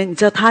弟兄姐妹，你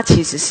知道它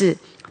其实是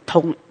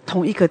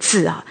同一个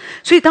字啊。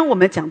所以当我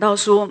们讲到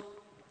说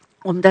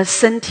我们的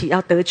身体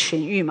要得痊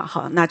愈嘛，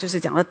好，那就是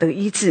讲到得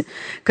医治。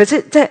可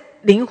是在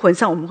灵魂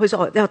上我们会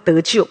说要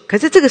得救，可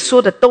是这个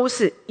说的都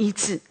是医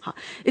治。好，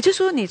也就是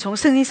说你从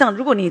圣经上，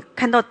如果你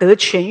看到得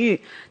痊愈，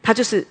它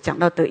就是讲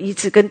到得医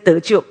治跟得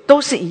救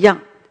都是一样，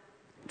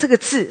这个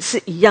字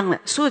是一样的，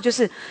所以就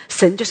是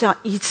神就是要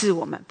医治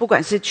我们，不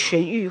管是痊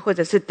愈或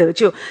者是得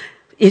救。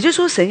也就是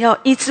说，神要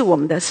医治我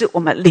们的是我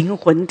们灵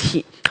魂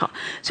体。好，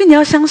所以你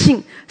要相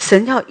信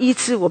神要医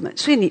治我们，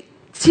所以你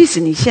即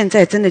使你现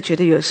在真的觉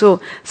得有时候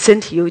身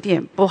体有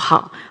点不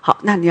好，好，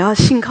那你要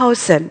信靠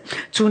神，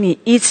主你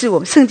医治我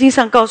们。圣经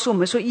上告诉我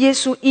们说，耶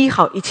稣医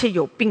好一切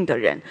有病的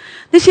人。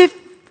那些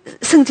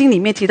圣经里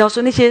面提到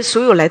说，那些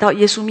所有来到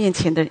耶稣面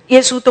前的人，耶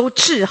稣都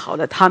治好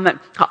了他们。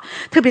好，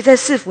特别在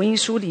四福音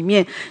书里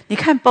面，你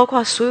看，包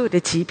括所有的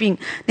疾病，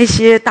那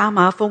些大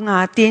麻风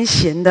啊、癫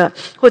痫的，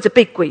或者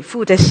被鬼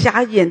附的、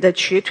瞎眼的、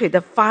瘸腿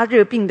的、发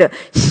热病的、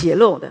血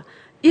漏的，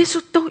耶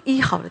稣都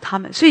医好了他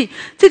们。所以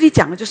这里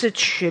讲的就是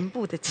全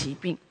部的疾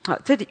病，好，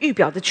这里预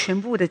表的全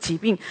部的疾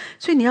病。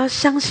所以你要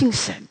相信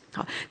神，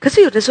好。可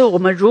是有的时候我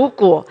们如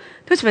果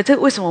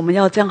为什么我们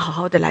要这样好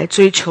好的来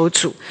追求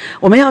主？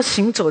我们要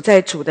行走在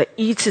主的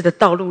医治的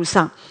道路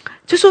上，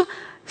就说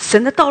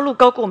神的道路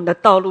高过我们的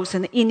道路，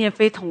神的意念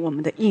非同我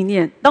们的意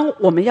念。当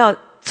我们要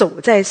走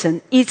在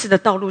神医治的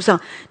道路上，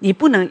你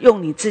不能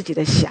用你自己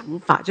的想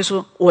法，就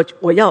说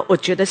我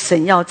觉得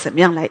神要怎么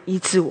样来医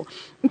治我。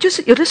你就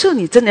是有的时候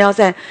你真的要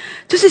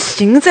就是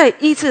行在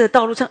医治的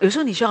道路上，有时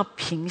候你需要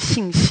凭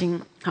信心。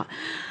好，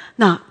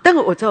那当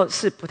然我知道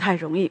是不太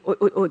容易。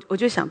我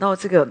就想到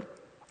这个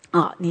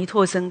尼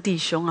托生弟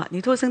兄尼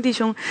托生弟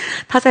兄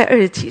他在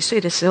20几岁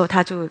的时候，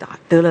他就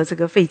得了这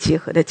个肺结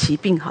核的疾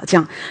病，好，这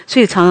样，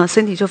所以常常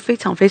身体就非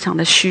常非常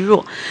的虚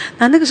弱。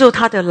那个时候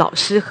他的老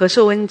师何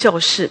寿恩教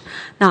士，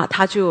那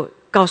他就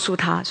告诉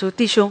他说：“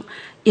弟兄，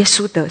耶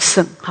稣得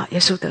胜，好，耶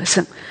稣得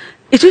胜。”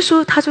也就是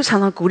说，他就常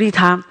常鼓励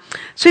他，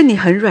所以你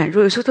很软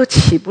弱，有时候都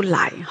起不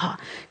来哈。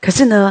可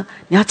是呢，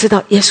你要知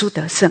道耶稣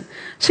得胜。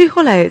所以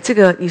后来这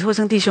个尼托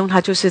生弟兄，他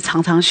就是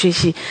常常学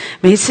习，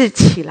每一次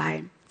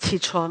起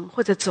床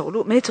或者走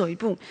路，每走一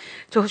步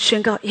就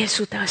宣告耶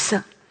稣得胜，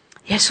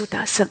耶稣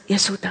得胜，耶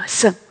稣得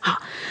胜。好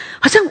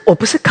像我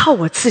不是靠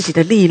我自己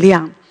的力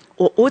量，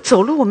我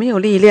走路我没有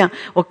力量，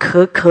我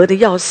咳得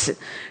要死。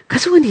可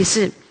是问题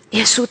是，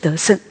耶稣得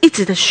胜，一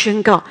直的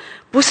宣告，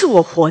不是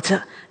我活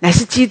着，乃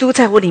是基督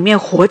在我里面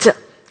活着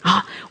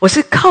啊！我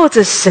是靠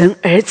着神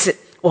儿子，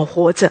我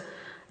活着，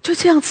就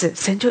这样子，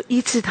神就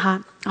医治他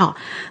啊。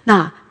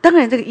那当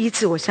然，这个医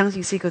治我相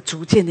信是一个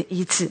逐渐的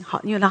医治，好，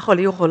因为他后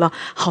来又活了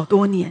好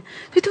多年，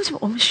所以都是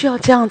我们需要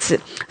这样子。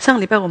上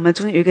个礼拜我们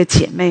中间有一个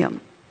姐妹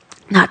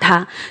那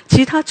其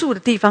实她住的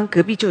地方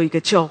隔壁就有一个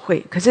教会，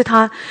可是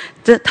她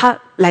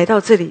来到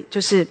这里，就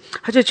是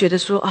她就觉得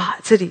说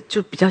这里就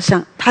比较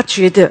像，她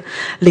觉得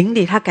邻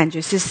里她感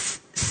觉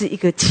是一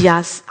个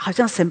家，好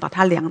像神把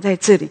她量在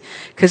这里。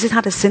可是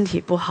她的身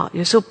体不好，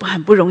有时候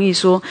很不容易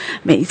说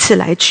每一次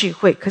来聚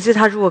会。可是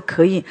她如果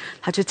可以，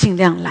她就尽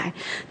量来。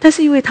但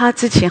是因为她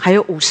之前还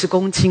有50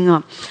公斤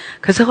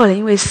可是后来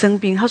因为生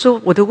病，她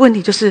说我的问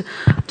题就是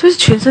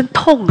全身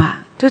痛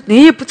就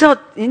你也不知道，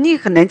你也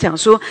很难讲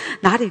说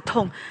哪里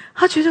痛。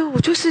她觉得我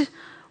就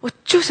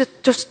是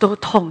都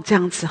痛这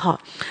样子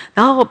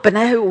然后本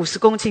来还有50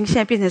公斤，现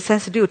在变成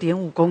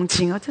36.5公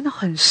斤真的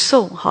很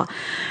瘦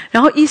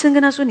然后医生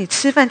跟他说，你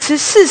吃饭吃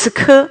40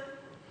颗。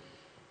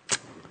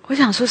我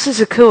想说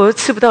40颗我又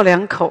吃不到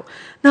2口，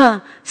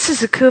那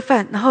40颗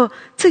饭，然后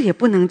这也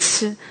不能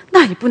吃，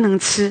那也不能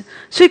吃，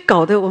所以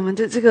搞得我们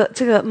的这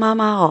个妈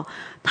妈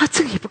她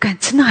这个也不敢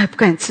吃，那也不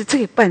敢吃，这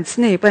个也不敢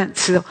吃，那也不敢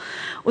吃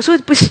我说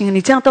不行，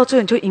你这样到最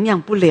后你就营养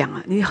不良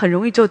你很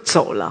容易就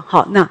走了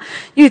那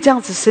因为这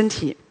样子身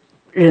体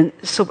人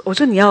受不，我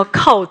说你要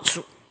靠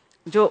主，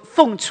你就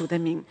奉主的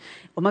名，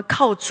我们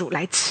靠主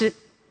来吃。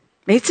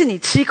每一次你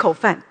吃一口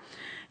饭，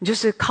你就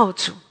是靠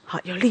主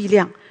有力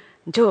量。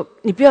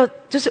你不要，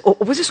就是我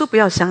不是说不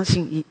要相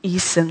信医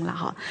生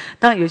啦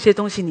当然有些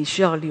东西你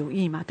需要留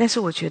意嘛，但是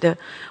我觉得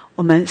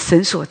我们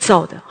神所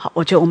造的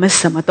我觉得我们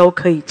什么都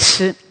可以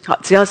吃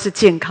只要是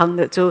健康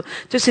的，就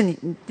是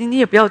你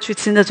也不要去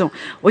吃那种，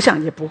我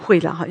想也不会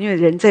啦因为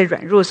人在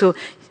软弱的时候，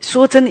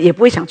说真的也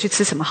不会想去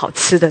吃什么好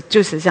吃的，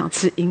就是想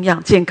吃营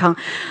养健康，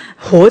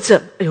活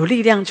着有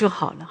力量就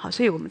好了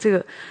所以我们这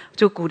个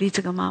就鼓励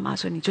这个妈妈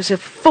说，你就是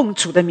奉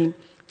主的名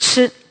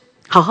吃，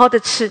好好的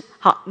吃，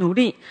好努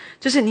力，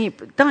就是你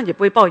当然也不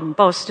会暴饮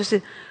暴食，就是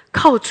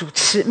靠主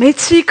吃，没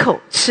吃一口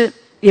吃，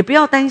也不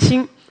要担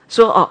心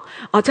说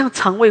这样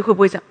肠胃会不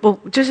会这样，不，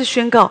就是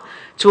宣告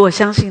主，我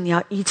相信你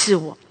要医治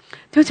我。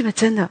弟兄姐妹，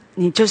真的，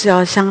你就是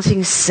要相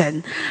信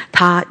神，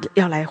他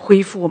要来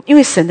恢复我们，因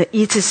为神的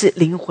医治是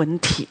灵魂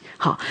体。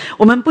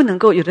我们不能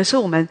够有的时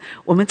候，我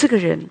们这个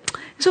人，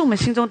有时候我们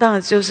心中当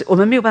然就是我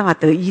们没有办法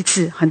得医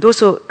治，很多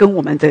时候跟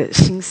我们的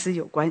心思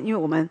有关，因为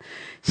我们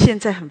现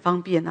在很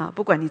方便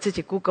不管你自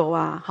己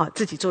Google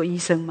自己做医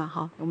生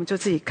嘛我们就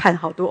自己看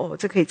好多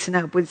这可以吃那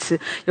个不吃，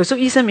有时候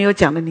医生没有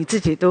讲的，你自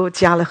己都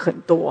加了很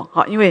多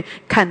因为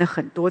看了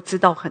很多，知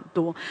道很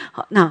多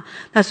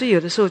那所以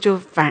有的时候就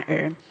反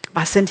而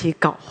把身体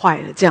搞坏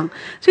了，这样。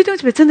所以弟兄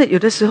姐妹，真的有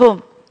的时候，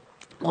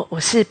我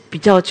是比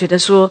较觉得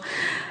说，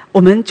我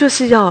们就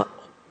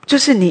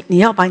是你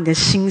要把你的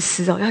心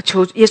思要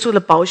求耶稣的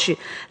宝血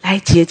来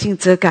洁净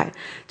遮盖，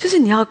就是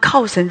你要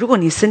靠神。如果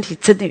你身体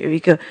真的有一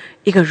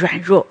个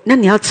软弱，那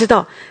你要知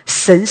道，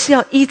神是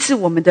要医治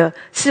我们的，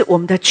是我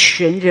们的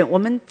全人，我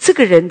们这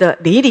个人的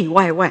里里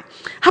外外，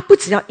他不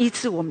只要医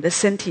治我们的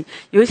身体，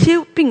有一些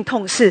病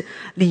痛是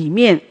里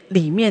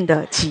面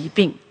的疾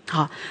病。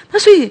好，那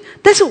所以，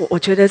但是我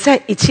觉得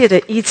在一切的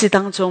医治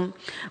当中，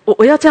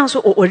我要这样说，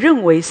我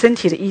认为身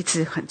体的医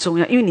治很重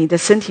要，因为你的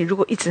身体如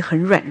果一直很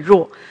软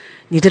弱，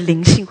你的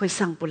灵性会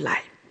上不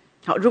来。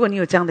好，如果你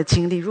有这样的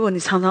经历，如果你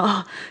常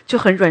常就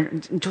很软，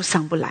你就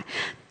上不来。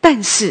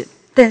但是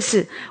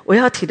我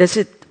要提的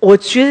是，我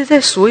觉得在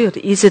所有的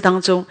医治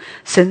当中，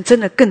神真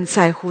的更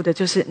在乎的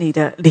就是你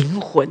的灵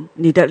魂、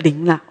你的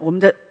灵啦，我们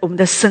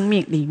的生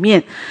命里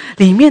面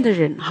的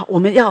人，好，我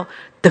们要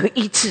得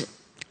医治。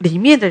里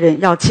面的人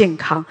要健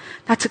康，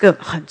那这个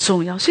很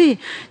重要。所以你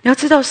要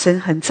知道，神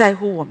很在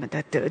乎我们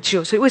的得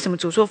救。所以为什么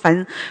主说，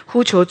凡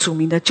呼求主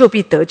名的，就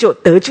必得救。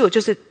得救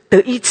就是得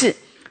医治，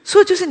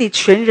所以就是你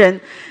全人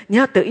你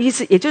要得医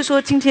治。也就是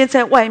说，今天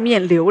在外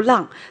面流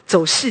浪、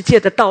走世界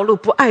的道路、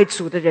不爱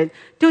主的人，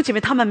弟兄姐妹，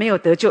他们没有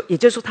得救，也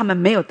就是说，他们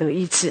没有得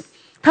医治，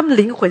他们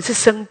灵魂是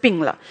生病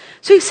了。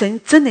所以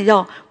神真的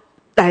要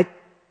来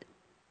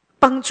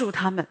帮助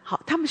他们，好，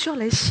他们需要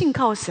来信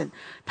靠神，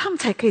他们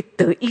才可以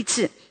得医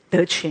治。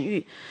得痊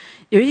愈。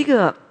有一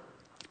个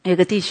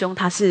弟兄，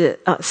他是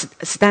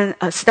斯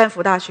坦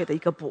福大学的一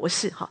个博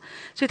士哈，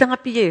所以当他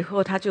毕业以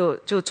后，他就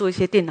做一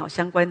些电脑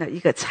相关的一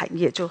个产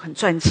业，就很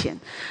赚钱。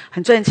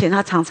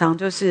他常常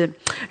就是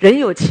人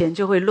有钱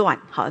就会乱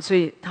哈，所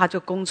以他就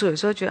工作有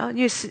时候觉得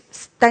因为是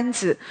单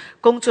子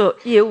工作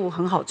业务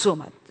很好做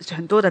嘛，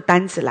很多的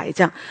单子来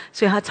这样，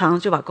所以他常常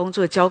就把工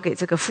作交给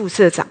这个副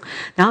社长，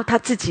然后他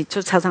自己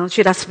就常常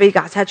去拉斯维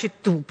加斯去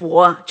赌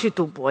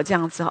博这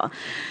样子哈，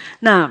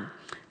那。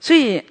所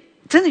以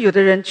真的有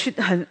的人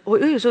我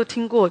有时候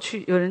听过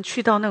有人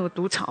去到那个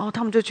赌场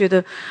他们就觉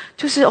得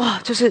就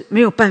是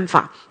没有办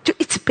法，就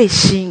一直被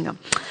吸引了。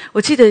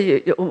我记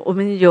得我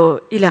们有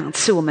一两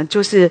次，我们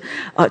就是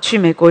去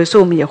美国，有时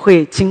候我们也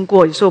会经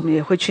过，有时候我们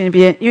也会去那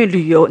边，因为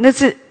旅游那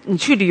是你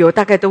去旅游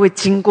大概都会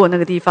经过那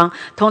个地方，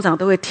通常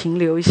都会停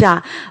留一下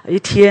1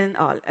天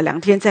2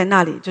天在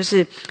那里，就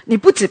是你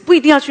不一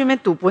定要去那边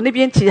赌博，那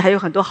边其实还有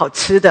很多好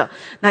吃的，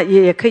那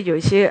也可以有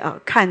一些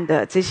看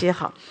的这些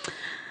好。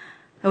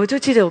我就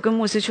记得我跟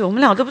牧师去，我们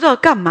俩都不知道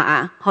干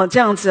嘛，好这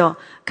样子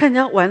看人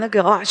家玩那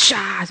个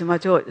唰什么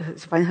就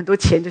反正很多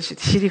钱就是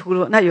稀里糊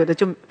涂，那有的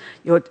就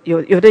有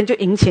的人就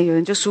赢钱，有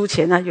人就输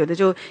钱，那有的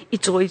就一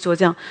桌一桌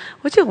这样。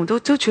我记得我们都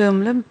觉得我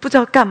们不知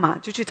道干嘛，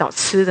就去找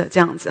吃的这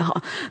样子哈，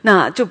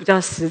那就比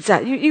较实在，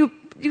因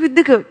为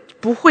那个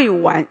不会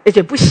玩，而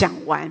且不想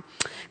玩。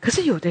可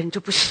是有的人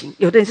就不行，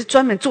有的人是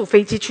专门坐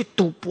飞机去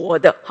赌博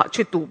的，好，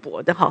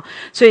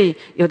所以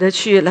有的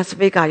去拉斯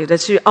维加，有的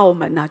去澳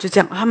门啊，就这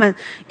样，他们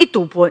一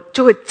赌博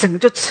就会整个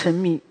就沉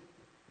迷，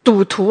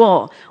赌徒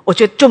我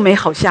觉得就没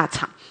好下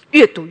场，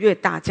越赌越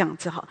大这样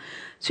子哈。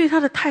所以他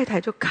的太太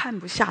就看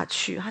不下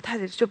去，他太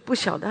太就不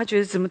晓得，他觉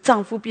得怎么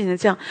丈夫变成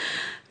这样。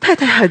太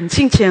太很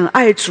敬虔很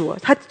爱主，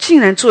他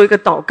竟然做一个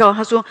祷告，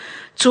他说：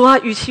主啊，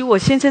与其我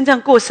先生这样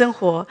过生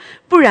活，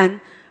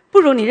不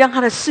如你让他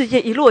的事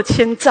业一落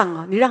千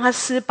丈你让他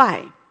失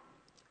败。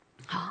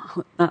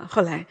好，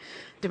后来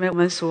对不对？我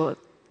们所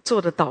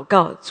做的祷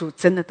告，主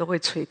真的都会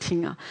垂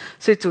听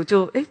所以主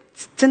就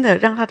真的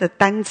让他的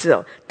单子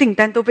订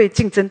单都被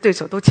竞争对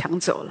手都抢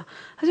走了，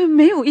他就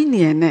没有1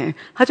年呢，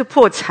他就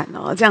破产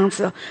了这样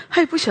子他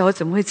也不晓得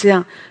怎么会这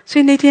样。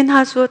所以那天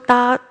他说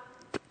搭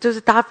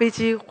飞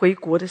机回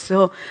国的时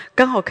候，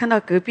刚好看到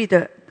隔壁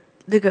的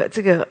一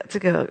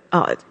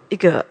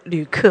个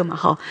旅客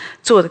嘛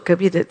坐的隔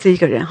壁的这一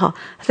个人他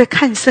在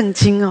看圣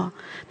经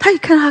他一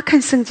看他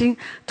看圣经，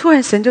突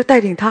然神就带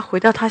领他回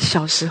到他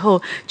小时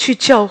候去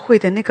教会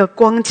的那个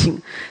光景，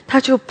他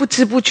就不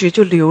知不觉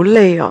就流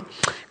泪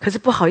可是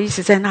不好意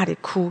思在那里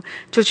哭，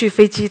就去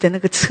飞机的那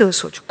个厕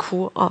所去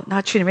哭那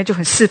去里面就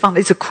很释放的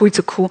一直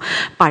哭，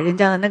把人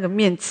家的那个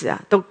面子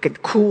都给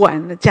哭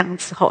完了这样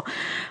子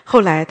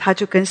后来他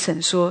就跟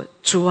神说：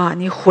主啊，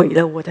你毁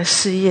了我的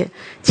事业，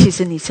其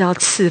实你是要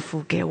赐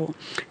福给我。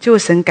结果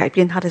神改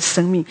变他的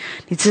生命，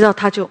你知道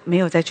他就没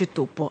有再去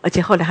赌博，而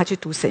且后来他去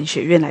读神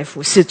学院来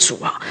服侍主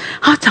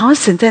好像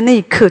神在那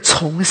一刻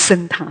重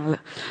生他了，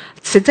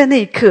神在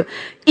那一刻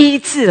医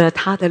治了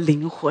他的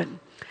灵魂。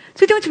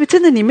所以弟兄姐妹，真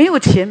的你没有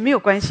钱没有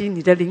关系，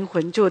你的灵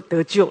魂就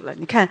得救了。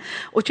你看，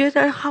我觉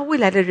得他未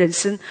来的人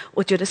生，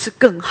我觉得是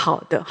更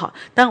好的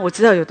当然我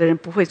知道有的人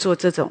不会做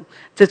这种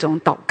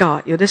祷告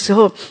有的时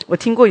候我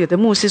听过有的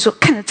牧师说，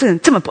看着这个人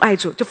这么不爱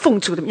主，就奉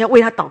主的名要为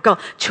他祷告，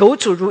求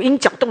主如鹰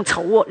搅动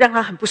草窝，让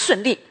他很不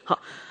顺利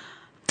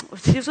我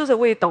其实说实话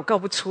我也祷告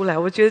不出来，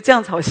我觉得这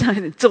样子好像有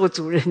点咒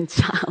诅人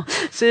家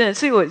所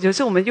以我有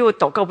时候我们又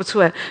祷告不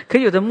出来，可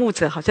有的牧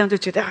者好像就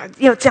觉得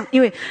要这样，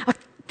因为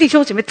弟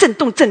兄姐妹震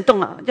动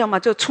要么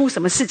就出什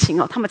么事情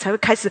他们才会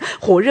开始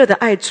火热的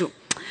爱主。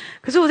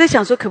可是我在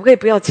想说，可不可以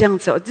不要这样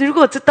子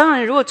当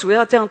然如果主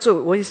要这样做，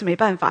我也是没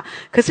办法。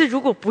可是如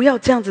果不要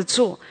这样子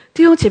做，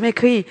弟兄姐妹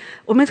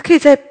我们可以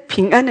在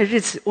平安的日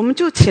子，我们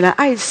就起来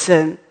爱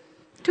神，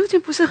究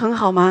竟不是很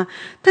好吗？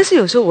但是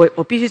有时候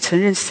我必须承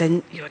认，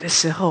神有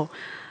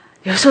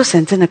时候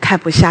神真的看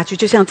不下去，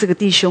就像这个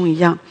弟兄一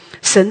样，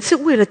神是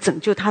为了拯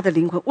救他的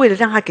灵魂，为了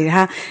让他给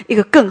他一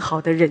个更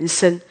好的人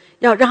生，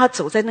要让他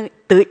走在那个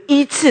得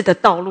医治的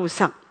道路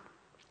上。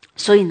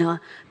所以呢，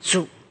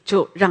主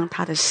就让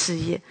他的事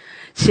业，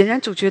显然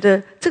主觉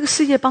得这个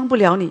事业帮不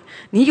了你，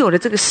你有了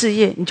这个事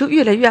业，你就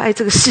越来越爱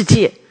这个世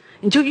界，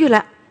你就越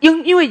来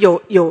因为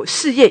有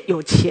事业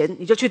有钱，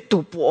你就去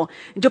赌博，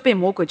你就被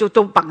魔鬼就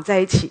都绑在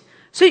一起。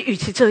所以与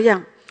其这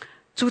样，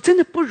主真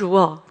的不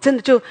如真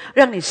的就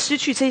让你失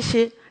去这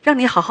些，让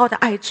你好好的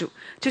爱主。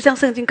就像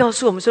圣经告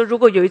诉我们说，如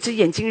果有一只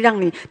眼睛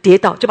让你跌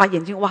倒，就把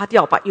眼睛挖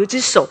掉吧；有一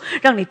只手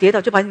让你跌倒，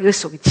就把你的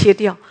手给切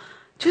掉，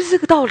就是这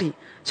个道理。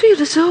所以有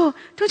的时候，弟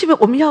兄姐妹，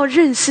我们要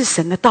认识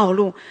神的道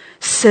路。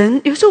神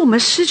有时候我们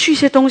失去一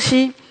些东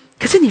西，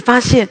可是你发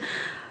现，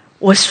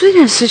我虽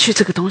然失去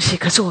这个东西，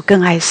可是我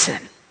更爱神，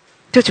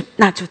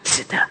那就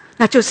值得，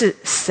那就是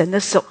神的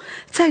手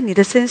在你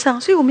的身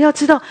上。所以我们要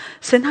知道，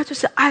神他就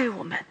是爱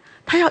我们，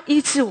他要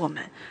医治我们。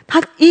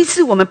他医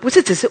治我们不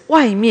是只是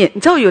外面，你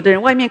知道有的人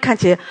外面看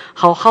起来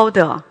好好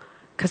的，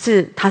可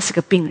是他是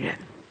个病人，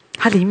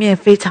他里面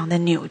非常的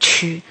扭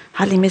曲，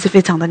他里面是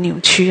非常的扭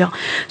曲哦。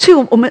所以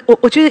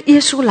我觉得耶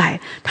稣来，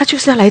他就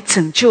是要来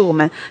拯救我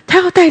们，他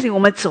要带领我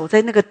们走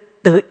在那个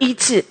得医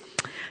治，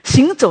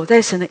行走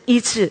在神的医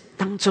治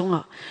当中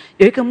哦。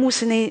有一个牧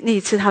师那一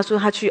次他说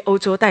他去欧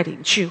洲带领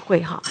聚会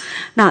哈，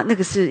那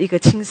个是一个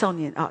青少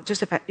年啊，就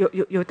是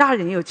有大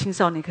人也有青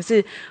少年，可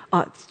是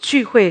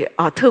聚会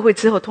特会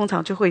之后通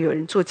常就会有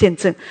人做见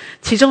证。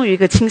其中有一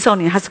个青少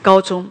年，他是高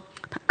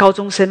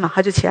中生嘛，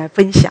他就起来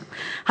分享，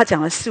他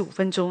讲了4-5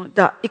分钟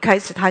的，一开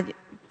始他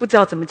不知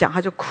道怎么讲，他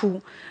就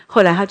哭。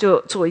后来他就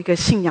做一个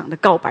信仰的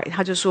告白，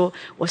他就说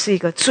我是一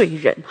个罪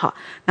人哈。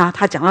然后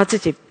他讲到自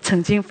己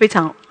曾经非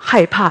常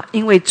害怕，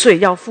因为罪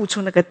要付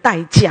出那个代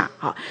价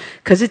哈。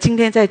可是今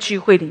天在聚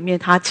会里面，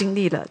他经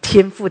历了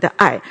天父的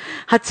爱，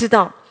他知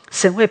道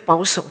神会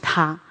保守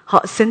他，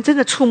好，神真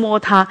的触摸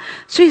他，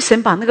所以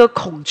神把那个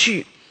恐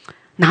惧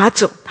拿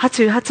走，他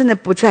觉得他真的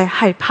不再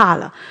害怕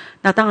了。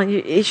那当然，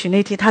也许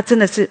那天他真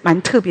的是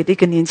蛮特别的一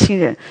个年轻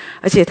人，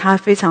而且他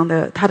非常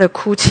的他的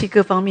哭泣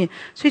各方面，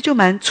所以就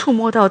蛮触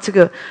摸到这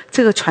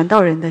个传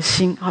道人的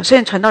心。好，虽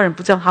然传道人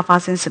不知道他发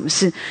生什么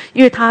事，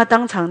因为他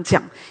当场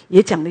讲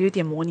也讲的有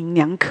点模棱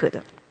两可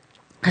的。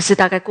可是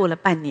大概过了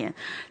半年，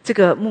这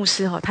个牧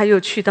师他又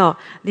去到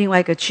另外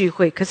一个聚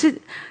会，可是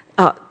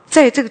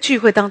在这个聚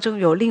会当中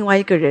有另外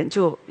一个人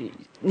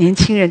年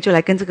轻人就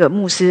来跟这个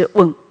牧师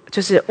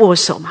就是握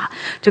手嘛，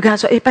就跟他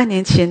说：“半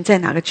年前在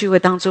哪个聚会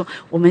当中，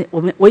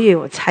我也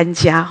有参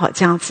加哈，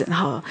这样子。”然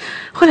后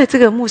后来这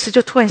个牧师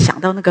就突然想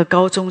到那个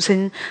高中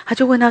生，他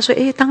就问他说：“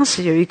当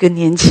时有一个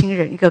年轻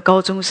人，一个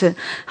高中生，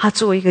他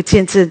做一个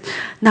见证，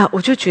那我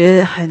就觉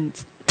得很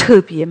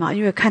特别嘛，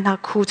因为看他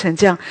哭成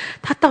这样，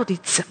他到底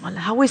怎么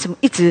了？他为什么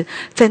一直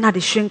在那里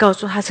宣告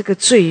说他是个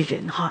罪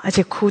人哈，而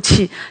且哭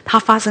泣？他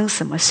发生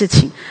什么事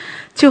情？”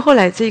就后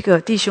来这个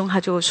弟兄他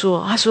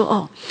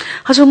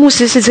说牧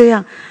师是这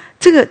样。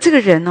这个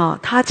人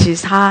他其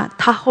实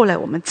他后来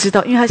我们知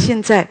道，因为他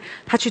现在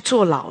他去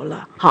坐牢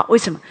了，好，为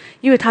什么？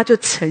因为他就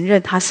承认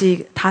他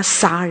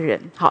杀人，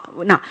好，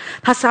那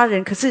他杀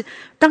人，可是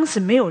当时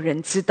没有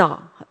人知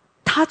道，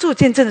他做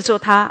见证的时候，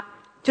他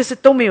就是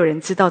都没有人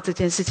知道这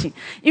件事情，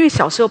因为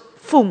小时候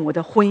父母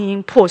的婚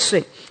姻破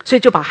碎，所以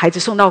就把孩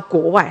子送到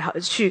国外哈，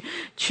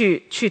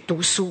去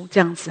读书这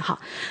样子哈。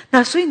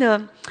那所以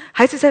呢，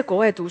孩子在国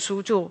外读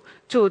书就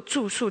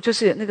住宿，就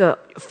是那个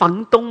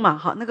房东嘛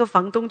哈，那个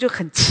房东就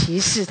很歧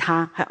视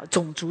他，还有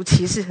种族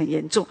歧视很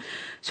严重，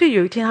所以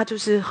有一天他就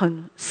是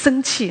很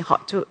生气哈，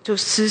就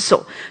失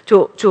手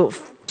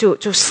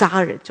就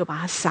杀人，就把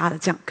他杀了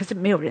这样。可是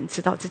没有人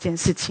知道这件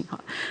事情哈。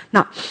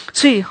那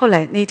所以后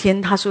来那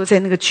天他说，在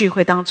那个聚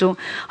会当中，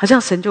好像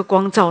神就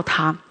光照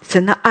他，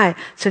神的爱，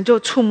神就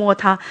触摸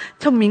他，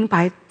就明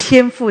白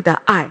天父的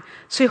爱。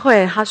所以后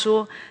来他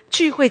说，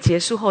聚会结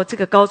束后，这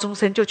个高中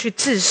生就去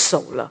自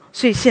首了，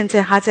所以现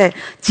在他在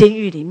监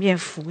狱里面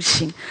服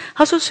刑。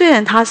他说，虽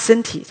然他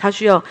身体他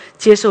需要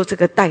接受这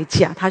个代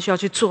价，他需要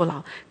去坐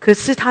牢，可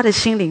是他的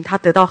心灵他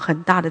得到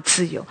很大的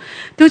自由。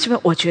弟兄姐妹，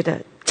我觉得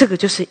这个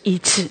就是医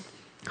治。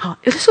好，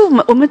有的时候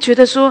我们觉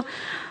得说，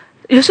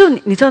有时候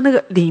你知道那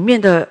个里面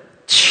的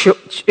求，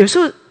有时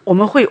候我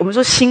们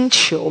说心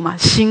求嘛，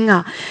心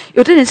啊，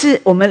有的人是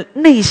我们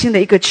内心的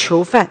一个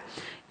囚犯。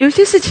有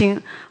些事情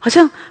好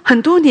像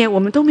很多年我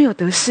们都没有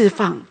得释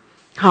放，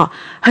好，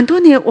很多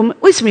年我们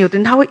为什么有的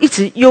人他会一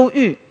直忧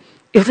郁，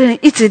有的人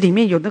一直里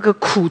面有那个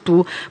苦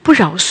毒不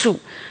饶恕，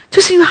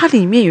就是因为他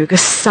里面有一个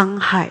伤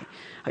害，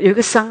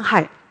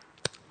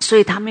所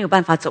以他没有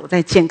办法走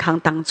在健康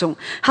当中，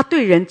他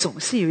对人总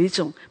是有一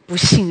种不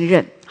信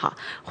任，好，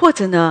或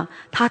者呢，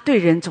他对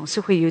人总是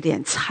会有点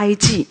猜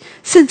忌，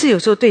甚至有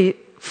时候对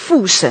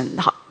父神，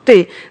好，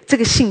对这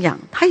个信仰，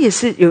他也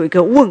是有一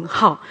个问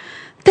号。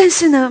但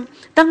是呢，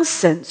当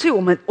神，所以我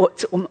们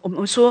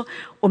说，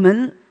我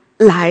们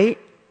来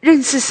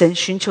认识神、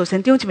寻求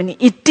神，弟兄姐妹，你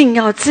一定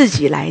要自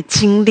己来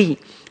经历，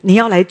你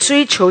要来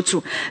追求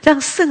主，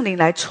让圣灵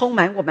来充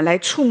满我们，来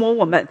触摸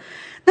我们，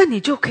那你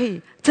就可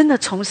以真的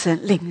从神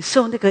领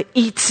受那个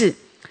医治。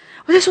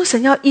我在说，神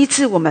要医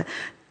治我们，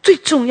最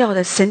重要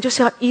的，神就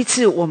是要医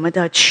治我们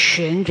的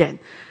全人。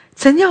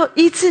神要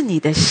医治你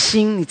的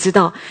心，你知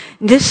道，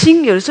你的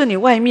心有的时候你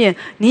外面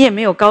你也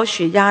没有高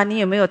血压，你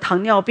也没有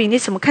糖尿病，你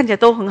什么看起来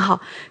都很好，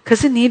可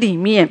是你里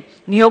面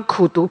你有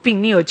苦毒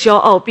病，你有骄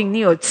傲病，你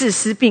有自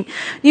私病，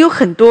你有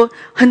很多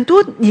很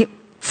多，你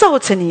造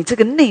成你这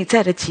个内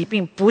在的疾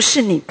病，不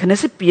是你，可能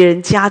是别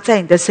人加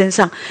在你的身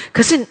上，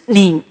可是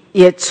你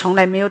也从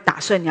来没有打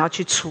算你要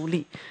去处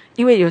理。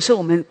因为有时候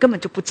我们根本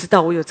就不知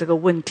道我有这个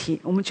问题，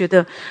我们觉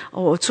得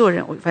我做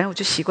人，反正我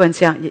就习惯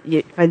这样，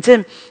也反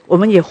正我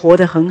们也活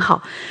得很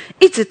好，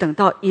一直等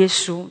到耶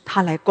稣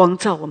他来光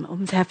照我们，我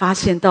们才发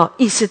现到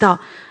意识到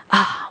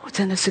啊，我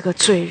真的是个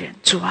罪人，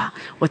主啊，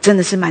我真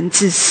的是蛮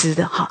自私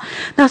的哈。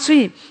那所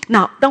以，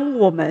当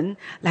我们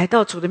来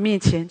到主的面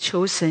前，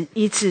求神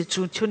医治，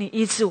主，求你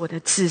医治我的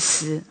自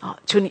私啊，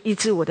求你医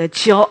治我的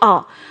骄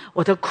傲，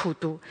我的苦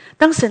毒。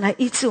当神来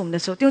医治我们的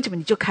时候，弟兄姐妹，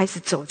你就开始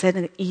走在那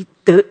个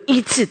得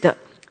医治的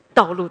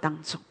道路当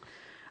中，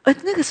而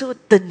那个时候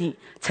的你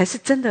才是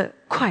真的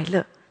快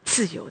乐、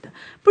自由的。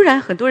不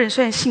然，很多人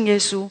虽然信耶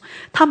稣，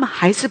他们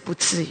还是不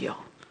自由。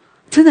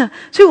真的，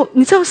所以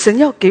你知道神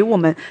要给我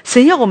们，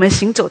神要我们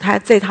行走他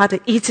在他的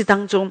医治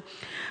当中，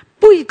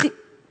不一定。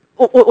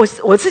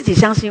我自己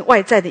相信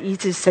外在的医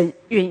治，神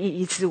愿意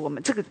医治我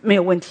们，这个没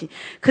有问题。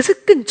可是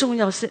更重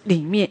要是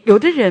里面，有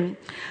的人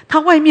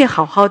他外面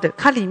好好的，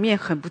他里面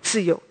很不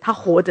自由，他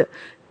活的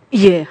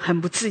也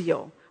很不自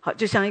由，好，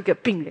就像一个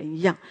病人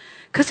一样。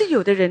可是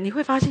有的人你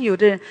会发现，有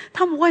的人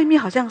他们外面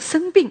好像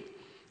生病，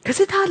可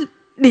是他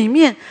里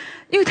面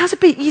因为他是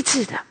被医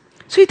治的。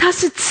所以他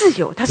是自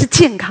由，他是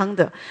健康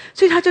的，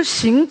所以他就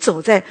行走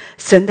在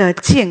神的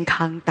健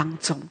康当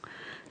中。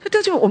所以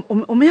这就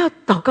我们要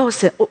祷告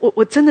神。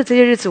我真的这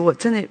些日子我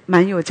真的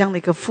蛮有这样的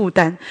一个负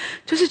担，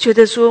就是觉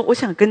得说，我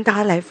想跟大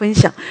家来分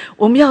享，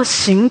我们要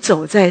行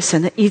走在神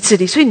的医治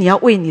里。所以你要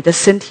为你的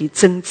身体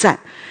征战，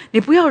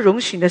你不要容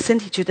许你的身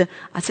体觉得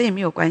啊，这也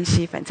没有关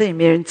系，反正也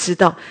没人知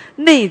道。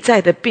内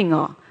在的病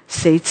哦。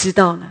谁知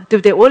道呢？对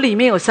不对？我里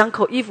面有伤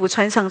口，衣服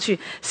穿上去，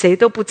谁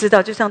都不知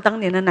道。就像当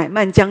年的乃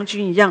曼将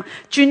军一样，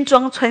军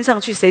装穿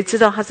上去，谁知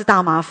道他是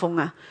大麻风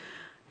啊？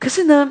可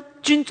是呢，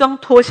军装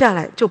脱下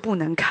来就不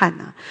能看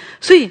啊。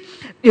所以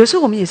有时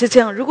候我们也是这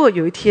样。如果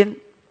有一天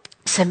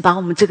神把我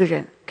们这个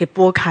人给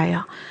拨开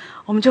啊，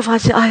我们就发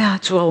现，哎呀，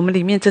主啊，我们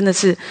里面真的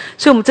是，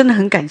所以我们真的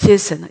很感谢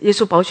神啊，耶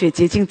稣宝血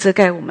洁净遮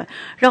盖我们，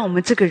让我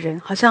们这个人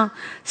好像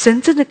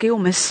神真的给我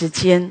们时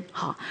间，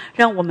好，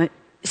让我们。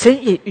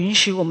神也允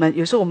许我们，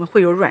有时候我们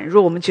会有软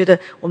弱，我们觉得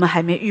我们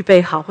还没预备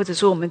好，或者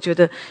说我们觉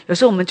得，有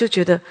时候我们就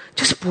觉得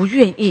就是不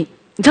愿意。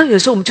你知道，有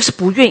时候我们就是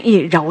不愿意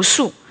饶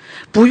恕，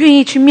不愿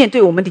意去面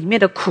对我们里面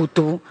的苦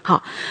毒。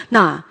好，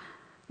那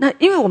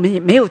因为我们也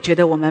没有觉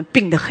得我们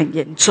病得很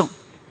严重，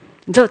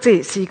你知道这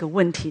也是一个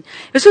问题。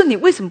有时候你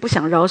为什么不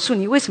想饶恕？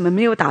你为什么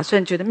没有打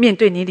算觉得面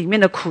对你里面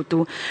的苦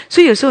毒？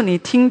所以有时候你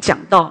听讲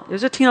道，有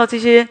时候听到这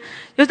些，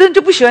有的人就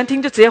不喜欢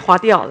听，就直接划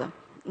掉了。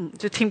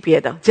就听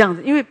别的这样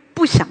子，因为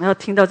不想要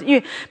听到，因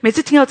为每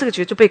次听到这个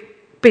觉得就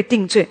被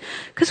定罪。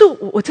可是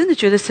我真的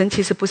觉得神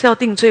其实不是要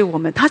定罪我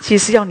们，他其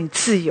实要你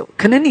自由。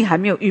可能你还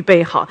没有预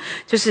备好，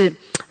就是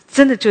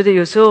真的觉得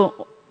有时候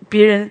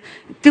别人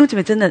弟兄姐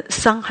妹真的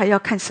伤还要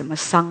看什么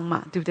伤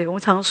嘛，对不对？我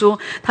们常说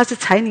他是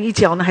踩你一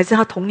脚呢，还是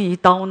他捅你一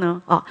刀呢？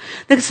啊，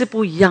那个是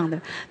不一样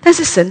的。但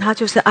是神他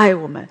就是爱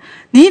我们，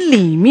你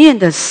里面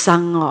的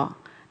伤哦，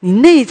你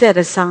内在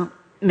的伤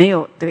没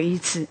有得医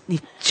治，你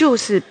就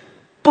是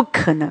不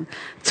可能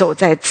走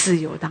在自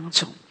由当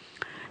中。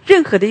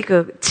任何的一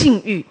个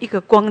境遇，一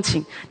个光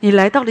景，你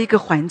来到了一个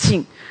环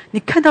境，你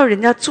看到人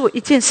家做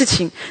一件事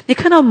情，你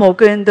看到某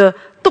个人的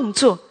动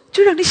作，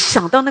就让你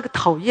想到那个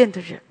讨厌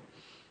的人，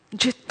你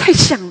觉得太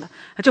像了，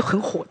就很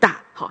火大。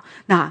好，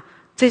那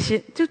这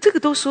些就这个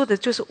都说的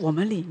就是我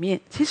们里面，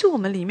其实我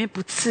们里面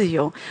不自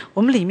由，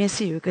我们里面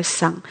是有一个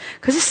伤，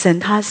可是神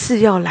他是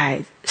要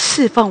来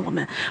释放我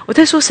们。我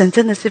在说神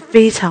真的是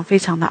非常非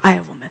常的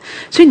爱我们，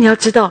所以你要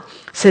知道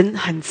神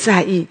很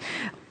在意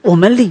我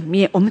们里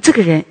面，我们这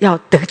个人要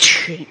得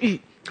痊愈，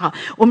好，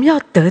我们要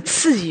得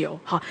自由，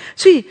好，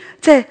所以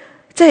在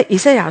以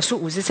赛亚书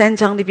53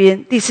章那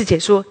边第4节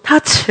说，他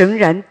诚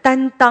然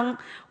担当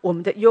我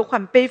们的忧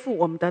患，背负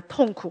我们的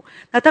痛苦。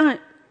那当然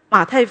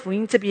马太福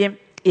音这边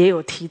也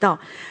有提到，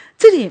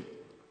这里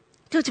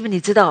就基本你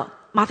知道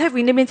马太福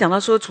音那边讲到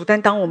说，主担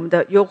当我们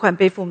的忧患，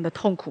背负我们的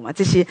痛苦嘛，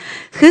这些。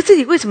可是这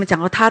里为什么讲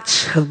到他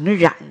诚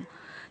然？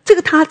这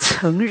个他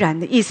诚然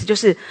的意思就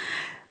是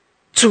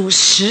主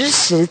实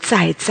实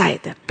在在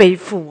的背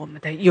负我们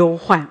的忧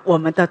患，我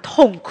们的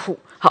痛苦，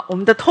好，我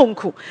们的痛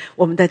苦，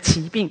我们的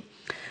疾病。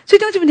所以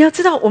弟兄姐妹，你要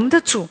知道我们的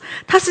主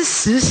他是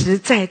实实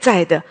在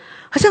在的，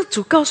好像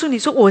主告诉你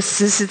说，我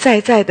实实在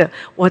在的，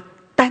我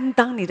担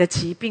当你的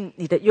疾病，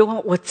你的忧患，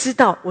我知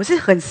道我是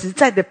很实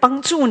在的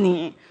帮助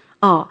你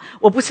哦，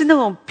我不是那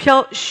种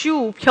虚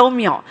无缥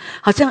缈，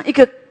好像一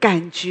个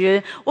感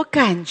觉，我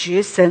感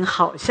觉神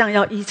好像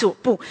要医治我，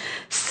不，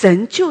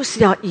神就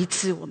是要医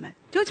治我们。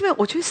弟兄姐妹，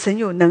我觉得神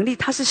有能力，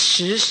他是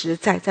实实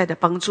在在的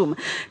帮助我们，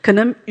可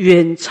能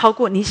远超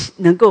过你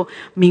能够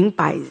明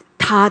白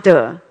他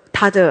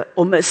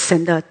我们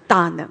神的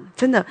大能，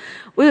真的，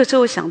我有时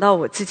候想到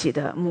我自己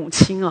的母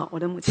亲哦，我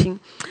的母亲，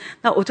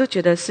那我就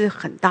觉得是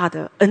很大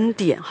的恩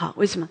典哈。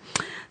为什么？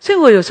所以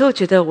我有时候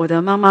觉得我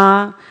的妈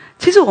妈，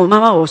其实我妈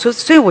妈，我说，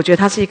所以我觉得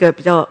她是一个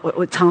比较，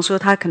我常说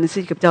她可能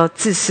是一个比较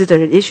自私的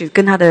人，也许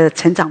跟她的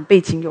成长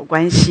背景有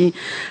关系，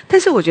但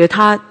是我觉得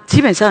她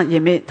基本上也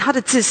没她的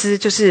自私，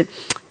就是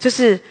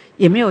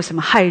也没有什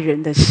么害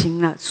人的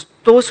心啊。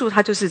多数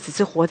他就是只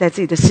是活在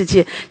自己的世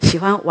界，喜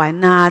欢玩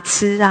啊、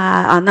吃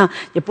啊，那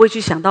也不会去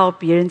想到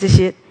别人这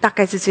些，大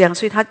概是这样，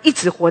所以他一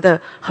直活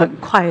得很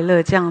快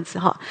乐这样子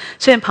哈。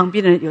虽然旁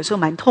边的人有时候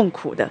蛮痛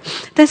苦的，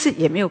但是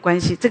也没有关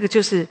系。这个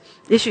就是，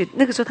也许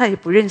那个时候他也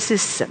不认识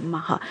神嘛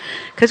哈。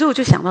可是我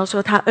就想到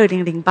说，他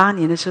2008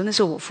年的时候，那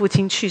时候我父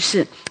亲去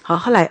世，好，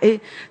后来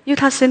因为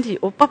他身体，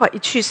我爸爸一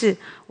去世，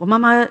我妈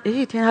妈有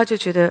一天他就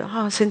觉得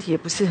身体也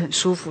不是很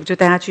舒服，就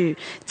带他去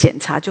检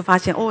查，就发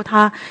现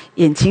他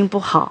眼睛不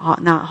好哈。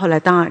那后来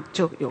当然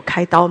就有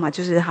开刀嘛，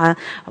就是他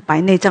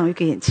白内障有一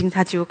个眼睛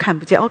他几乎看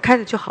不见，开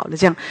了就好了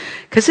这样。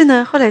可是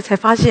呢，后来才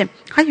发现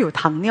他有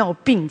糖尿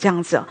病这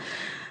样子啊。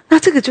那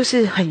这个就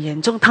是很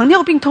严重，糖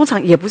尿病通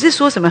常也不是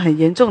说什么很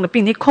严重的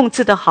病，你控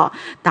制得好，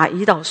打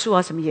胰岛素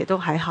啊什么也都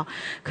还好。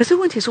可是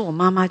问题是我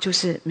妈妈就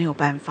是没有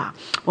办法，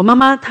我妈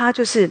妈她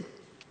就是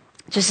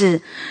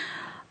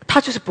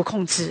不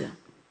控制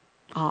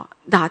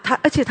那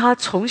而且她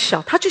从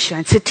小她就喜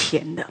欢吃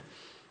甜的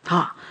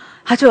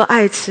他就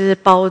爱吃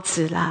包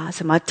子啦，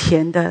什么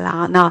甜的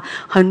啦，那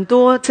很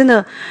多真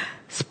的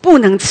不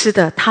能吃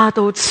的他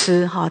都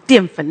吃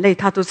淀粉类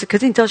他都吃。可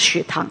是你知道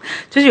血糖，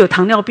就是有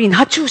糖尿病，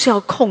他就是要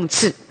控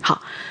制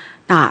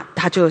那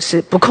他就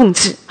是不控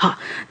制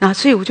那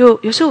所以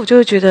有时候我就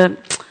会觉得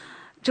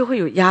就会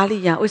有压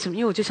力啊。为什么？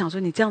因为我就想说，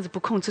你这样子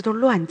不控制，都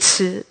乱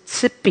吃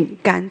饼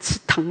干、吃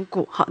糖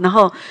果然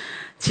后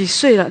几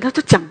岁了，他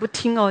都讲不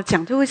听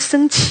讲就会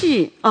生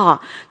气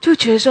就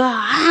觉得说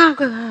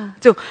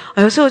就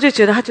有时候就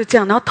觉得他就这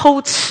样，然后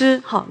偷吃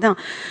那样，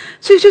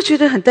所以就觉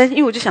得很担心。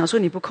因为我就想说，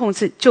你不控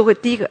制，就会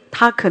第一个，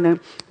他可能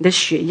你的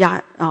血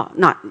压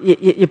那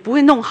也不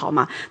会弄好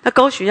嘛。那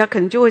高血压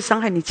可能就会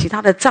伤害你其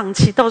他的脏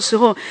器，到时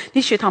候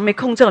你血糖没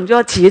控制好，你就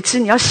要截肢，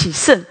你要洗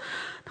肾。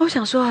那我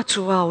想说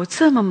主啊，我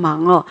这么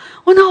忙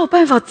我哪有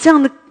办法这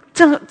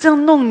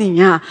样弄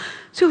你啊？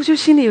所以我就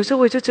心里有时候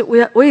我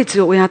也只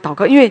有为他祷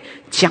告，因为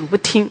讲不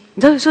听。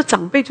你知道有时候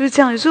长辈就是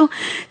这样，有时候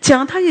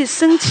讲他也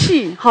生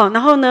气然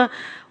后呢，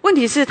问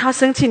题是他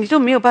生气你就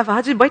没有办法，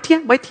他就不会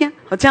听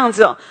这样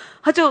子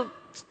他就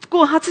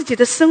过他自己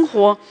的生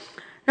活。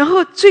然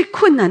后最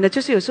困难的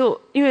就是有时候，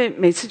因为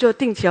每次就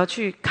定期要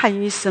去看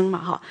医生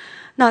嘛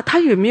那他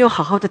也没有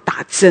好好的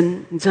打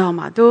针，你知道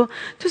吗？就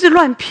是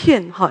乱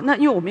骗那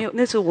因为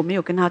那时候我没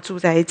有跟他住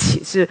在一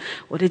起，是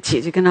我的姐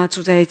姐跟他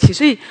住在一起，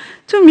所以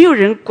就没有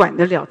人管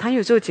得了他。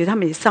有时候姐他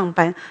们也上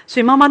班，所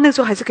以妈妈那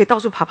时候还是可以到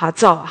处爬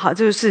照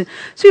就是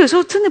所以有时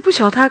候真的不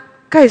晓得他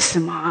干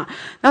什么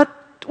然后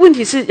问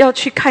题是要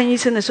去看医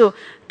生的时候，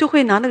都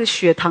会拿那个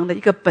血糖的一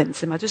个本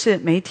子嘛，就是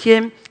每一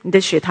天你的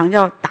血糖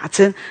要打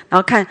针，然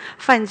后看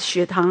饭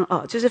血糖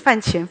就是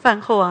饭前饭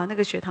后那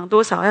个血糖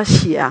多少要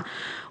写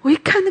我一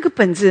看那个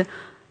本子，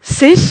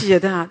谁写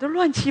的都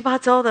乱七八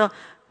糟的，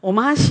我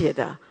妈写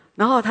的，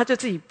然后她就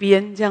自己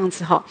编这样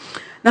子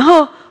然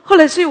后后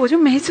来，所以我就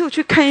每一次我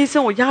去看医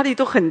生，我压力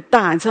都很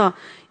大，你知道，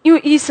因为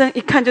医生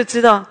一看就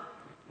知道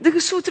那个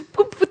数字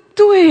不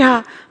对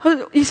呀。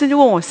医生就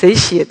问我谁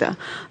写的，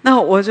那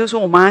我就说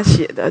我妈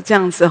写的这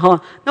样子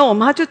那我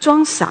妈就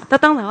装傻，她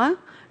当场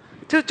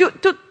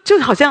就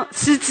好像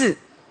失智，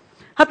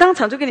她当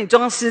场就给你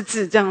装失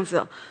智这样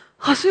子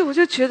所以我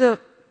就觉得。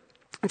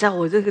你知道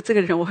我这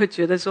个人，我会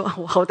觉得说，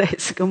我好歹也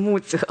是个牧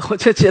者，我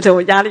就觉得我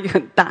压力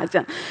很大，这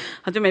样，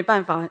就没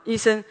办法。有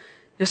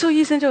时候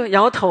医生就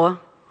摇头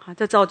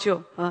在照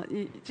旧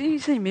医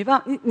生也没办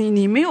法，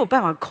你没有办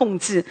法控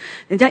制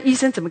人家医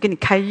生怎么给你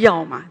开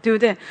药嘛，对不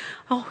对？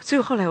所以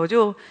后来我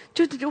就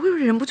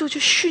忍不住去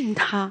训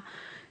他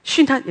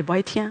也不爱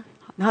听，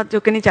然后就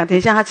跟你讲，等一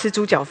下他吃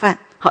猪脚饭，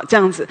这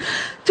样子，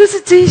就是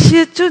这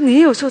些，就你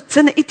有时候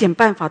真的一点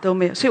办法都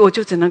没有，所以我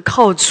就只能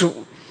靠主。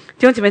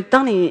弟兄姐妹，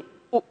当你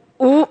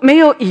没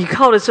有依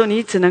靠的时候，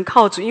你只能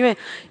靠主，因为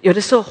有的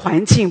时候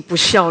环境不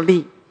效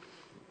力，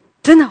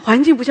真的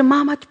环境不效，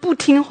妈妈不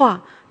听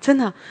话，真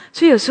的，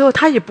所以有时候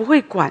他也不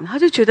会管，他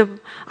就觉得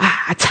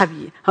差别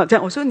这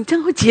样。我说你这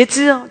样会截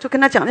肢就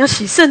跟他讲要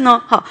洗肾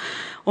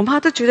我妈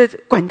都觉得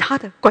管他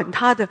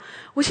的。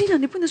我心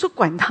想你不能说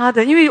管他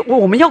的，因为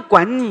我们要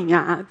管你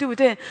对不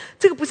对？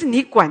这个不是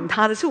你管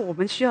他的，是我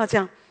们需要这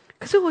样。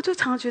可是我就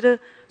常常觉得，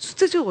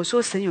这就是我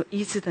说神有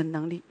医治的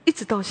能力，一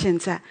直到现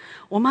在。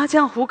我妈这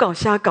样胡搞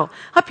瞎搞，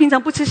她平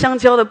常不吃香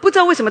蕉的，不知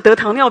道为什么得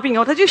糖尿病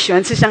她就喜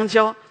欢吃香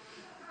蕉。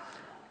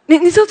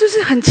你知道，就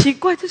是很奇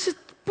怪，就是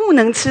不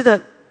能吃的，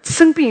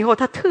生病以后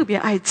她特别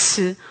爱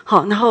吃。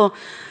然后，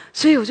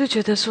所以我就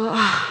觉得说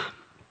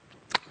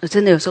我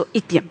真的有时候一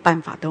点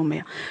办法都没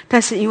有。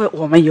但是因为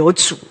我们有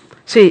主。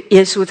所以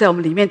耶稣在我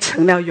们里面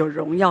成了有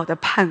荣耀的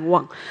盼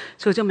望，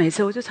所以我就每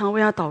次我就常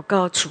为他祷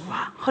告，主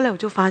后来我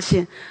就发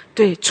现，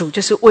对，主就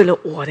是为了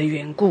我的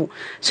缘故，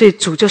所以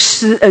主就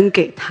施恩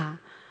给他。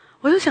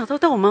我就想说，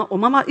但我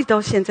妈妈一直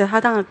到现在，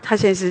她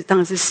现在当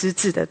然是失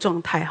智的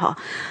状态哈。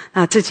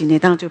那这几年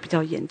当然就比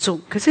较严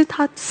重，可是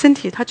她身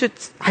体她就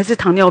还是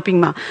糖尿病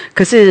嘛，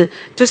可是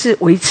就是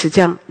维持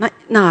这样。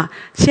那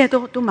现在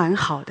都蛮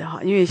好的哈，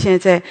因为现在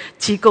在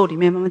机构里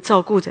面慢慢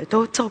照顾着，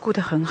都照顾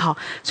得很好，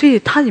所以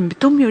她也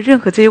都没有任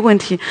何这些问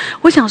题。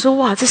我想说，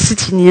哇，这10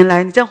几年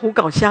来你这样胡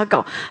搞瞎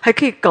搞，还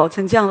可以搞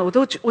成这样的，我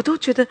都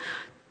觉得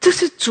这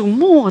是主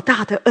莫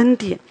大的恩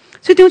典。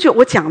所以弟兄姐妹，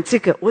我讲这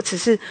个，我只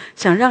是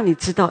想让你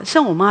知道，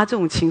像我妈这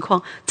种情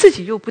况，自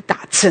己又不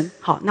打针，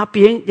好，那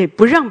别人也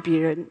不让别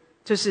人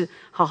就是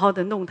好好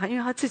的弄她，因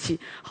为她自己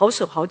好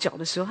手好脚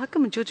的时候，她根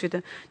本就觉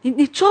得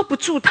你抓不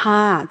住她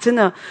啊，真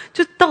的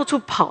就到处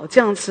跑这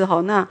样子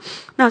哈。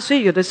那所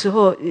以有的时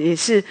候也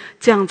是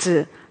这样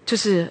子。就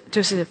是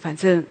反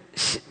正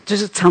就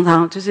是常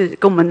常就是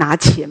跟我们拿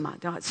钱嘛，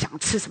然后想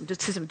吃什么就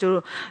吃什么，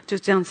就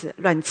这样子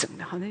乱整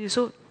的。好，那有时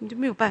候你就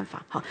没有办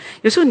法。好，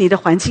有时候你的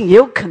环境也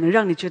有可能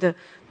让你觉得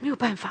没有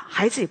办法，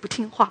孩子也不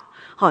听话。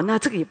好，那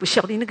这个也不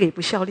效力，那个也不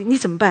效力，你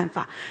怎么办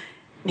法？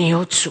你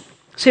有主，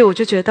所以我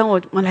就觉得，当我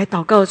来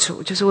祷告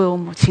主，就是为我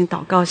母亲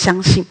祷告，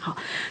相信好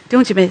弟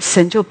兄姐妹，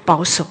神就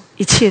保守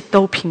一切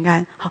都平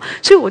安。好，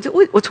所以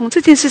我从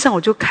这件事上我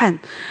就看。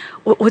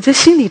我的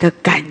心里的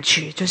感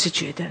觉就是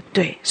觉得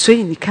对，所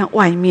以你看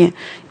外面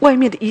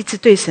的医治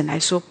对神来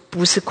说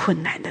不是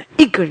困难的。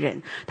一个人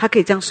他可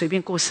以这样随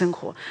便过生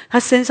活，他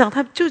身上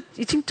他就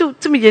已经就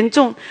这么严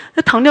重，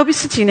那糖尿病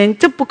10几年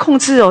就不控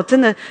制哦，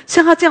真的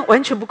像他这样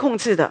完全不控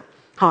制的，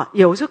好，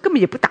有时候根本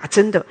也不打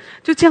针的，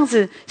就这样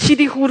子稀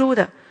里糊涂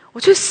的。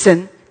我觉得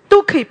神都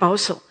可以保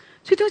守，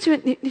所以都觉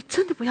得你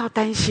真的不要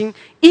担心，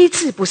医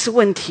治不是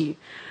问题。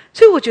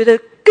所以我觉得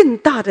更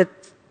大的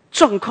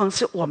状况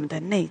是我们的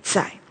内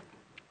在。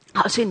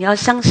好，所以你要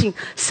相信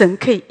神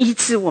可以医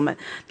治我们。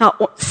那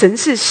神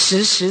是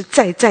实实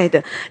在在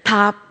的，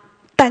他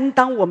担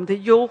当我们的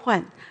忧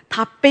患，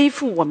他背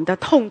负我们的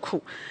痛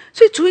苦，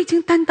所以主已经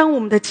担当我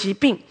们的疾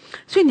病。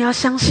所以你要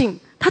相信，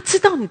他知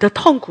道你的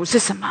痛苦是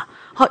什么。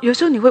好，有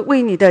时候你会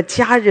为你的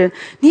家人，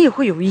你也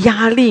会有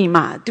压力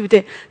嘛，对不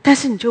对？但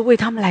是你就为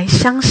他们来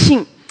相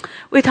信，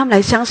为他们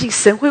来相信，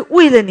神会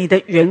为了你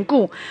的缘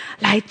故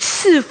来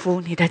赐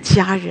福你的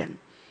家人。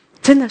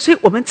真的，所以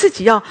我们自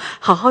己要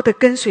好好的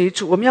跟随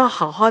主，我们要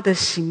好好的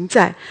行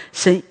在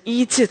神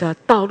医治的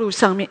道路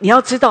上面。你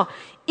要知道，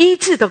医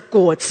治的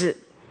果子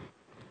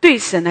对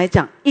神来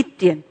讲一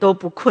点都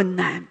不困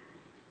难。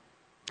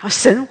好，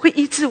神会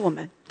医治我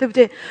们，对不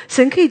对？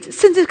神可以，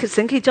甚至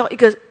神可以叫一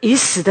个已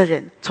死的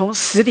人从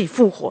死里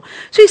复活。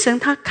所以神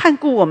他看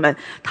顾我们，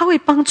他会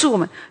帮助我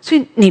们，所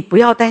以你不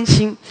要担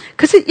心。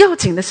可是要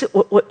紧的是，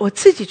我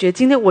自己觉得，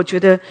今天我觉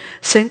得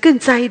神更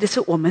在意的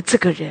是我们这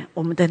个人，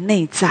我们的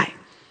内在。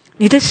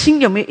你的心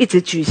有没有一直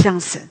举向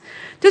神？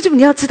就是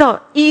你要知道，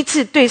医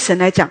治对神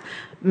来讲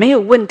没有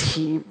问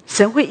题，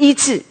神会医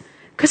治。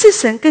可是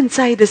神更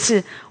在意的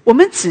是，我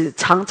们只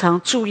常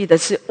常注意的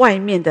是外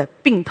面的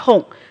病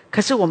痛，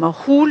可是我们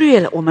忽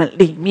略了我们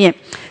里面。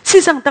事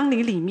实上，当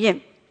你里面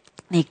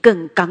你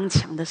更刚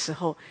强的时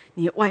候，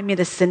你外面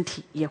的身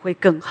体也会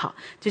更好。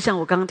就像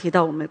我刚刚提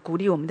到，我们鼓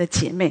励我们的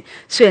姐妹，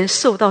虽然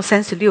瘦到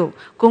36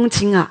公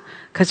斤啊，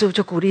可是我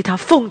就鼓励她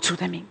奉主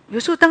的名。有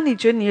时候当你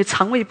觉得你的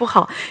肠胃不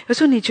好，有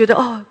时候你觉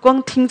得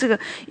光听这个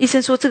医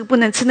生说这个不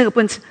能吃那个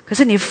不能吃，可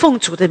是你奉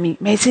主的名，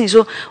每次你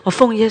说我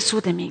奉耶稣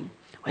的名，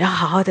我要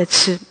好好的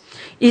吃。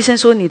医生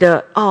说你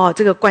的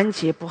这个关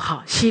节不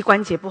好，膝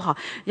关节不好，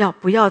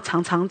不要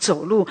常常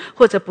走路，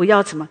或者不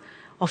要怎么。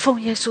我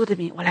奉耶稣的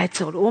名，我来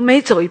走路。我每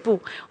走一步，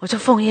我就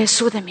奉耶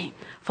稣的名，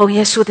奉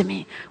耶稣的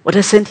名，我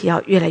的身体要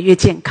越来越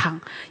健康。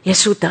耶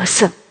稣得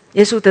胜，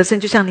耶稣得胜，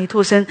就像尼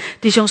托生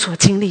弟兄所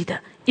经历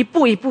的，一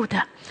步一步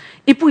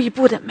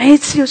的，每一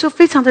次有时候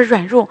非常的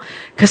软弱，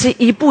可是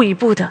一步一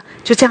步的，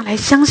就这样来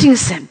相信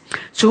神。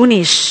主，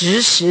你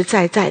实实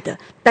在在的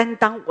担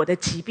当我的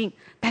疾病，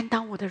担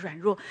当我的软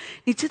弱。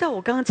你知道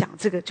我刚刚讲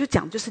这个，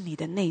就是你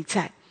的内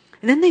在，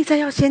你的内在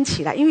要先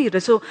起来。因为有的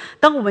时候，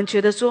当我们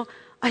觉得说，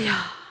哎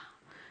呀。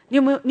你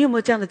有没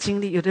有这样的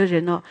经历？有的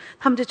人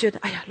他们就觉得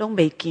哎呀，都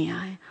没劲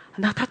啊，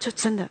那他就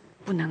真的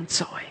不能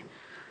走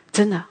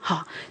真的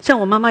好像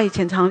我妈妈以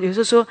前有时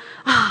候说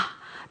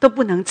都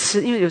不能吃，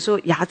因为有时候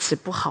牙齿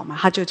不好嘛，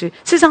她就觉得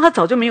事实上她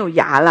早就没有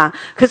牙啦。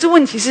可是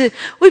问题是，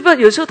我也不知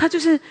道，有时候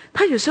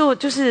她有时候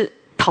就是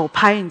讨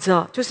拍，你知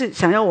道，就是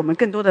想要我们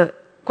更多的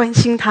关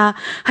心他，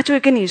他就会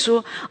跟你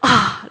说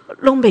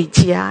东北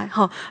家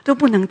都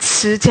不能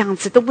吃，这样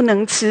子都不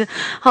能吃，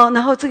好，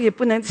然后这个也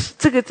不能吃，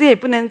这也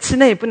不能吃，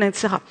那也不能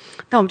吃，好，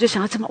那我们就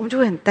想要怎么，我们就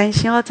会很担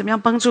心，要怎么样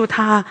帮助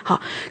他，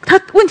好，他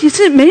问题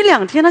是没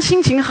2天他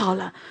心情好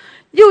了，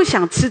又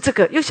想吃这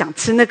个，又想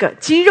吃那个，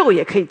鸡肉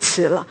也可以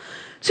吃了，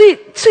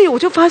所以我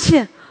就发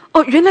现，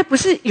原来不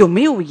是有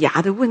没有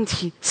牙的问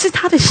题，是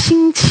他的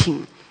心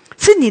情。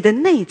是你的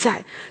内在，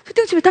所以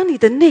弟兄姐妹，当你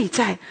的内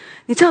在，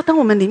你知道，当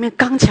我们里面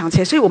刚强起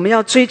来，所以我们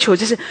要追求，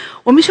就是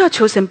我们需要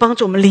求神帮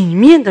助我们里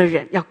面的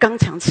人要刚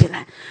强起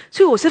来。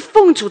所以我是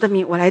奉主的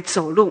名，我来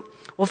走路；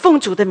我奉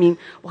主的名，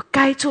我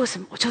该做什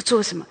么我就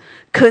做什么。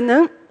可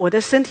能我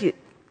的身体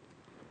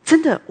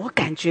真的我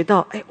感觉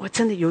到，我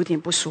真的有点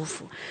不舒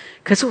服，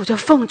可是我就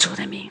奉主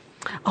的名，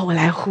我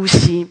来呼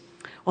吸，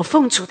我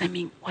奉主的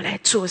名，我来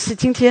做事。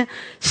今天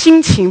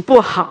心情不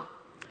好，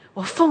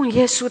我奉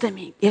耶稣的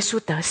名，耶稣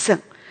得胜，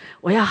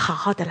我要好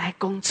好的来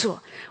工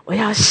作，我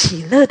要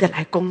喜乐的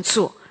来工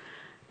作。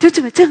就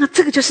这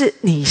个就是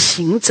你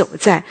行走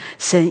在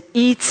神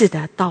医治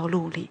的道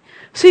路里。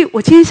所以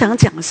我今天想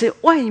讲的是，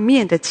外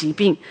面的疾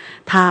病，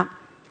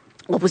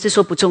我不是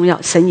说不重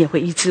要，神也会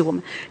医治我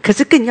们。可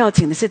是更要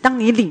紧的是，当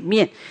你里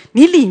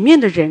面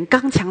的人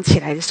刚强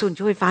起来的时候，你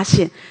就会发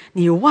现，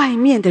你外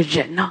面的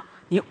人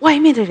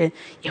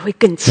也会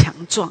更强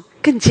壮、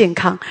更健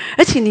康。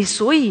而且你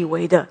所以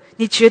为的，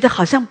你觉得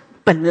好像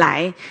本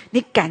来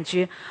你感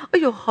觉，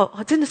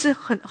好，真的是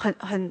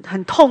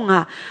很痛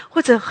啊，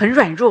或者很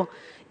软弱，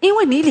因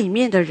为你里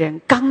面的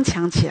人刚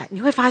强起来，你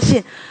会发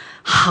现，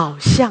好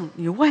像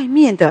你外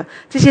面的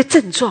这些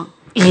症状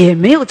也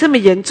没有这么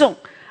严重。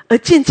而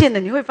渐渐的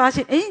你会发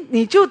现，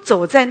你就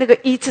走在那个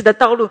医治的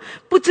道路，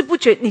不知不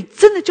觉你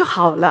真的就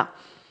好了。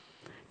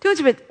弟兄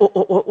姐妹，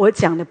我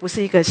讲的不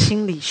是一个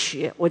心理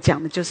学，我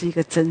讲的就是一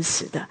个真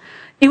实的。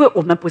因为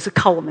我们不是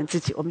靠我们自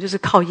己，我们就是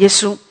靠耶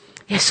稣，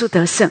耶稣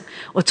得胜。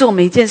我做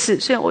每一件事，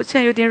虽然我现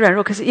在有点软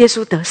弱，可是耶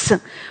稣得胜。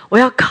我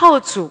要靠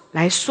主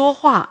来说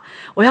话，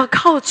我要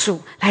靠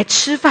主来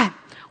吃饭，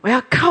我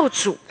要靠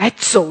主来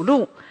走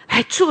路，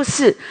来做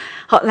事，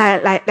好，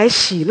来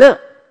喜乐。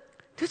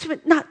弟兄姐妹，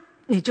那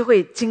你就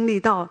会经历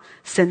到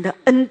神的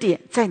恩典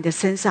在你的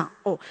身上。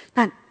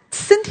那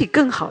身体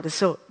更好的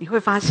时候，你会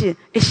发现，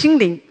心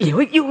灵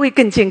又会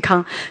更健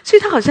康。所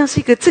以它好像是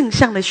一个正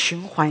向的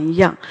循环一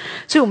样。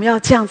所以我们要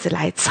这样子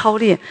来操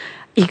练，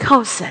依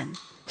靠神，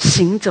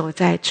行走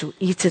在主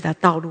医治的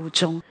道路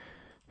中。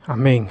阿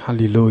们，哈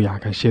利路亚，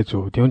感谢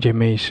主。弟兄姐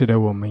妹，是的，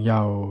我们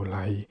要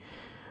来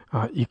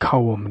依靠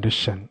我们的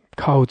神，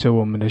靠着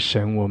我们的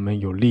神，我们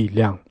有力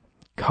量；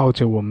靠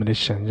着我们的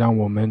神，让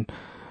我们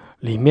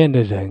里面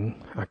的人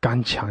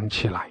刚强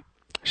起来，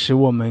使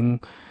我们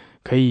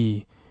可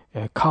以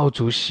靠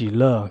主喜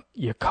乐，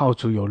也靠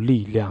主有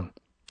力量，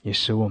也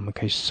使我们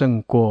可以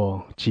胜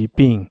过疾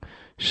病，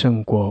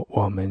胜过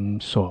我们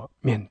所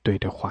面对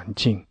的环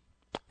境。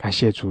感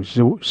谢主，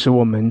使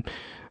我们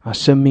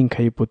生命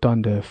可以不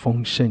断的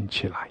丰盛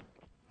起来。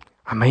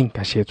阿们，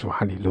感谢主，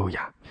哈利路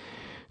亚。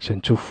神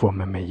祝福我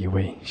们每一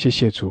位，谢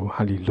谢主，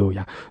哈利路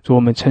亚。主，我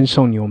们称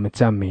颂你，我们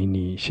赞美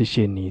你，谢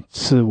谢你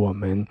赐我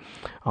们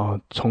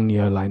从你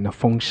而来那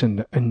丰盛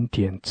的恩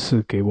典，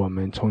赐给我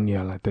们从你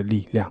而来的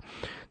力量。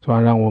主啊，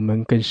让我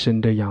们更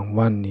深的仰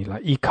望你，来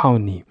依靠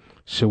你，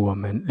使我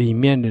们里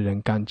面的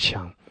人刚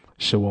强，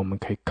使我们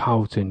可以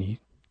靠着你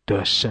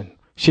得胜。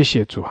谢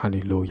谢主，哈利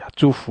路亚。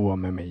祝福我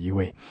们每一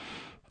位，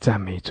赞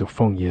美主，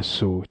奉耶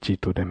稣基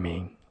督的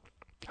名。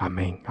阿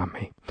们，阿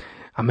们，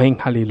阿们，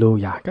哈利路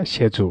亚。感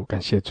谢主，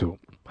感谢主，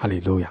哈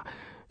利路亚。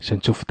神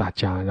祝福大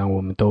家，让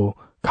我们都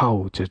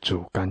靠着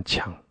主刚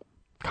强，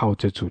靠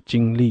着主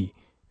经历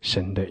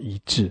神的医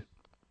治。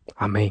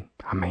阿们，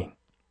阿们。